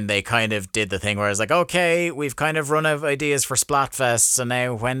when they kind of did the thing where I was like, okay, we've kind of run out of ideas for Splatfest, so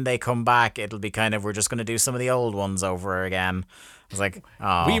now when they come back, it'll be kind of, we're just going to do some of the old ones over again. I was like,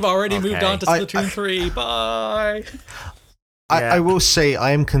 oh, we've already moved on to Splatoon 3. Bye. I will say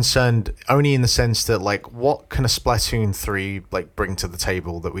I am concerned only in the sense that, like, what can a Splatoon 3 like bring to the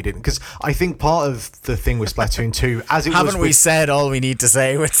table that we didn't? Because I think part of the thing with Splatoon 2, as it haven't we said all we need to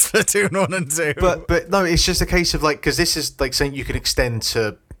say with Splatoon 1 and 2? But no, it's just a case of like, because this is like saying you could extend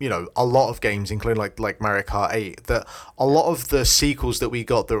to, you know, a lot of games, including like Mario Kart 8, that a lot of the sequels that we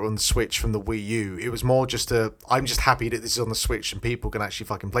got that were on the Switch from the Wii U, it was more just I'm just happy that this is on the Switch and people can actually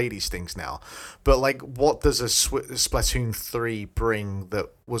fucking play these things now. But like, what does a Splatoon 3 bring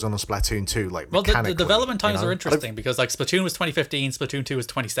that was on a Splatoon 2? Like, well, the development times are interesting because like Splatoon was 2015, Splatoon 2 was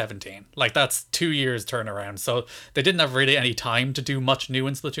 2017. Like, that's 2 years turnaround. So they didn't have really any time to do much new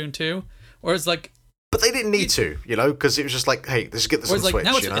in Splatoon 2. Whereas like, but they didn't need to, you know, because it was just like, hey, let's get this on the Switch.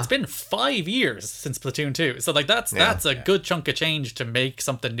 Now it's been 5 years since Splatoon 2, so like that's a good chunk of change to make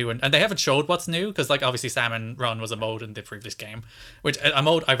something new, and they haven't showed what's new because like obviously Salmon Run was a mode in the previous game, which a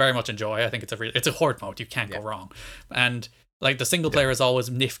mode I very much enjoy. I think it's a horde mode, you can't go wrong, and like the single player is always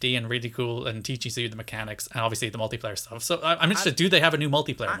nifty and really cool and teaches you the mechanics and obviously the multiplayer stuff. So I'm interested. Do they have a new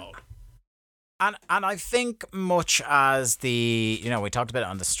multiplayer mode? And I think much as we talked about it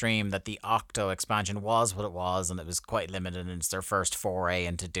on the stream, that the Octo expansion was what it was, and it was quite limited, and it's their first foray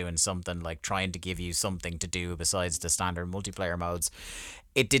into doing something like trying to give you something to do besides the standard multiplayer modes.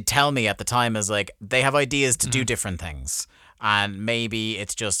 It did tell me at the time as like they have ideas to do different things. And maybe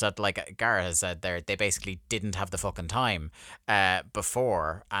it's just that, like Garrett has said there, they basically didn't have the fucking time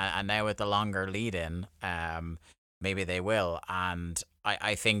before, and now with the longer lead in, maybe they will. And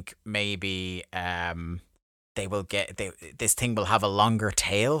I think maybe they will this thing will have a longer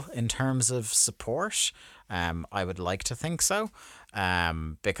tail in terms of support. I would like to think so.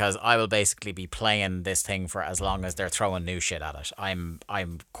 Because I will basically be playing this thing for as long as they're throwing new shit at it. I'm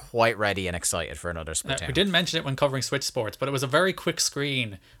quite ready and excited for another Splatoon. We didn't mention it when covering Switch Sports, but it was a very quick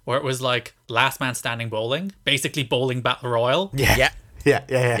screen where it was like Last Man Standing bowling, basically bowling battle royal. Yeah.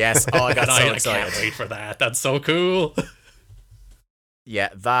 Yes. Oh, I got so excited. I can't wait for that. That's so cool. Yeah,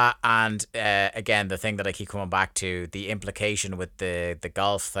 that and again the thing that I keep coming back to, the implication with the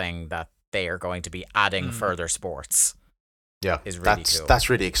golf thing, that they are going to be adding further sports. Yeah, is really cool.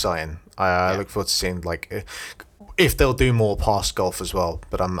 That's really exciting. I look forward to seeing like if they'll do more past golf as well.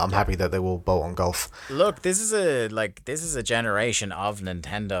 But I'm happy that they will bolt on golf. Look, this is a generation of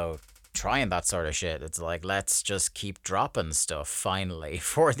Nintendo trying that sort of shit. It's like, let's just keep dropping stuff finally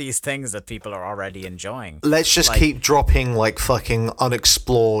for these things that people are already enjoying. Let's just keep dropping like fucking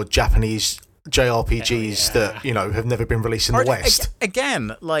unexplored Japanese JRPGs that, you know, have never been released in the West.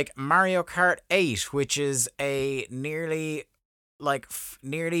 Again, like Mario Kart 8, which is a nearly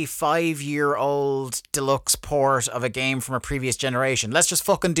 5-year-old deluxe port of a game from a previous generation. Let's just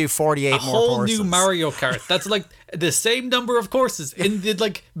fucking do 48 more whole courses. New Mario Kart. That's like the same number of courses in the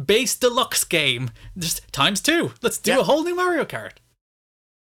like base deluxe game, just times 2. Let's do a whole new Mario Kart.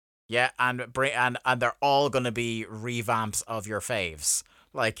 Yeah, and they're all gonna be revamps of your faves.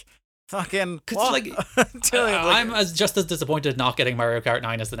 Like fucking what? Like, I'm just as disappointed not getting Mario Kart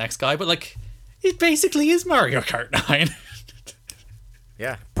 9 as the next guy, but like it basically is Mario Kart 9.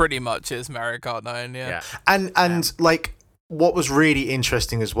 Yeah, pretty much is Mario Kart 9. Yeah. And like what was really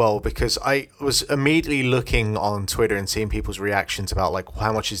interesting as well, because I was immediately looking on Twitter and seeing people's reactions about like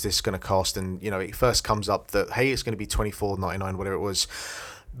how much is this going to cost, and you know it first comes up that hey, it's going to be $24.99, whatever it was,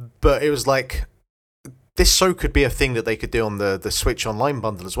 but it was like this could be a thing that they could do on the Switch Online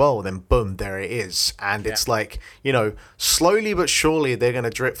bundle as well, and then boom, there it is. And it's like, you know, slowly but surely they're going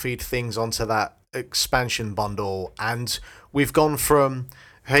to drip feed things onto that expansion bundle, and we've gone from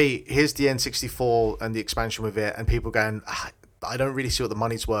hey, here's the N64 and the expansion with it, and people going, I don't really see what the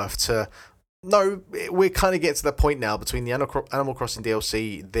money's worth, to no, we're kind of getting to the point now between the Animal Crossing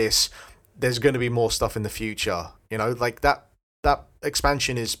DLC, there's going to be more stuff in the future, you know, like that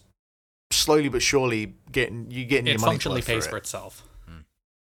expansion is slowly but surely getting your money. It functionally pays for itself.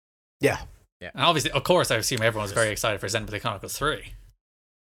 Yeah. And obviously, of course, I assume everyone's very excited for Xenoblade Chronicles 3.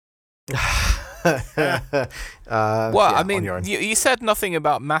 I mean, you said nothing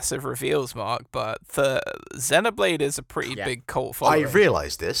about massive reveals, Mark, but the Xenoblade is a pretty big cult following. I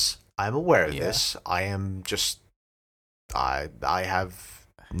realise this. I'm aware of this. I am just... I have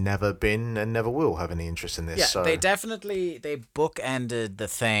never been and never will have any interest in this. Yeah, so. they bookended the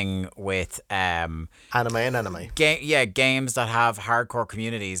thing with anime and anime. Games that have hardcore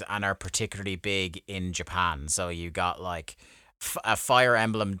communities and are particularly big in Japan. So you got like a Fire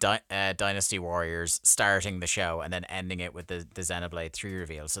Emblem Dynasty Warriors starting the show and then ending it with the Xenoblade 3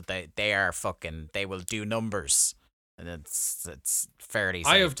 reveal. So they will do numbers, and it's fairly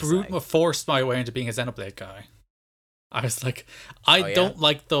safe. I have forced my way into being a Xenoblade guy. I was like, I don't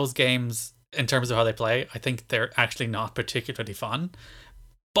like those games in terms of how they play. I think they're actually not particularly fun.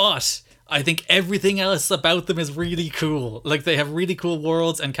 But I think everything else about them is really cool. Like, they have really cool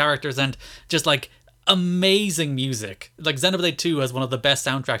worlds and characters and just, like, amazing music. Like, Xenoblade 2 has one of the best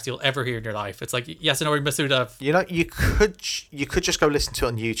soundtracks you'll ever hear in your life. It's like Yasunori Masuda. You know, you could just go listen to it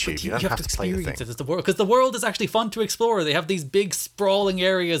on YouTube. You don't have to play the thing. Because the world is actually fun to explore. They have these big sprawling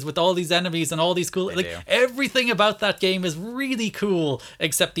areas with all these enemies and all these cool... everything about that game is really cool,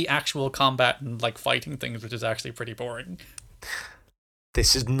 except the actual combat and, like, fighting things, which is actually pretty boring.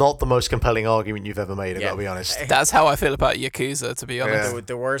 This is not the most compelling argument you've ever made, I've got to be honest. That's how I feel about Yakuza, to be honest.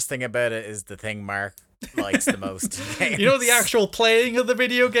 The worst thing about it is the thing Mark likes the most. You know, the actual playing of the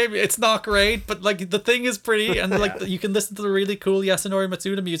video game, it's not great, but like the thing is pretty, and like you can listen to the really cool Yasunori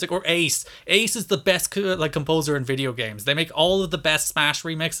Matsuda music, or Ace. Ace is the best like composer in video games. They make all of the best Smash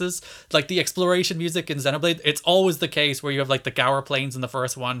remixes. Like the exploration music in Xenoblade, it's always the case where you have like the Gower Plains in the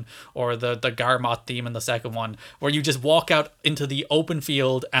first one, or the Garmot theme in the second one, where you just walk out into the open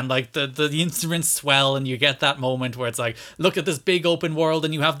field and like the instruments swell, and you get that moment where it's like, look at this big open world,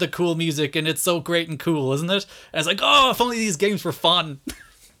 and you have the cool music, and it's so great and cool, isn't it? And it's like, oh, if only these games were fun.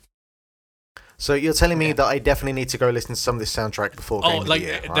 So you're telling me that I definitely need to go listen to some of this soundtrack before Game of the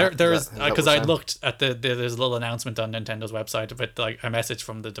Year, right? There's because I looked at there's a little announcement on Nintendo's website with like a message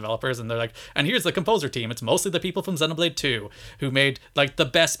from the developers, and they're like, and here's the composer team. It's mostly the people from Xenoblade 2 who made like the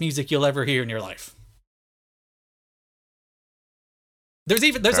best music you'll ever hear in your life. There's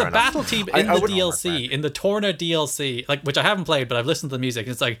a battle team in the DLC, in the Torna DLC, like, which I haven't played, but I've listened to the music,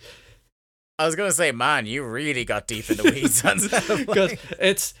 and it's like, I was gonna say, man, you really got deep in the weeds on Xenoblade. Because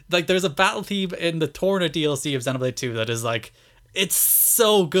it's like there's a battle theme in the Torna DLC of Xenoblade 2 that is like, it's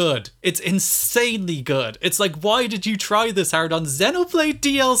so good. It's insanely good. It's like, why did you try this hard on Xenoblade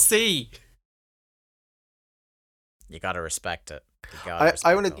DLC? You gotta respect it.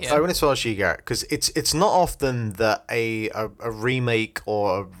 I wanted to ask you, Garrett, because it's not often that a remake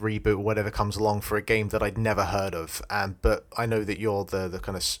or a reboot or whatever comes along for a game that I'd never heard of, but I know that you're the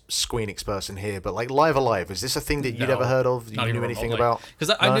kind of Squeenix person here, but like Live Alive, is this a thing that you'd ever heard of? You knew anything about?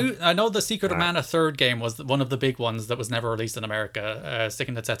 Because I know the Secret of Mana third game was one of the big ones that was never released in America,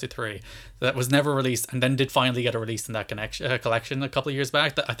 Seiken Densetsu 3, that was never released and then did finally get a release in that collection a couple of years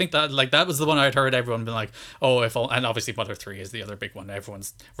back. I think that was the one I'd heard everyone been like, oh, and obviously Mother 3 is the other big one.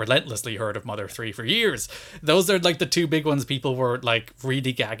 Everyone's relentlessly heard of Mother 3 for years. Those are like the two big ones people were like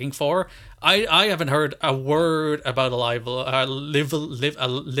really gagging for. I haven't heard a word about Live Alive.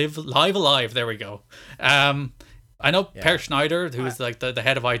 There we go. I know Per Schneider, who's like the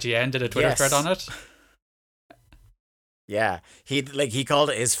head of IGN, did a Twitter thread on it. Yeah, he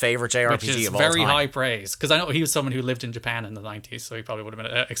called it his favorite JRPG which is of all time. Very high praise, because I know he was someone who lived in Japan in the 90s, so he probably would have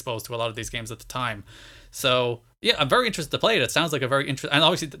been exposed to a lot of these games at the time. So yeah, I'm very interested to play it. It sounds like a very interesting, and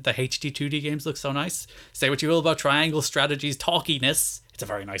obviously the HD 2D games look so nice. Say what you will about triangle strategies, talkiness, it's a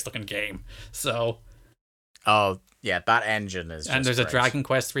very nice looking game. So, oh yeah, that engine is. And there's great. a Dragon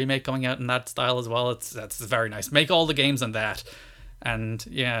Quest remake coming out in that style as well. That's very nice. Make all the games on that. And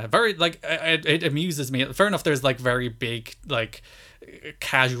yeah, very like it amuses me. Fair enough, there's like very big like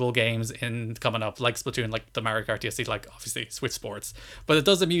casual games in coming up, like Splatoon, like the Mario Kart DLC, like obviously Switch Sports. But it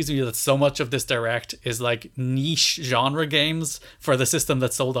does amuse me that so much of this Direct is like niche genre games for the system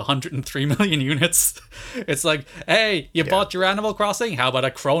that sold 103 million units. It's like, hey, you bought your Animal Crossing? How about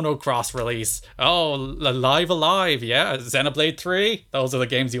a Chrono Cross release? Oh, Live Alive, yeah, Xenoblade 3. Those are the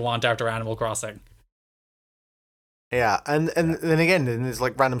games you want after Animal Crossing. Yeah, and then again, then there's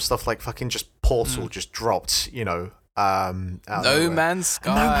like random stuff like fucking just Portal just dropped, you know. No Man's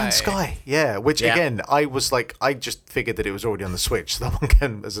Sky. No Man's Sky, yeah. Which again, I was like, I just figured that it was already on the Switch. So that one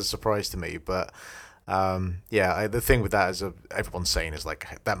came as a surprise to me. But the thing with that is everyone's saying is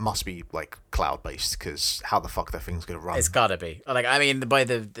like that must be like cloud based, because how the fuck that thing's gonna run? It's gotta be. Like, I mean, by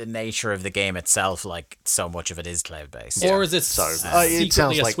the nature of the game itself, like so much of it is cloud based. Or is it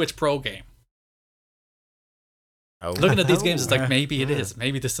secretly a Switch Pro game? Oh. Looking at these games, it's like maybe it is.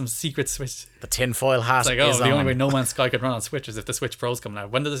 Maybe there's some secret Switch. The tinfoil hat. It's like, the only way No Man's Sky could run on Switch is if the Switch Pro's coming out.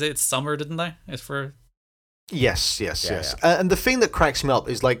 When did they say it's summer? Didn't they? It's for. Yes. And the thing that cracks me up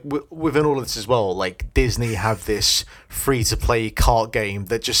is like within all of this as well, like Disney have this free-to-play kart game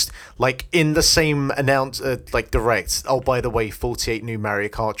that just like in the same direct. Oh, by the way, 48 new Mario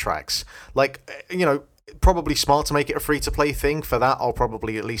Kart tracks. Like, you know. Probably smart to make it a free-to-play thing. For that, I'll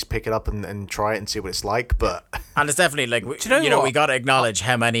probably at least pick it up and try it and see what it's like. But and it's definitely like we got to acknowledge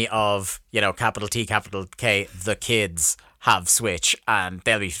how many of capital T, capital K, the kids have Switch, and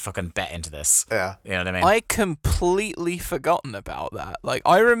they'll be fucking bet into this. Yeah, you know what I mean. I completely forgotten about that. Like,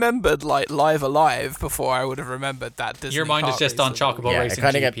 I remembered like Live Alive before I would have remembered that Disney. Your mind is just on Chocobo Racing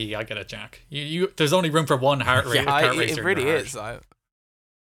GP. I get it, Jack. You there's only room for one heart rate. It really is.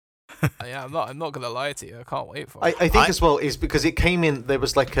 Yeah, I'm not gonna lie to you. I can't wait for it. I think as well is because it came in. There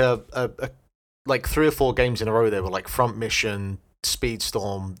was like a like 3 or 4 games in a row. They were like Front Mission,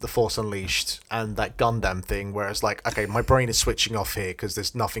 Speedstorm, The Force Unleashed, and that Gundam thing. Where it's like, okay, my brain is switching off here because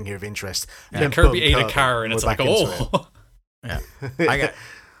there's nothing here of interest. And then Kirby ate a car, and it's like, oh, yeah. I got.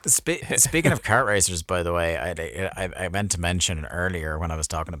 Speaking of kart racers, by the way, I meant to mention earlier when I was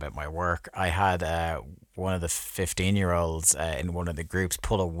talking about my work, I had one of the 15-year-olds in one of the groups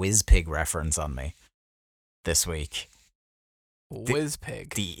pull a WizPig reference on me this week.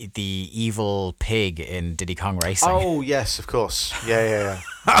 WizPig? The evil pig in Diddy Kong Racing. Oh, yes, of course. Yeah.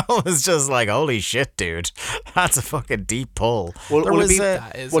 I was just like, holy shit, dude. That's a fucking deep pull. Will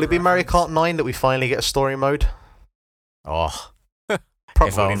it be Mario Kart 9 that we finally get a story mode? Oh.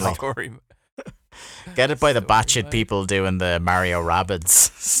 Probably not. Get it by the batshit people doing the Mario Rabbids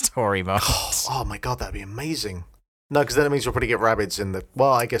story mode. Oh my god, that'd be amazing. No, because then it means we'll probably get Rabbids in the.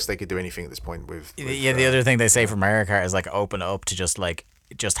 Well, I guess they could do anything at this point with the other thing they say for Mario Kart is like open it up to just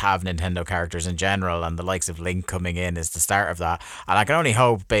have Nintendo characters in general, and the likes of Link coming in is the start of that. And I can only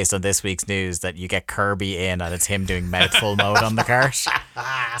hope, based on this week's news, that you get Kirby in and it's him doing mouthful mode on the cart.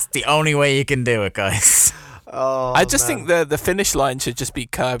 It's the only way you can do it, guys. Oh, I just think the finish line should just be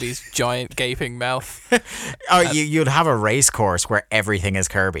Kirby's giant gaping mouth. You'd have a race course where everything is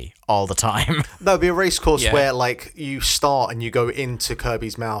Kirby all the time. That'd be a race course where like you start and you go into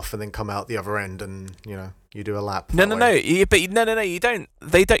Kirby's mouth and then come out the other end, and You do a lap. No. You don't.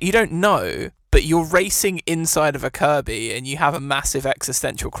 You don't know. But you're racing inside of a Kirby, and you have a massive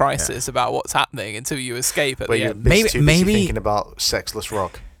existential crisis about what's happening until you escape at the end. Maybe thinking about Sexless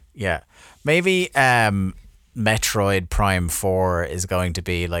Rock. Yeah, maybe Metroid Prime 4 is going to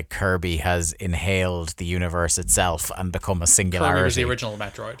be like Kirby has inhaled the universe itself and become a singularity. Kirby was the original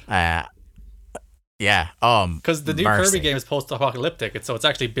Metroid. Yeah. Because the new Kirby game is post-apocalyptic, so it's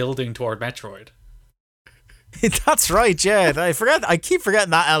actually building toward Metroid. That's right, yeah. I keep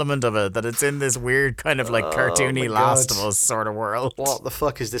forgetting that element of it, that it's in this weird kind of like cartoony Last of Us sort of world. What the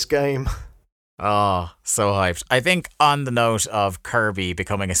fuck is this game? Oh, so hyped. I think on the note of Kirby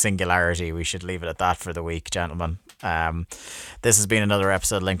becoming a singularity, we should leave it at that for the week, gentlemen. This has been another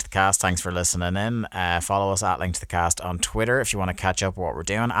episode of Link to the Cast. Thanks for listening in. Follow us at Link to the Cast on Twitter if you want to catch up what we're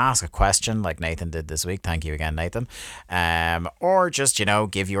doing. Ask a question like Nathan did this week. Thank you again, Nathan. Or just,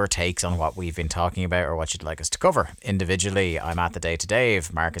 give your takes on what we've been talking about or what you'd like us to cover. Individually, I'm at The Day to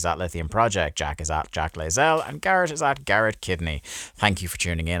Dave, Mark is at Lithium Project, Jack is at Jack Lazell, and Garrett is at Garrett Kidney. Thank you for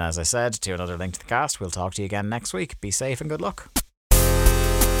tuning in, as I said, to another Link to the Cast. We'll talk to you again next week. Be safe and good luck.